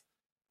of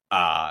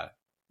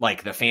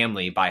like the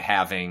family, by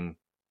having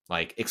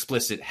like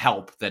explicit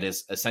help that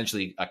is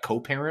essentially a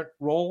co-parent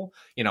role.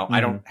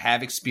 I don't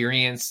have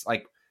experience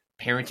like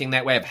parenting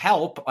that way. of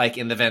help, like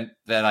in the event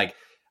that like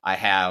I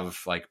have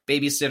like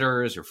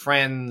babysitters or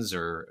friends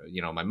or,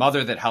 my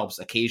mother that helps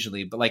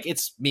occasionally, but like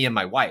it's me and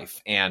my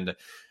wife. And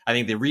I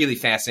think the really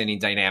fascinating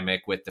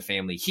dynamic with the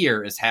family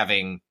here is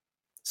having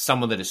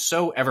someone that is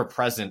so ever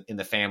present in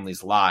the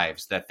family's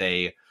lives that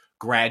they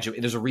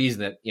graduate. There's a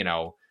reason that,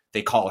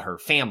 they call her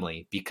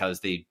family,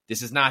 because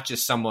this is not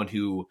just someone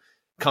who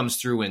comes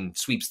through and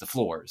sweeps the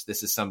floors.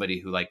 This is somebody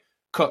who like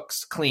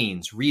cooks,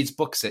 cleans, reads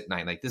books at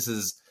night. Like this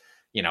is,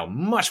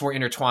 much more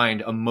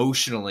intertwined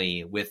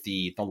emotionally with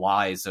the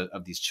lives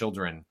of these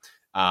children.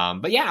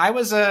 But yeah, I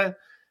was a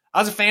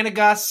fan of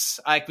Gus,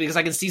 because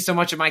I can see so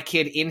much of my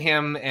kid in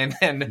him. And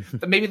then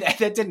but maybe that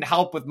didn't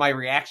help with my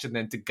reaction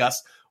then to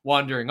Gus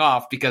wandering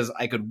off, because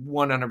I could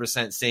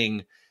 100%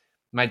 sing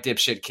my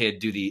dipshit kid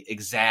do the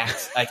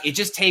exact, like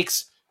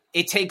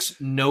it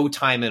takes no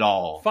time at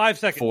all. 5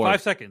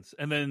 seconds.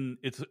 And then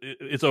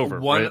it's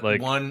over.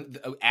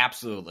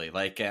 Absolutely.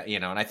 Like,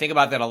 and I think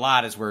about that a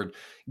lot as we're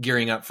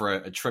gearing up for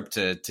a trip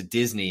to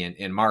Disney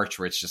in March,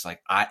 where it's just like,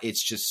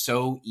 it's just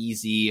so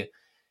easy.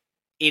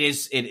 It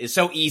is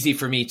so easy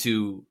for me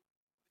to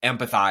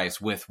empathize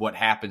with what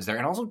happens there.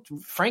 And also,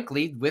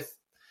 frankly, with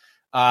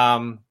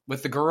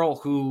the girl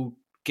who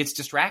gets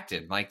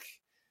distracted, like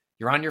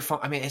you're on your phone.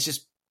 I mean, it's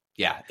just,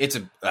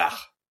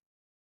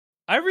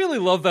 I really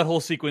love that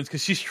whole sequence,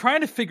 because Mercy's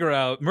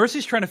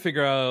trying to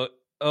figure out,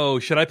 oh,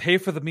 should I pay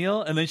for the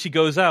meal? And then she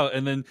goes out,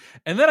 and then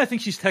I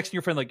think she's texting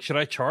her friend like, should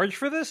I charge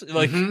for this?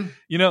 Like,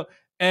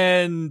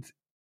 and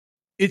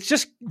it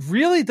just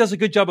really does a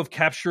good job of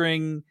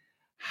capturing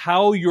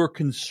how your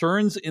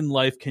concerns in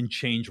life can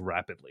change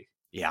rapidly.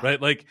 Yeah. Right.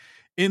 Like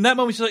in that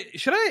moment, she's like,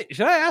 should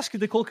I ask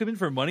Nicole come in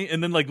for money?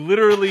 And then like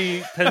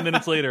literally 10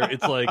 minutes later,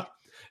 it's like,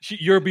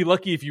 you'll be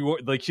lucky if you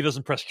like, she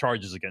doesn't press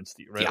charges against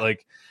you. Right. Yeah.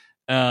 Like,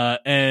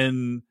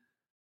 and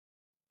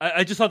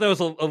I just thought that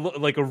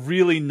was a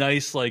really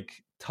nice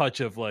like touch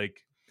of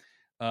like,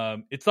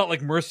 it's not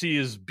like Mercy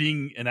is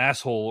being an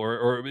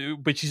asshole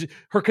but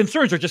her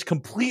concerns are just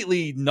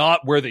completely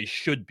not where they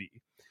should be.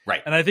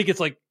 Right. And I think it's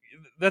like,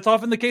 that's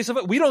often the case of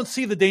it. We don't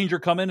see the danger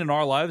come in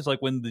our lives,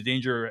 like when the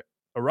danger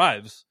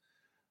arrives.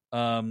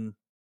 So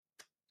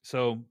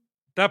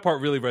that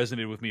part really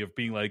resonated with me, of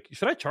being like,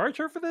 should I charge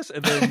her for this?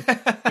 And then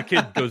the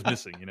kid goes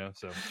missing,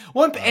 so.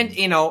 Well,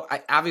 and,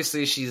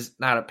 obviously she's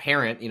not a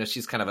parent,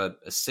 she's kind of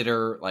a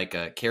sitter, like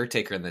a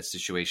caretaker in this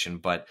situation.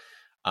 But,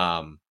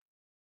 I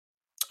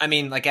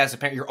mean, like as a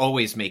parent, you're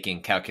always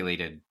making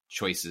calculated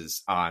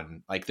choices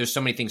on, like, there's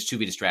so many things to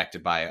be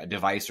distracted by, a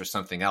device or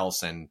something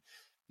else. And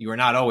you are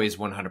not always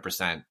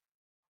 100%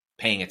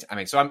 paying it. I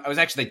mean, so I was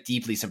actually like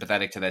deeply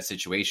sympathetic to that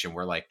situation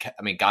where, like,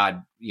 I mean,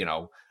 God,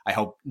 I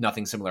hope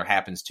nothing similar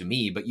happens to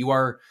me, but you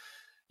are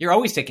you're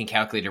always taking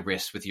calculated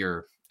risks with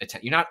your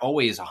you're not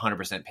always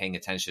 100% paying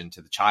attention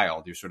to the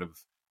child. You're sort of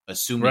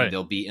assuming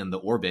they'll be in the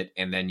orbit,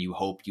 and then you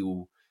hope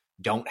you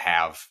don't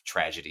have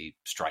tragedy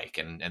strike.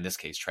 And in this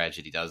case,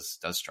 tragedy does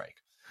strike.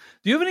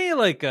 Do you have any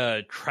like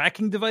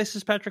tracking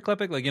devices, Patrick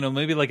Klepek? Like,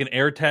 maybe like an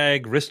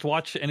AirTag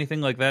wristwatch,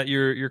 anything like that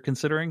you're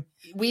considering?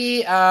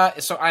 I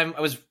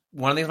was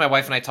one of the things my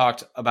wife and I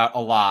talked about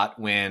a lot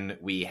when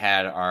we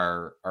had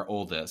our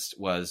oldest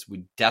was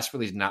we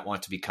desperately did not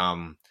want to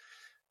become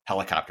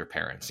helicopter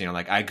parents.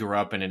 Like I grew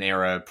up in an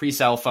era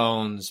pre-cell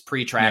phones,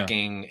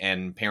 pre-tracking,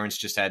 and parents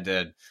just had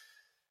to,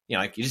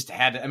 like you just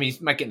had to, I mean, you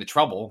might get into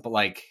trouble, but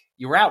like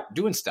you were out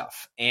doing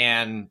stuff.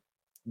 And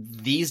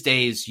these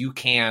days you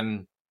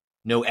can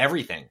know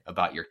everything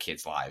about your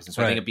kids' lives. And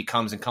so I think it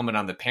becomes incumbent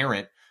on the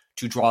parent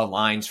to draw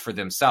lines for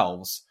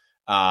themselves.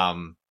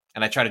 And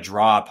I try to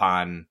draw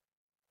upon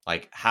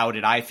like, how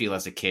did I feel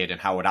as a kid and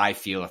how would I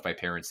feel if my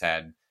parents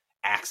had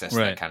access to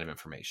that kind of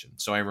information?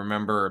 So I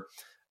remember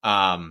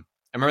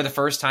the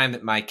first time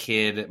that my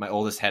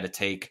oldest had to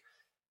take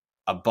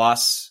a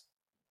bus.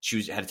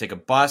 She had to take a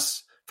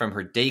bus from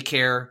her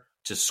daycare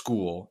to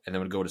school, and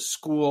then would go to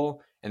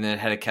school, and then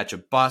had to catch a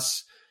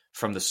bus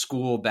from the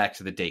school back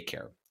to the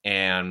daycare.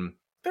 And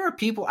there are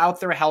people out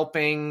there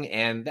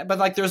helping, but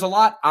like there's a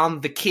lot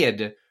on the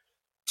kid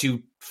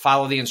to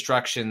follow the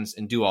instructions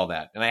and do all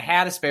that. And I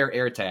had a spare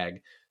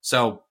AirTag,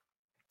 so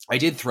I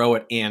did throw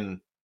it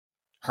in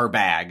her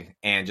bag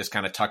and just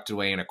kind of tucked it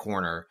away in a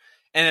corner.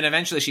 And then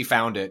eventually she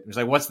found it. It was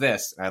like, "What's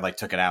this?" And I like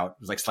took it out. I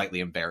was like slightly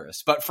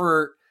embarrassed. But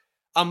for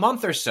a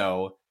month or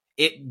so,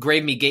 it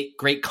gave me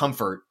great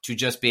comfort to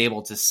just be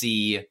able to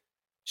see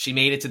she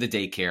made it to the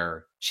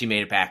daycare. She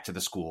made it back to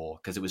the school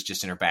because it was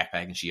just in her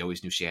backpack and she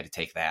always knew she had to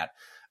take that.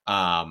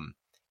 But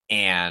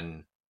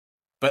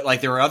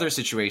like there were other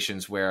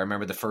situations where I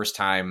remember the first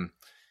time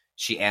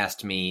she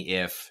asked me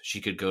if she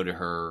could go to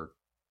her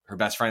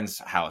best friend's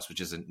house,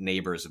 which is a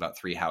neighbor's about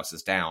 3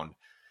 houses down.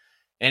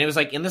 And it was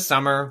like in the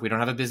summer, we don't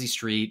have a busy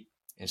street.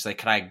 And she's like,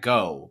 "Could I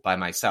go by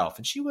myself?"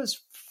 And she was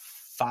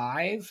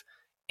 5.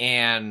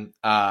 And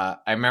I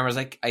remember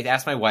I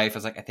asked my wife, I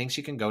was like, "I think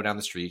she can go down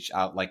the street.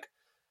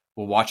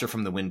 We'll watch her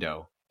from the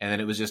window." And then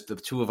it was just the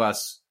two of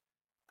us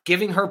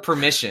giving her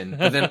permission,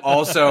 but then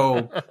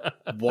also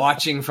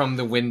watching from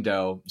the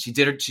window. She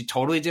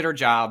totally did her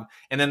job.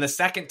 And then the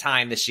second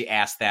time that she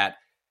asked that,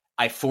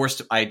 I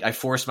forced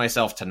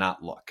myself to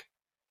not look,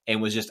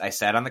 and I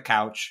sat on the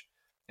couch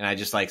and I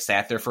just like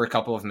sat there for a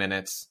couple of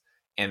minutes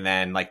and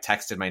then like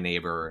texted my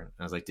neighbor. And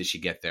I was like, "Did she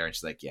get there?" And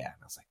she's like, "Yeah."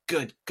 And I was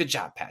like, good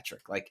job,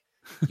 Patrick. Like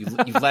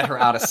you've let her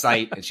out of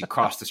sight and she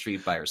crossed the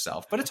street by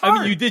herself. But it's hard.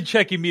 I mean, you did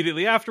check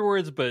immediately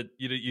afterwards, but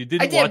you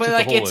didn't. I did, watch but it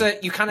like the whole way.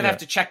 you kind of have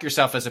to check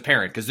yourself as a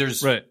parent because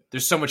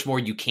there's so much more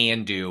you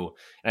can do,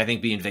 and I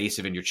think be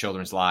invasive in your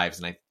children's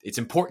lives. And it's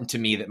important to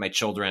me that my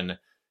children,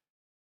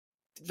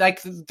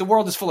 like the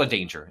world is full of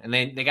danger, and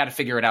they got to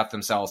figure it out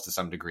themselves to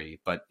some degree.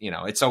 But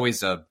it's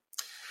always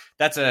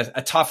that's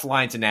a tough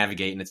line to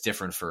navigate, and it's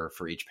different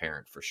for each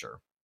parent for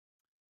sure.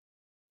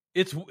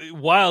 It's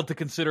wild to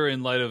consider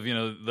in light of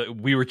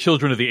we were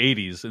children of the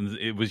 80s, and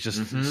it was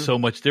just so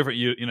much different.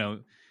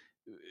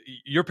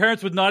 Your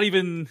parents would not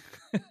even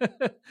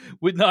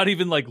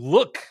like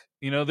look.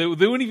 They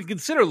wouldn't even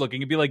consider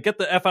looking. It'd be like, "Get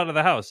the F out of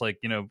the house!" Like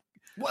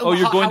Well,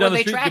 you're going down the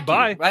they street. track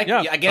Goodbye. You, right?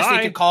 Yeah, I guess bye.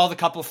 they could call the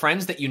couple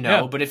friends that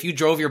but if you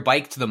drove your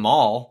bike to the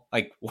mall,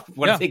 like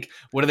what are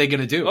they going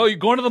to do? "Oh, you're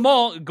going to the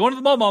mall. Going to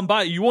the mall, Mom.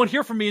 Bye. You won't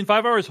hear from me in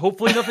 5 hours.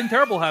 Hopefully, nothing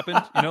terrible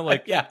happened."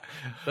 Yeah.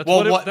 That's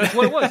what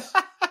it was.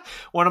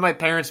 One of my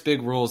parents'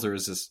 big rules, there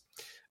was this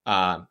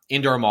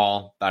indoor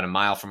mall about a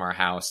mile from our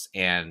house,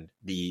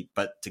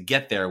 but to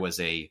get there was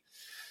a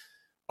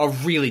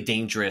really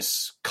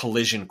dangerous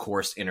collision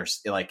course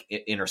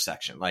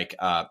intersection. Like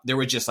there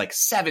were just like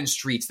 7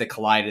 streets that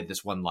collided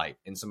this one light.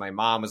 And so my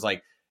mom was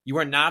like, "You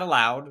are not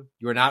allowed.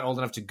 You are not old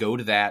enough to go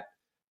to that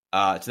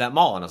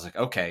mall." And I was like,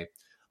 "Okay."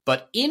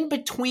 But in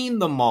between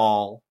the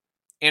mall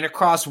and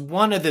across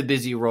one of the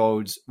busy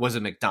roads was a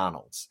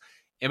McDonald's.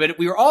 But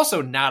we were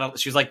also not,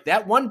 she was like,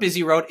 "That one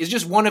busy road is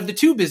just one of the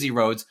 2 busy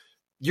roads.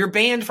 You're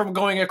banned from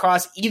going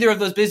across either of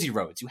those busy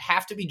roads. You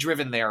have to be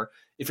driven there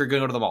if you're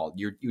going to go to the mall.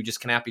 You just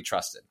cannot be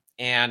trusted."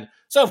 And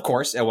so, of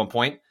course, at one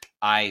point,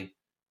 I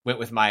went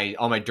with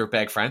all my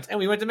dirtbag friends, and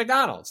we went to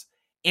McDonald's.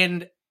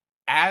 And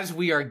as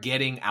we are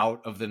getting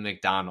out of the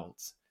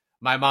McDonald's,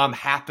 my mom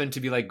happened to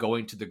be like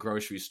going to the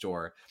grocery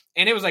store,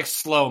 and it was like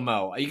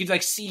slow-mo. You could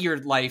like see your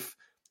life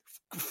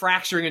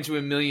fracturing into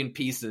a million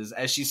pieces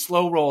as she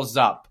slow rolls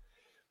up.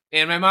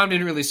 And my mom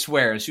didn't really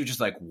swear. And she was just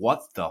like,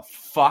 "What the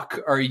fuck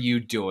are you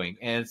doing?"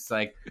 And it's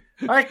like,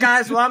 "All right,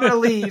 guys, well, I'm going to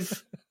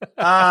leave.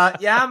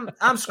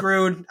 I'm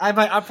screwed. I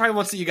probably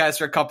won't see you guys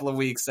for a couple of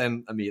weeks."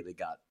 And immediately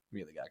got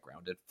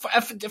grounded.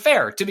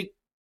 Fair to be.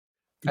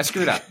 I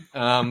screwed up.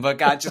 But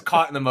got just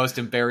caught in the most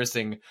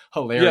embarrassing,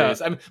 hilarious.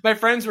 Yeah. My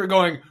friends were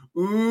going,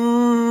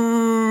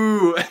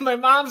 "Ooh." And my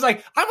mom's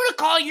like, "I'm going to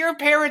call your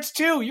parents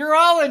too. You're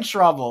all in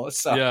trouble."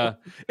 So yeah,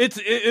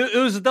 it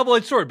was a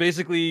double-edged sword.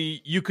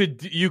 Basically, you would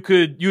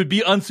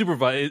be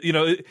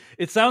unsupervised.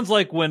 It sounds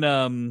like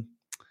when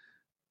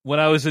when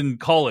I was in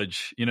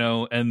college,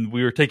 and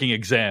we were taking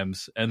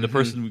exams, and the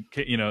person,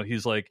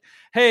 he's like,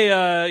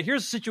 hey,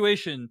 here's the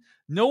situation.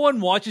 No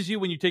one watches you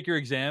when you take your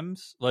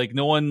exams. Like,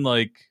 no one,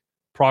 like,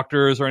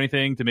 proctors or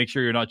anything to make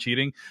sure you're not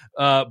cheating.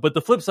 But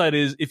the flip side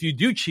is, if you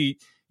do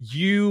cheat,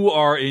 you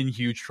are in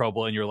huge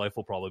trouble and your life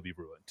will probably be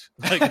ruined.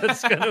 Like,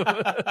 that's kind of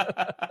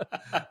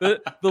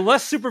the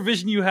less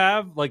supervision you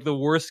have, like, the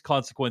worse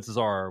consequences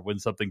are when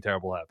something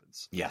terrible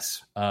happens.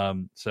 Yes.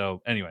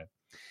 So anyway.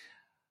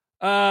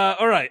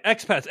 All right,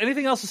 expats.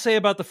 Anything else to say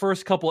about the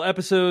first couple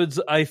episodes?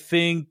 I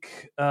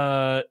think,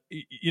 again,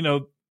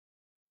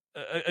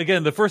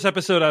 the first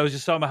episode, I was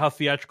just talking about how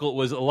theatrical it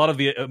was. A lot of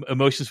the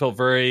emotions felt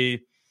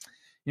very,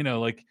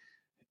 like,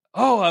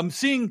 oh, I'm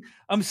seeing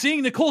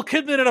Nicole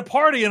Kidman at a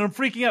party and I'm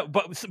freaking out.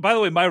 But by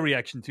the way, my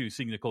reaction to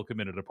seeing Nicole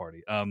Kidman at a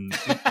party,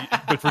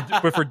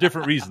 but for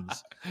different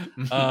reasons.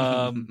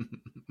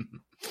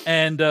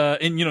 And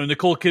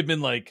Nicole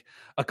Kidman, like,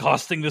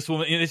 accosting this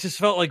woman, and it just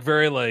felt like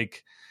very,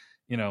 like,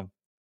 it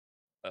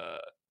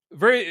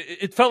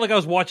felt like I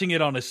was watching it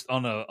watching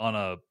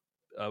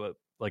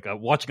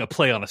a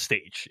play on a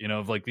stage,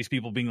 of like these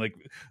people being like,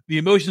 the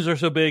emotions are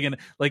so big. And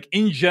like,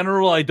 in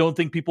general, I don't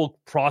think people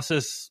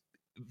process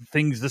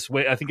things this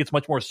way. I think it's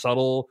much more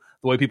subtle,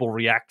 the way people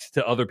react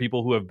to other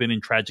people who have been in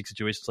tragic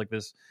situations like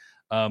this.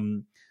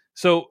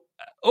 So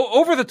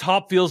over the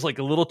top feels like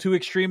a little too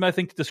extreme, I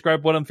think, to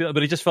describe what I'm feeling,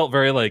 but it just felt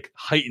very, like,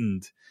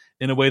 heightened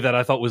in a way that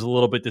I thought was a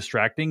little bit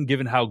distracting,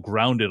 given how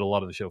grounded a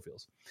lot of the show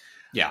feels.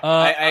 Yeah,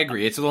 I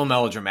agree. It's a little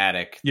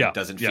melodramatic. Yeah, it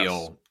doesn't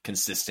feel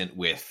consistent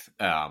with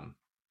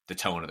the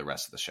tone of the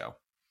rest of the show.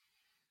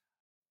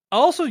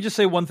 I'll also just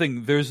say one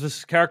thing. There's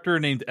this character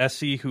named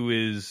Essie who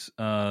is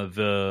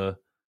the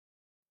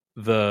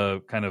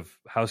kind of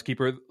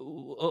housekeeper. A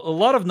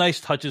lot of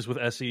nice touches with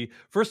Essie.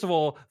 First of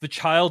all, the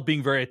child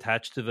being very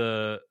attached to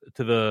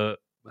the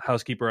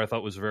housekeeper, I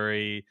thought was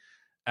very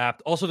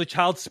apt. Also, the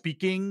child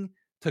speaking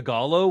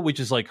Tagalog,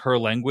 which is like her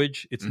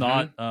language. It's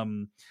not.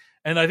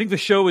 And I think the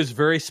show is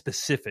very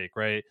specific,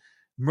 right?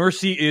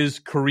 Mercy is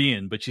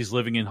Korean, but she's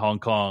living in Hong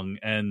Kong.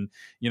 And,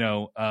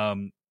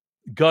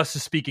 Gus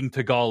is speaking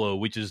Tagalog,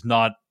 which is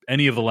not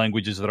any of the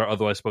languages that are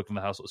otherwise spoken in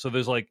the household. So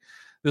there's like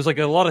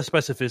a lot of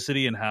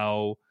specificity in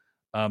how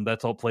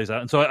that's all plays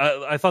out. And so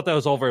I thought that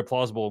was all very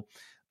plausible.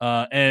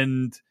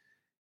 And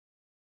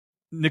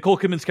Nicole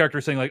Kidman's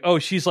character saying, like, oh,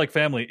 she's like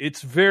family.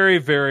 It's very,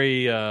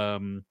 very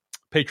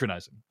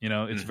patronizing.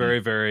 It's very,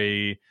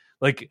 very,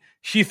 like,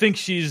 she thinks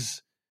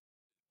she's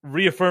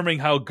reaffirming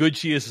how good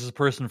she is as a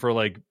person for,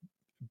 like,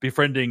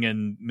 befriending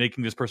and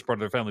making this person part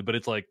of their family. But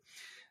it's like,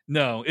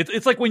 no,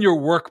 it's like when your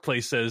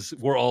workplace says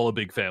we're all a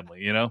big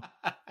family,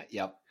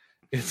 Yep.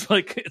 It's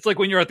like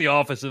when you're at the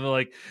office and they're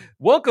like,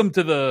 welcome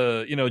to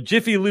the,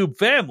 Jiffy Lube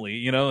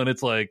family, and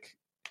it's like,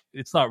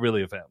 it's not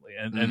really a family.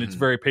 And it's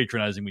very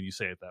patronizing when you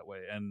say it that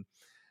way. And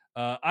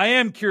I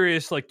am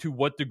curious, like, to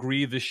what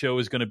degree this show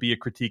is going to be a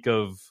critique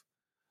of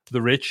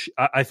the rich.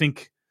 I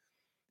think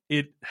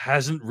it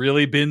hasn't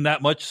really been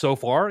that much so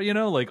far,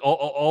 like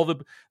all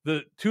the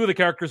two of the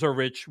characters are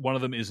rich. One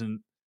of them isn't.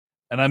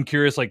 And I'm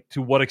curious, like,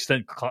 to what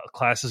extent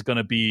class is going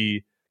to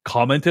be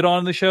commented on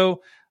in the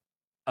show.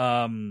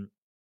 Other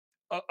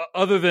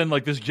than,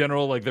 like, this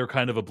general, like, they're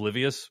kind of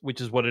oblivious, which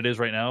is what it is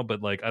right now.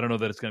 But, like, I don't know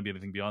that it's going to be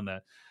anything beyond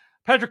that.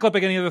 Patrick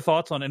Klepek, any other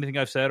thoughts on anything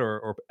I've said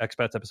or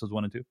Expats episodes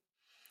 1 and 2?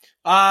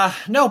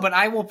 No, but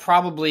I will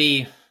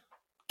probably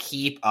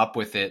keep up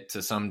with it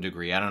to some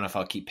degree. I don't know if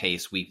I'll keep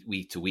pace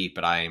week to week,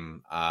 but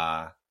I'm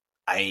I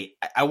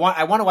want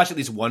to watch at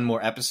least one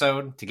more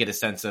episode to get a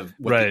sense of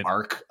what the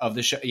arc of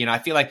the show. I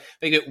feel like if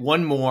they get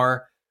one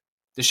more,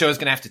 the show is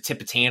going to have to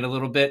tip its hand a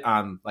little bit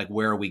on, like,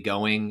 where are we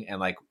going and,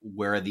 like,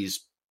 where are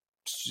these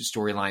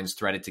storylines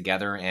threaded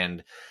together.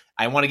 And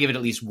I want to give it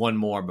at least one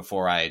more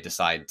before I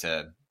decide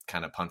to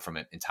kind of punt from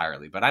it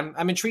entirely. But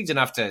I'm intrigued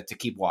enough to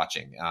keep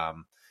watching.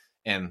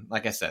 And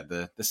like I said,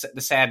 the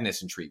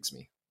sadness intrigues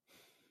me.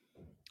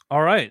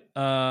 All right.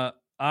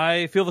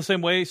 I feel the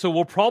same way. So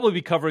we'll probably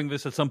be covering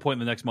this at some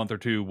point in the next month or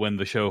two when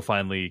the show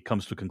finally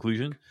comes to a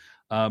conclusion.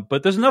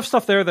 But there's enough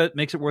stuff there that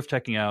makes it worth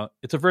checking out.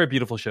 It's a very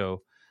beautiful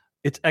show.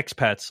 It's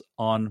Expats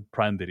on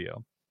Prime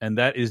Video. And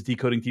that is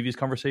Decoding TV's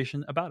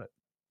conversation about it.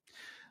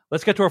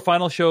 Let's get to our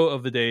final show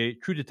of the day,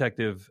 True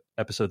Detective,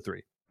 Episode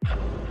 3.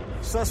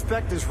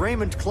 Suspect is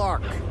Raymond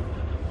Clark.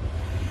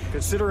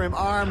 Consider him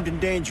armed and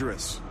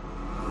dangerous.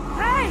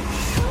 Hey!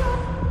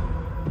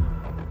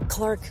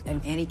 Clark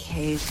and Annie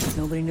Cage,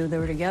 nobody knew they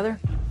were together?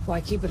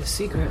 Why keep it a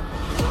secret?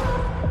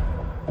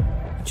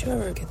 Don't you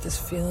ever get this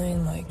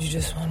feeling like you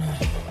just want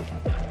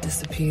to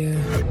disappear?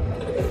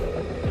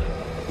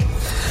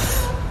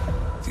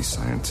 These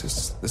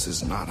scientists, this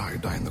is not how you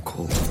die in the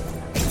cold.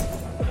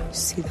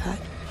 See that?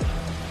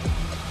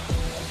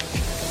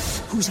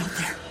 Who's out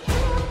there?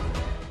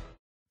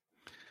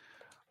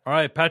 All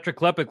right, Patrick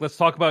Klepek, let's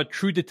talk about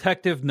True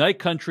Detective Night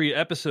Country,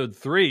 Episode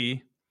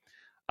 3.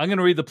 I'm going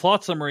to read the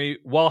plot summary.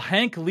 While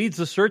Hank leads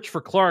the search for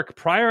Clark,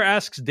 Pryor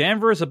asks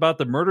Danvers about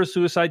the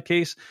murder-suicide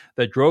case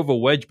that drove a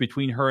wedge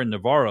between her and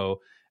Navarro.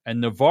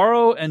 and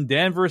Navarro and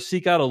Danvers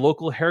seek out a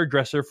local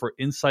hairdresser for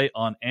insight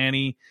on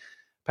Annie.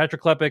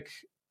 Patrick Klepek,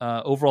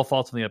 overall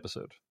thoughts on the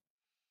episode?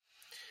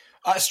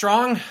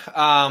 Strong.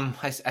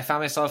 I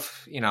found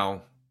myself,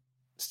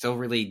 still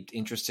really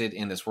interested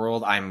in this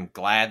world. I'm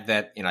glad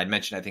that, I'd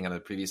mentioned, I think on the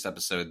previous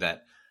episode,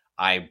 that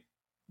I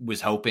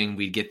was hoping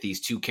we'd get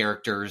these two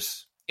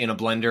characters in a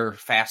blender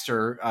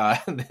faster,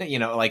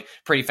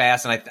 pretty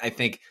fast. And I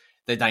think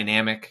the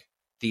dynamic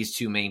these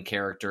two main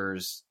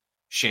characters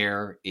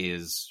share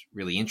is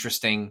really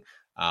interesting.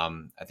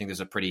 I think there's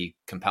a pretty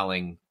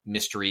compelling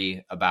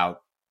mystery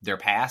about their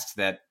past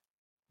that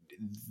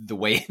the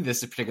way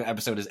this particular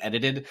episode is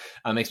edited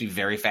makes me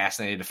very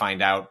fascinated to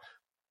find out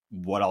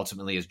what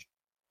ultimately is,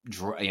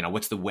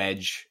 what's the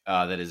wedge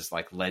that is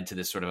like led to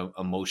this sort of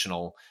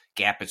emotional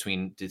gap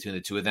between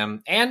the two of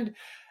them. And,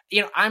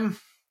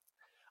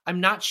 I'm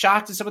not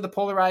shocked at some of the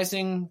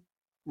polarizing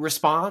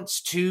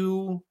response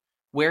to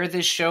where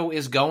this show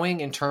is going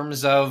in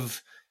terms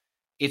of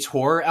its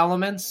horror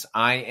elements.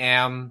 I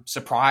am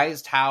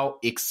surprised how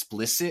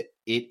explicit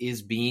it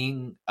is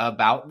being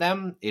about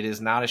them. It is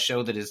not a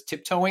show that is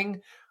tiptoeing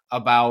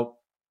about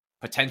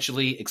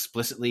potentially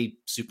explicitly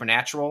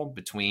supernatural,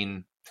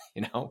 between,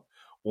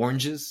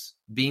 oranges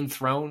being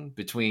thrown,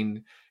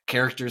 between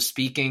characters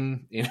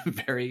speaking in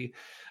very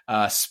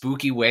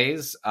spooky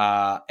ways.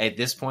 At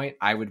this point,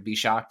 I would be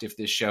shocked if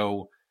this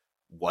show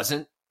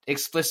wasn't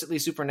explicitly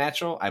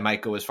supernatural. I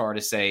might go as far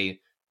to say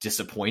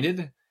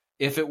disappointed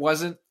if it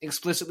wasn't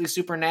explicitly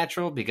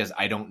supernatural, because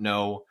I don't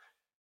know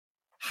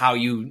how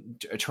you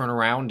turn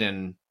around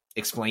and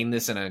explain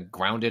this in a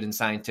grounded and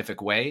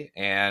scientific way.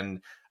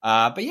 And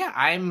but yeah,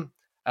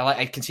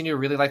 I continue to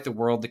really like the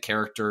world, the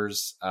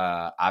characters.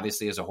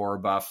 Obviously, as a horror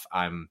buff,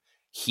 I'm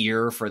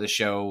here for the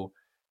show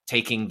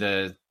taking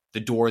the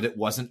door that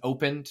wasn't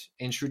opened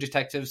in True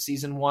Detective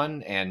season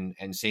 1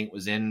 and seeing it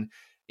was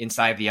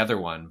inside the other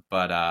one.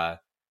 But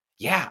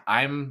yeah,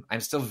 I'm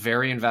still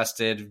very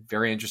invested,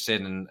 very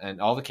interested,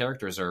 and all the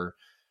characters are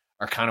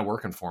kind of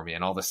working for me,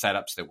 and all the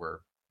setups that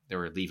they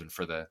were leaving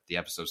for the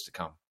episodes to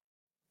come.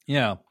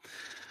 Yeah.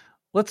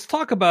 Let's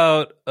talk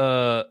about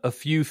a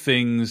few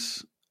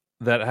things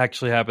that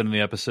actually happened in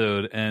the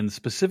episode, and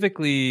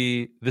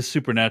specifically this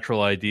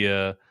supernatural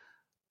idea.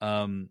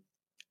 I'm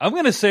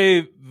going to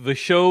say the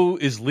show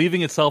is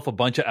leaving itself a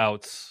bunch of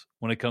outs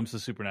when it comes to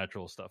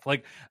supernatural stuff.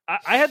 Like,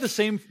 I had the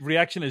same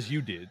reaction as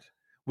you did,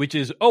 which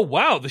is, oh,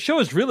 wow, the show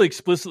is really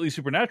explicitly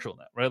supernatural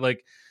now, right?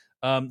 Like,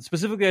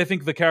 specifically, I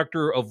think the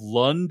character of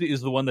Lund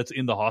is the one that's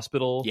in the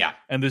hospital. Yeah.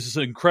 And there's this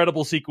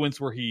incredible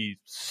sequence where he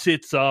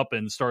sits up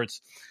and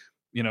starts,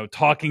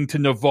 talking to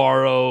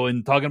Navarro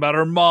and talking about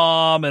her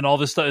mom and all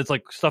this stuff. It's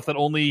like stuff that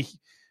only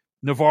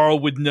Navarro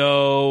would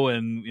know,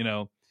 and,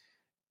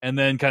 and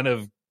then kind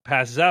of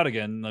passes out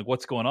again. Like,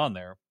 what's going on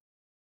there?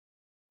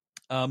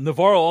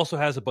 Navarro also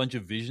has a bunch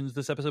of visions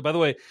this episode. By the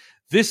way,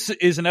 this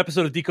is an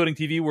episode of Decoding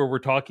TV where we're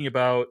talking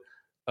about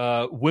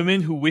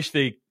women who wish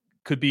they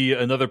could be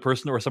another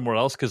person or somewhere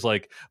else, because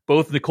like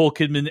both Nicole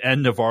Kidman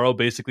and Navarro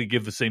basically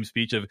give the same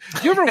speech of,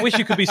 do you ever wish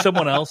you could be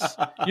someone else?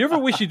 You ever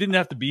wish you didn't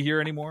have to be here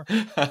anymore?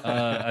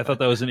 I thought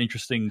that was an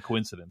interesting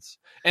coincidence.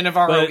 And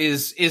Navarro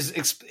is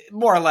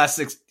more or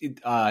less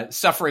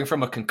suffering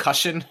from a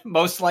concussion,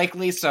 most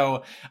likely.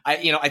 So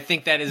I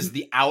think that is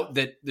the out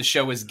that the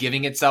show is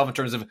giving itself in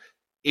terms of,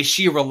 is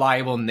she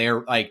reliable in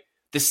there? Like,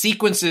 the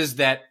sequences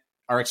that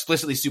are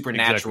explicitly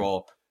supernatural,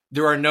 exactly.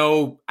 There are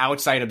no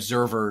outside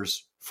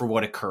observers for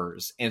what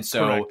occurs. And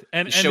so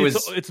and the show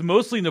it's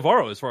mostly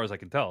Navarro as far as I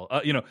can tell.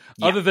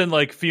 Other than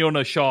like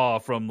Fiona Shaw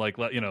from like,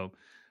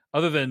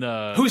 other than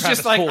who's Travis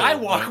just like, Cole, I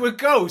walk with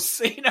ghosts,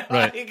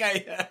 right.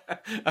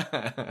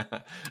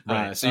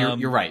 Right. So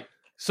you're right.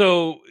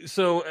 So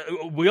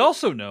we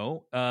also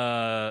know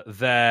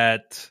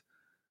that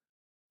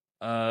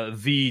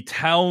the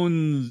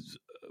town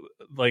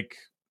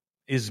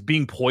is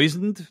being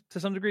poisoned to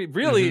some degree.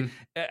 Really,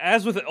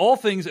 as with all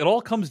things, it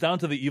all comes down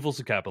to the evils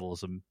of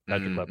capitalism,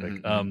 Patrick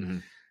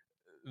Klepek.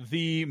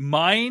 The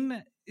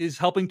mine is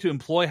helping to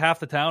employ half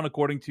the town,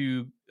 according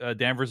to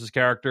Danvers'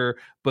 character,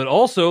 but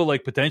also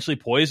like potentially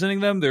poisoning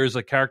them. There's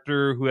a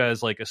character who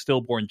has like a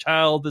stillborn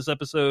child this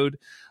episode,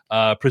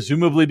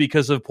 presumably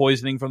because of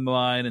poisoning from the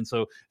mine. And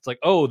so it's like,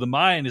 oh, the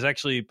mine is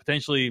actually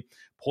potentially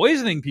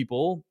poisoning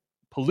people,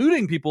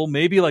 polluting people.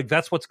 Maybe like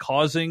that's what's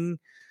causing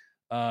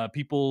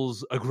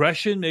people's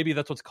aggression. Maybe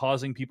that's what's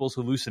causing people's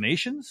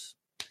hallucinations.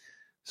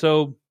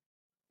 So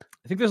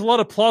I think there's a lot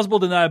of plausible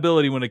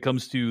deniability when it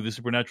comes to the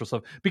supernatural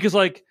stuff, because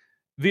like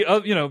the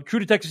True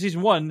Detective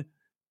season 1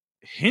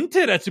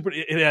 hinted at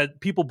it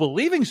had people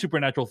believing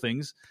supernatural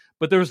things,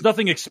 but there was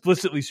nothing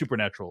explicitly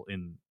supernatural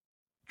in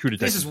True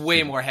Detective. This is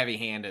way more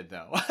heavy-handed,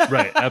 though.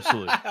 Right,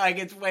 absolutely. I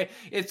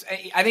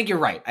think you're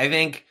right. I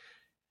think,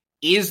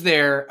 is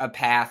there a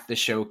path the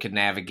show can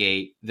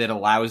navigate that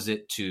allows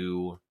it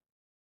to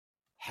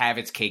have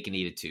its cake and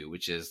eat it too,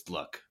 which is,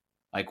 look,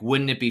 like,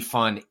 wouldn't it be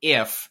fun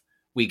if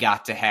we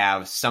got to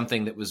have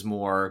something that was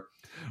more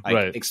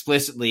like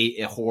explicitly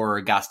a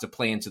horror, got to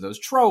play into those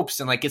tropes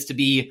and like gets to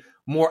be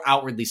more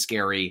outwardly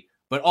scary,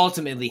 but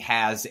ultimately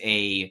has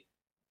a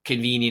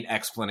convenient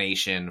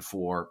explanation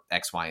for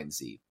X, Y, and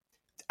Z.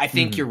 I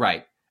think you're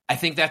right. I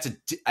think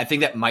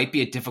that might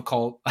be a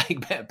difficult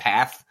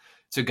path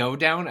to go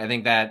down. I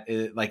think that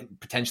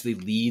potentially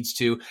leads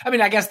to. I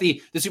mean, I guess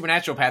the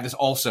supernatural path is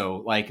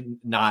also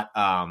not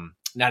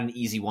an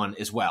easy one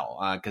as well,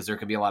 because there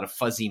can be a lot of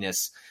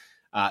fuzziness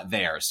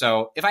there.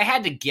 So if I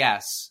had to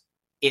guess,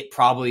 it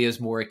probably is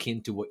more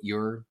akin to what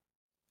you're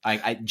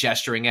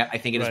gesturing at. I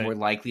think it is more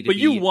likely to be.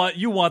 But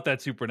you want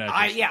that supernatural.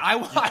 I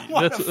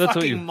want a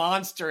fucking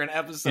monster in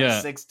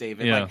episode 6,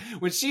 David. Yeah. Like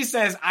when she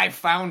says, "I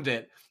found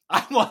it,"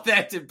 I want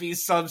that to be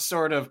some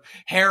sort of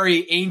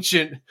hairy,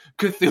 ancient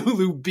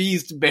Cthulhu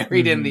beast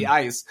buried in the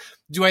ice.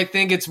 Do I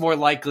think it's more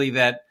likely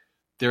that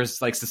there's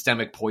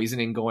systemic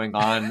poisoning going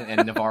on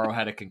and Navarro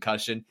had a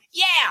concussion?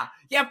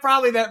 Yeah,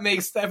 probably that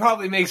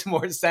probably makes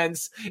more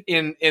sense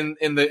in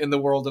the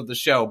world of the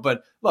show.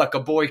 But look, a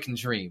boy can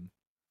dream.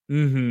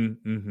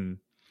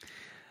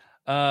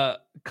 A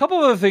couple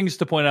of other things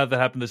to point out that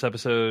happened this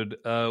episode.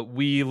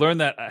 We learned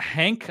that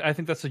Hank, I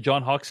think that's the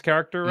John Hawkes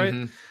character,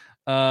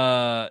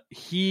 right?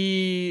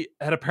 He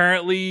had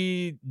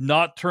apparently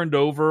not turned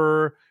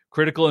over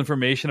critical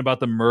information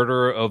about the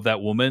murder of that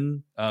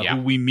woman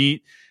who we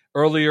meet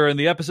earlier in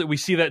the episode. We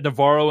see that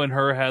Navarro and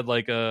her had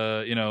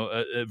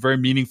a very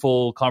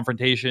meaningful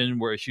confrontation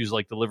where she was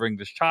delivering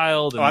this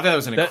child. And I thought that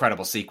was an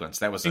incredible sequence.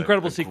 That was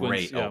incredible a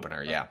sequence, great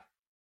opener. Yeah.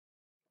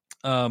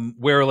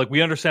 Where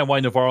we understand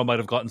why Navarro might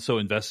have gotten so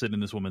invested in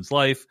this woman's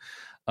life.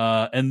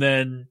 And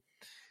then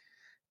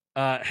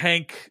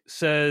Hank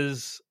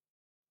says,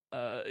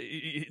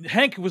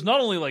 Hank was not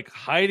only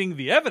hiding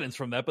the evidence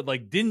from that, but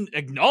didn't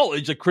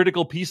acknowledge a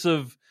critical piece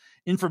of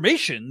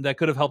information that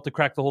could have helped to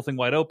crack the whole thing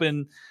wide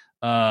open.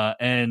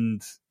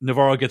 And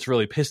Navarro gets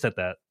really pissed at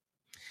that.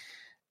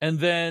 And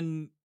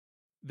then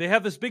they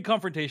have this big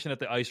confrontation at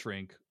the ice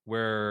rink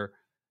where,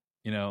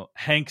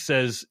 Hank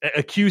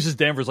accuses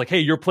Danvers hey,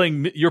 you're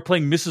playing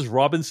Mrs.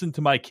 Robinson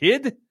to my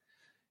kid,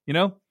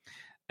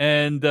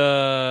 and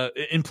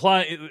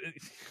implying.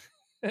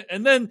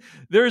 And then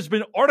there's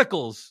been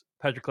articles,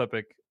 Patrick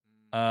Klepek,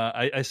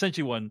 I sent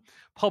you one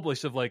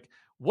published of what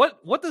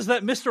does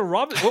that Mr.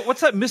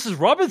 what's that Mrs.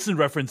 Robinson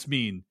reference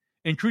mean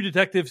in True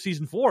Detective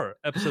season 4,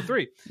 episode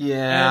 3?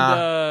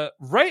 Yeah. And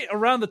right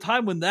around the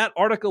time when that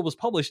article was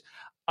published,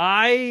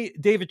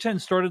 David Chen,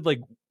 started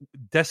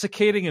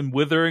desiccating and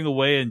withering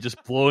away and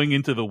just blowing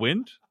into the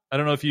wind. I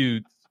don't know if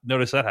you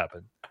noticed that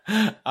happen.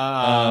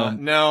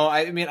 No,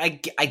 I mean,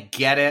 I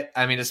get it.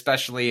 I mean,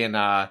 especially in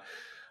the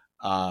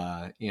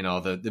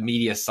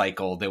media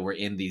cycle that we're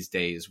in these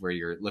days,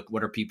 where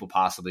what are people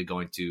possibly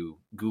going to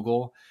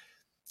Google?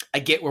 I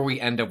get where we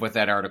end up with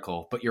that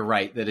article, but you're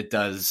right that it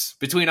does,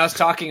 between us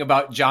talking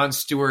about Jon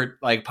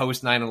Stewart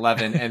post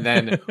 9/11 and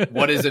then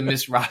what is a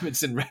Miss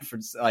Robinson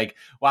reference?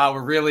 Wow,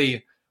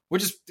 we're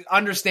just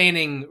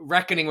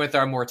reckoning with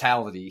our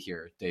mortality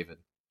here, David.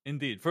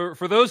 Indeed.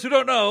 For those who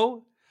don't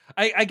know,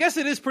 I guess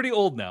it is pretty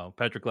old now,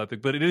 Patrick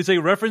Klepek, but it is a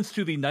reference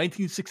to the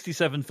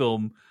 1967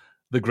 film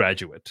The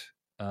Graduate,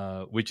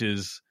 which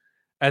is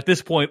at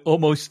this point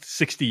almost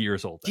 60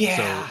 years old. Yeah,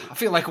 so I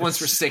feel once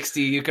we're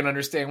 60, you can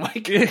understand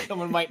why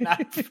someone might not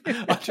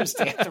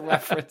understand the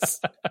reference.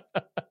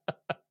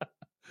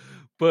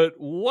 But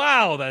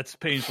wow, that's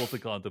painful to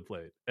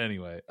contemplate.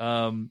 Anyway,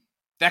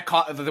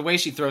 the way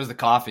she throws the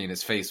coffee in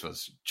his face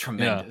was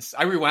tremendous.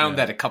 I rewound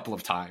that a couple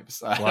of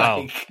times.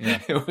 Wow,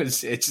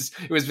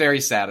 it was very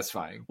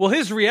satisfying. Well,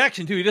 his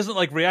reaction too, he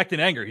doesn't react in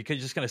anger. He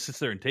just kind of sits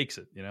there and takes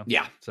it,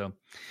 Yeah. So,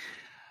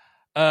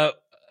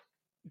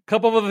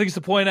 couple of other things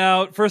to point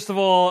out. First of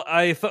all,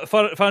 I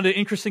found it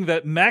interesting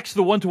that Max,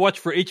 the one to watch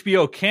for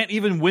HBO, can't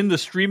even win the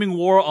streaming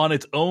war on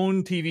its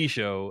own TV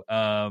show.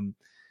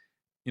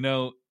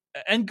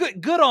 And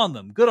good on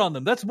them. Good on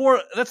them. That's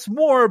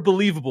more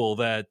believable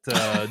that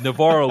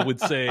Navarro would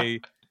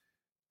say,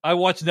 "I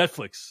watch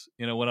Netflix,"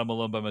 when I'm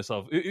alone by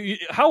myself.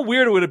 How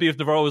weird would it be if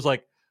Navarro was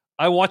like,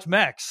 "I watch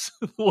Max,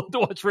 the one to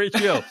watch for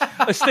HBO,"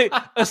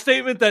 a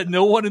statement that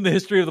no one in the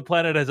history of the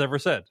planet has ever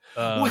said.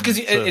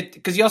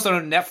 Because you also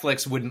know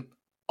Netflix wouldn't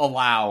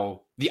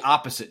allow the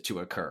opposite to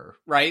occur,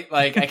 right?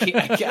 I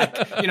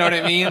can't, you know what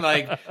I mean?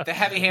 The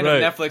heavy hand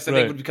of Netflix, I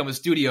think, would become a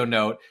studio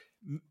note.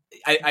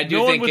 I do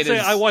no think one would it say,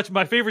 is. I watch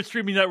my favorite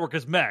streaming network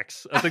is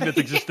Max. I think that's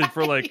existed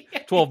for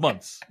 12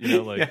 months.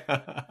 Anyway,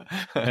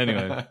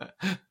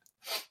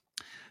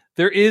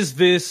 there is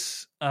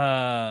this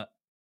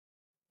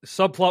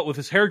subplot with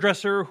his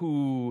hairdresser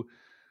who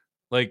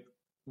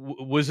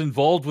was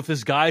involved with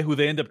this guy who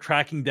they end up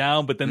tracking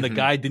down, but then the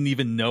guy didn't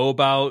even know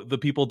about the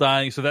people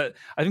dying. So that,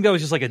 I think that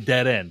was just a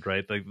dead end,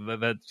 right?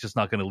 That's just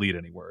not going to lead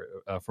anywhere,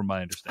 from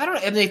my understanding. I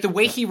don't know. And the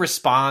way he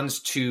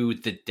responds to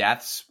the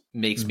deaths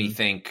makes me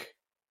think,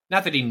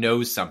 not that he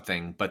knows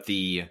something, but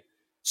the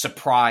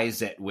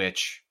surprise at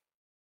which,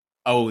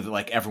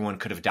 everyone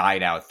could have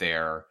died out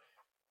there.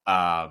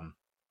 I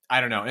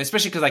don't know. And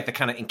especially because the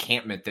kind of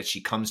encampment that she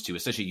comes to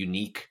is such a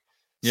unique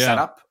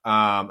setup.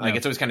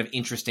 It's always kind of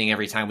interesting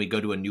every time we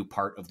go to a new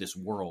part of this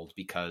world,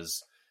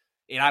 because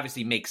it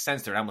obviously makes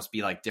sense. There'd almost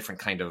be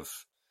different kind of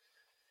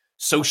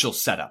social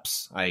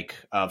setups, like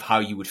of how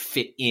you would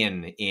fit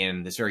in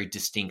this very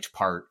distinct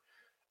part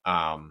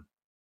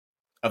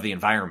of the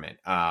environment.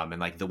 And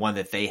like the one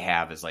that they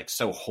have is like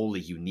so wholly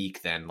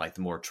unique than like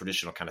the more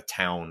traditional kind of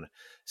town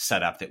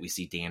setup that we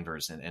see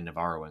Danvers and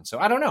Navarro in. So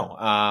I don't know.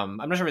 I'm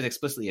not sure if it's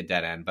explicitly a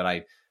dead end, but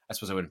I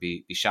suppose I wouldn't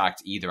be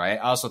shocked either. I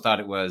also thought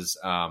it was,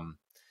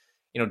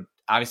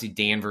 obviously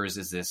Danvers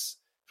is this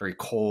very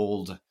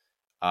cold,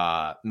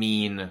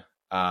 mean,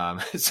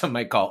 some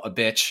might call a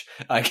bitch,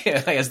 like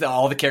as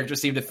all the characters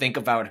seem to think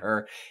about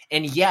her.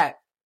 And yet,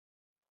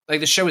 like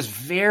the show is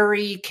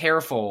very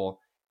careful.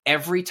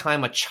 Every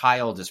time a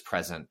child is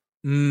present,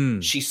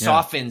 she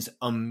softens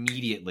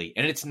immediately.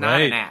 And it's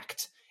not an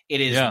act. It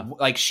is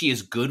like she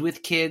is good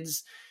with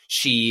kids.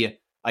 She,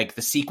 like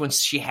the sequence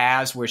she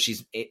has where she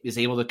is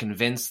able to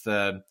convince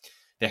the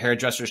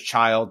hairdresser's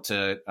child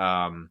to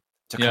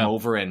come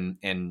over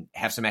and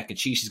have some mac and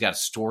cheese. She's got a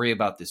story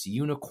about this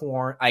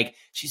unicorn. Like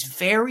she's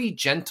very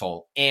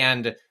gentle,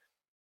 and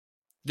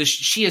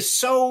she is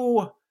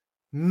so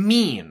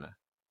mean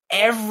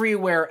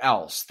everywhere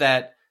else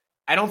that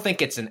I don't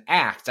think it's an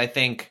act. I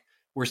think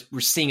we're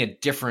seeing a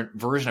different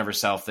version of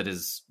herself that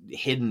is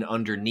hidden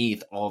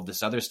underneath all of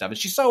this other stuff. And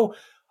she's so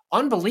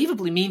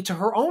unbelievably mean to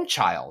her own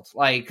child.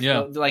 Like,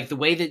 like the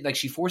way that like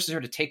she forces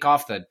her to take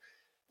off the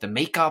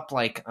makeup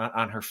like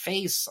on her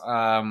face.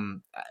 I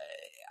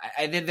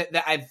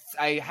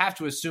have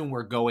to assume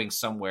we're going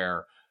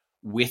somewhere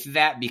with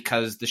that,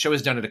 because the show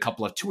has done it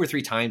 2 or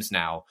 3 times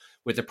now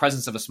with the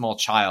presence of a small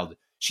child.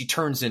 She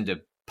turns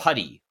into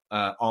putty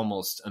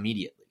almost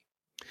immediately.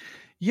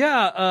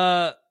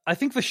 Yeah, I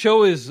think the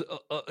show is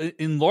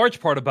in large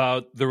part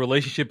about the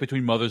relationship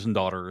between mothers and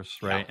daughters,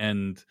 right?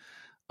 Yeah.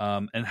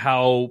 And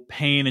how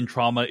pain and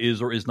trauma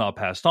is or is not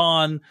passed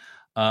on,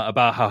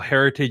 about how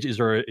heritage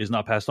is or is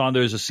not passed on.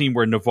 There's a scene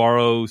where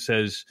Navarro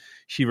says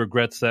she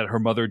regrets that her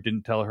mother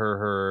didn't tell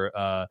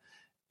her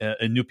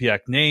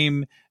Inupiaq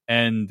name.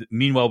 And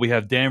meanwhile, we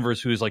have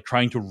Danvers, who is like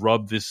trying to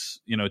rub this,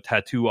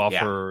 tattoo off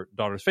her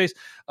daughter's face.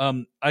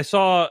 I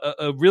saw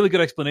a really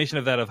good explanation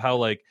of that, of how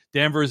like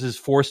Danvers is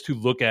forced to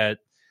look at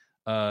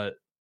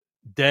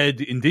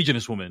dead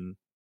Indigenous women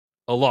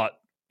a lot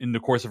in the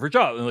course of her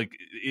job. And like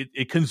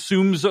it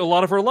consumes a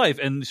lot of her life.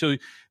 And so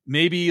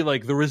maybe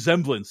like the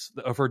resemblance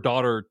of her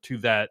daughter to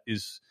that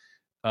is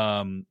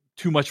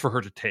too much for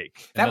her to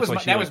take. That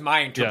was my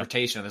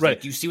interpretation of this. Right.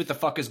 Like, do you see what the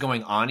fuck is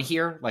going on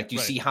here? Like, do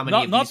you see how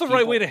many not the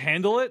right way to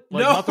handle it?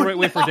 Like, not the right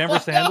way for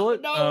Danvers to handle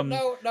it.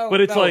 No.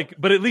 But it's like,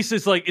 but at least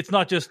it's like, it's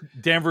not just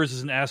Danvers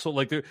is an asshole.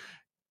 Like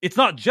it's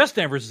not just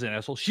Danvers is an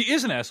asshole. She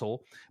is an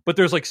asshole, but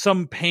there's like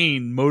some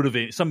pain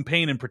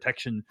and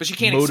protection. But she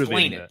can't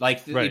explain it. Like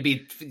she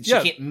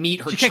can't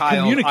meet her child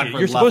communicate. on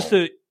her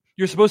level.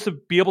 You're supposed to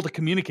be able to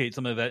communicate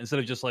some of that instead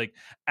of just like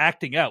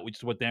acting out, which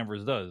is what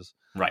Danvers does.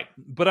 Right.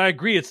 But I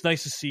agree. It's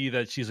nice to see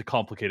that she's a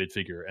complicated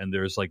figure and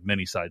there's like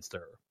many sides to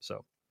her.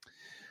 So,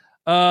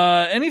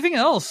 anything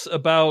else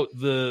about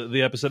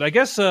the episode? I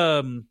guess,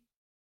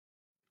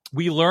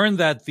 we learned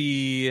that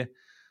the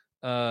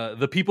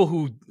people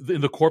who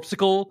in the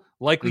corpsicle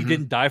likely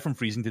didn't die from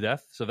freezing to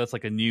death. So that's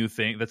like a new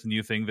thing. That's a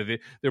new thing that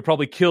they're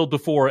probably killed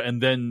before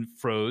and then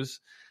froze.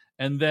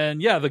 And then,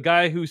 the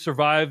guy who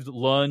survived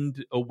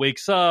Lund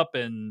wakes up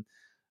and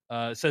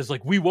says,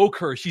 like, we woke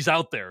her. She's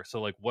out there. So,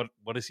 like, what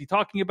is he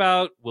talking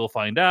about? We'll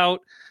find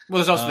out.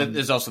 Well,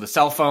 there's also the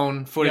cell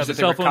phone footage that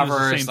they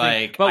recover.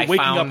 Like, about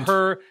waking up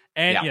her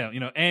and,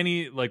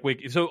 Annie, like,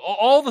 wake. So,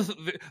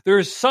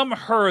 there's some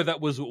her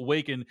that was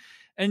awakened.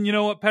 And you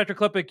know what, Patrick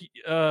Klepek,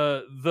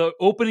 the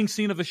opening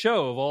scene of the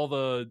show of all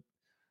the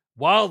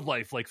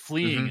wildlife like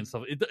fleeing and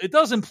stuff, it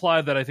does imply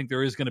that I think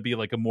there is going to be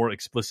like a more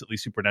explicitly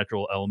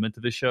supernatural element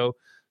to this show.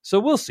 So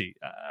we'll see.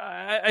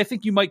 I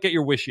think you might get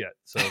your wish yet.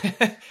 So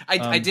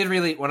I did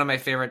really, one of my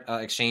favorite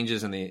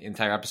exchanges in the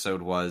entire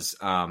episode was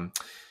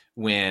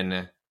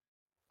when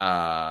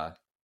the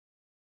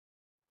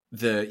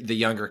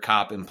younger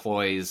cop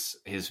employs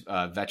his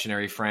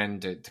veterinary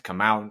friend to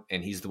come out,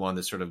 and he's the one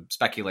that sort of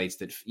speculates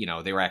that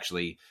they were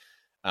actually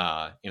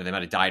they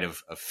might have died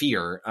of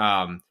fear,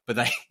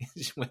 but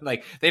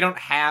like they don't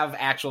have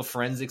actual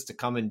forensics to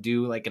come and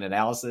do like an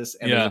analysis.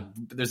 And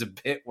there's a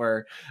bit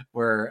where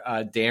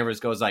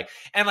Danvers goes like,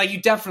 and like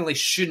you definitely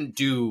shouldn't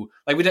do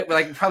we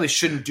probably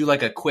shouldn't do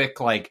like a quick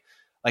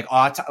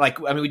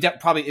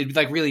it'd be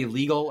like really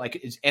illegal,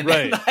 in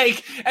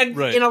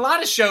a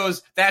lot of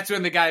shows that's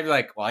when the guy would be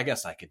like, well, I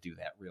guess I could do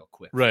that real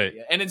quick, right?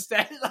 And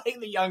instead, like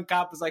the young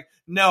cop is like,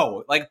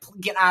 no, like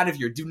get out of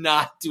here, do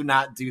not do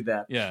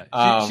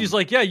that. She's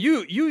like,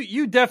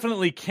 you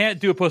definitely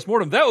can't do a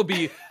postmortem, that would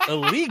be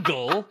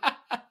illegal.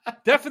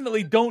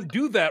 Definitely don't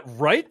do that,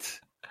 right?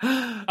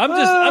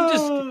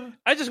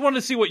 I just wanted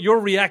to see what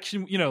your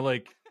reaction,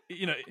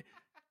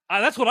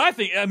 that's what I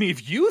think. I mean,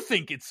 if you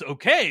think it's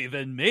okay,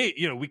 then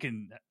we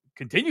can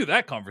continue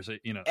that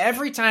conversation.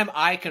 Every time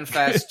I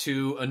confess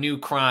to a new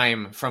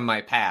crime from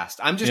my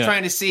past, I'm just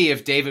trying to see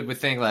if David would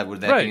think, like,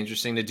 would that be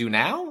interesting to do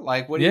now?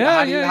 Like,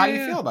 how do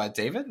you feel about it,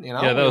 David? We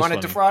want to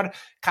defraud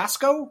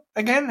Costco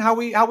again? How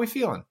we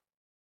feeling?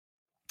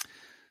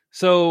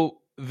 So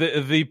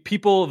the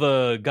people,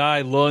 the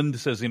guy Lund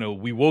says,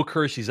 we woke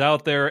her, she's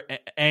out there.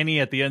 Annie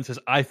at the end says,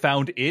 I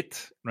found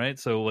it, right?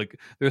 So like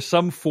there's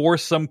some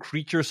force, some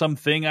creature,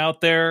 something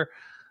out there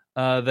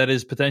that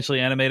is potentially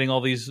animating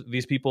all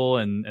these people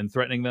and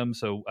threatening them.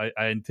 So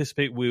I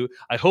anticipate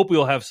I hope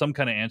we'll have some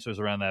kind of answers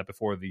around that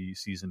before the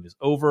season is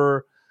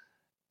over.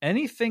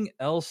 Anything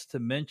else to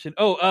mention?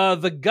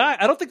 The guy,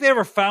 I don't think they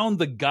ever found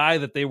the guy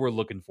that they were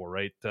looking for,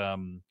 right?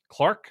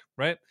 Clark,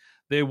 right?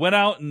 They went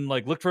out and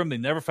like looked for him. They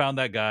never found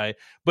that guy,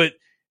 but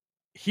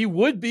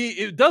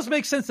it does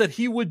make sense that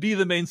he would be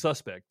the main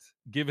suspect,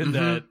 given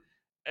that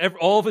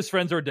all of his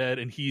friends are dead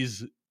and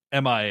he's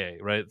MIA,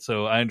 right?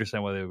 So I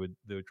understand why they would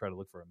try to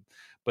look for him.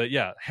 But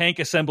yeah, Hank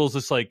assembles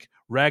this like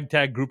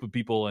ragtag group of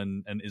people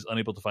and is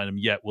unable to find him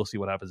yet. We'll see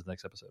what happens in the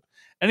next episode.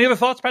 Any other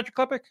thoughts, Patrick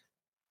Klepek?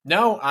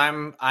 No,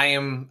 I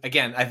am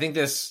again, I think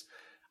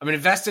I'm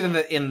invested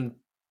in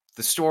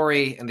the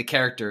story and the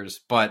characters,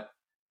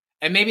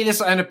 and maybe this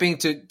will end up being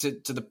to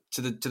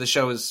the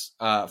show's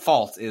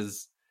fault,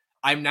 is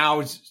I'm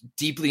now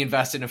deeply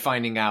invested in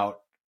finding out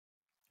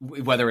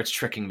whether it's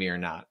tricking me or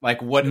not.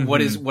 Like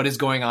what is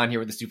going on here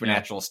with the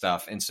supernatural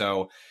stuff. And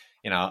so,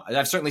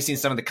 I've certainly seen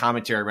some of the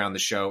commentary around the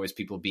show as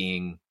people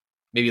being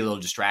maybe a little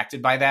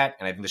distracted by that.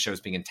 And I think the show is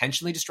being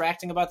intentionally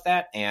distracting about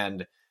that.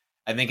 And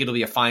I think it'll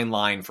be a fine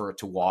line for it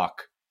to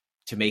walk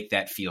to make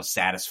that feel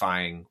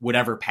satisfying,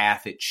 whatever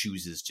path it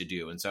chooses to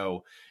do. And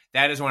so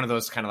that is one of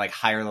those kind of like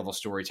higher level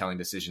storytelling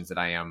decisions that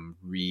I am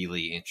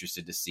really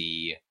interested to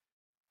see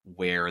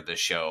where the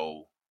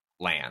show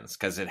lands,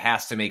 because it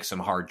has to make some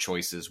hard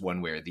choices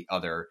one way or the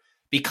other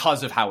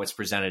because of how it's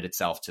presented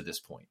itself to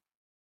this point.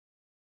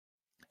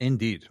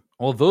 Indeed.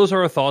 Well, those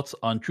are our thoughts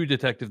on True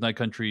Detective Night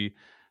Country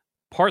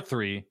Part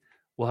 3.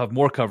 We'll have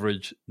more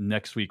coverage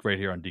next week right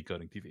here on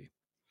Decoding TV.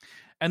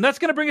 And that's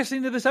going to bring us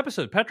into this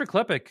episode. Patrick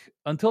Klepek,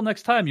 until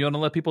next time, you want to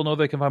let people know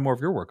they can find more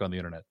of your work on the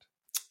internet?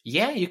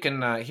 Yeah, you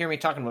can hear me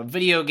talking about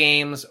video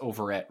games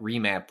over at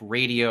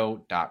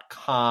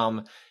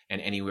remapradio.com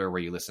and anywhere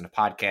where you listen to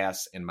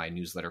podcasts. And my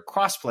newsletter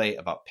Crossplay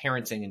about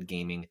parenting and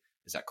gaming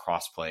is at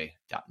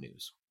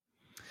crossplay.news.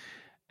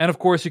 And of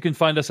course, you can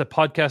find us at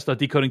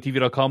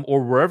podcast.decodingtv.com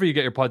or wherever you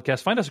get your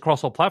podcasts. Find us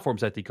across all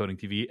platforms at Decoding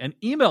TV and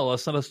email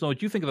us. Let us know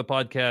what you think of the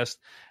podcast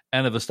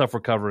and of the stuff we're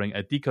covering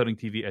at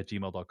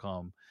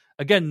decodingtv@gmail.com.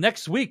 Again,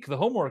 next week, the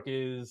homework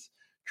is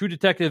True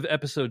Detective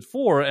Episode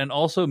 4 and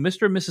also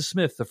Mr. and Mrs.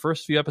 Smith, the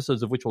first few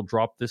episodes of which will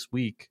drop this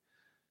week.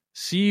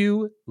 See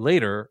you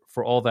later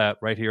for all that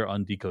right here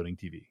on Decoding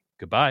TV.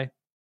 Goodbye.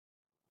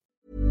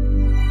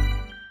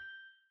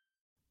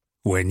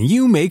 When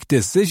you make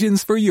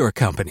decisions for your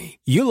company,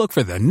 you look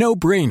for the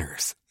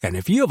no-brainers. And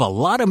if you have a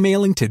lot of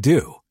mailing to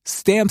do,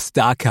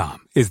 Stamps.com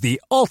is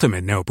the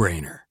ultimate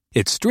no-brainer.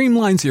 It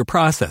streamlines your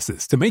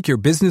processes to make your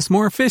business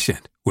more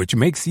efficient, which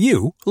makes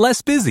you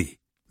less busy.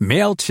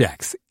 Mail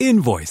checks,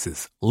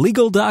 invoices,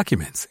 legal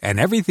documents, and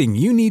everything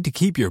you need to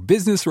keep your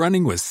business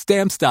running with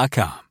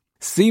Stamps.com.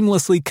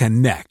 Seamlessly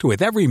connect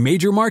with every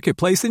major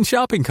marketplace and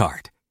shopping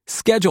cart.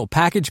 Schedule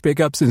package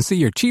pickups and see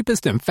your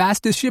cheapest and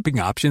fastest shipping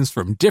options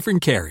from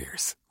different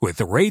carriers.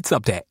 With rates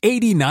up to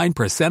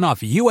 89%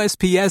 off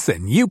USPS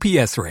and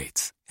UPS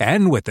rates.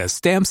 And with the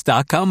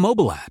Stamps.com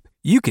mobile app,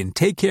 you can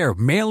take care of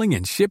mailing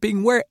and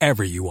shipping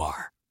wherever you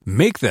are.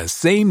 Make the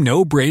same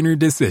no-brainer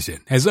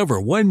decision as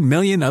over 1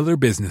 million other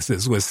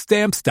businesses with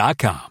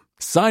Stamps.com.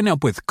 Sign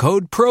up with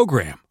code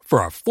PROGRAM for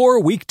a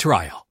 4-week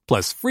trial,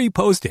 plus free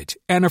postage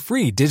and a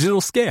free digital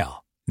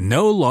scale.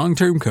 No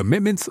long-term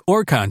commitments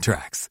or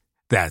contracts.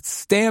 That's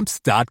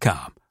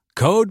Stamps.com.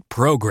 Code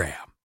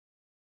PROGRAM.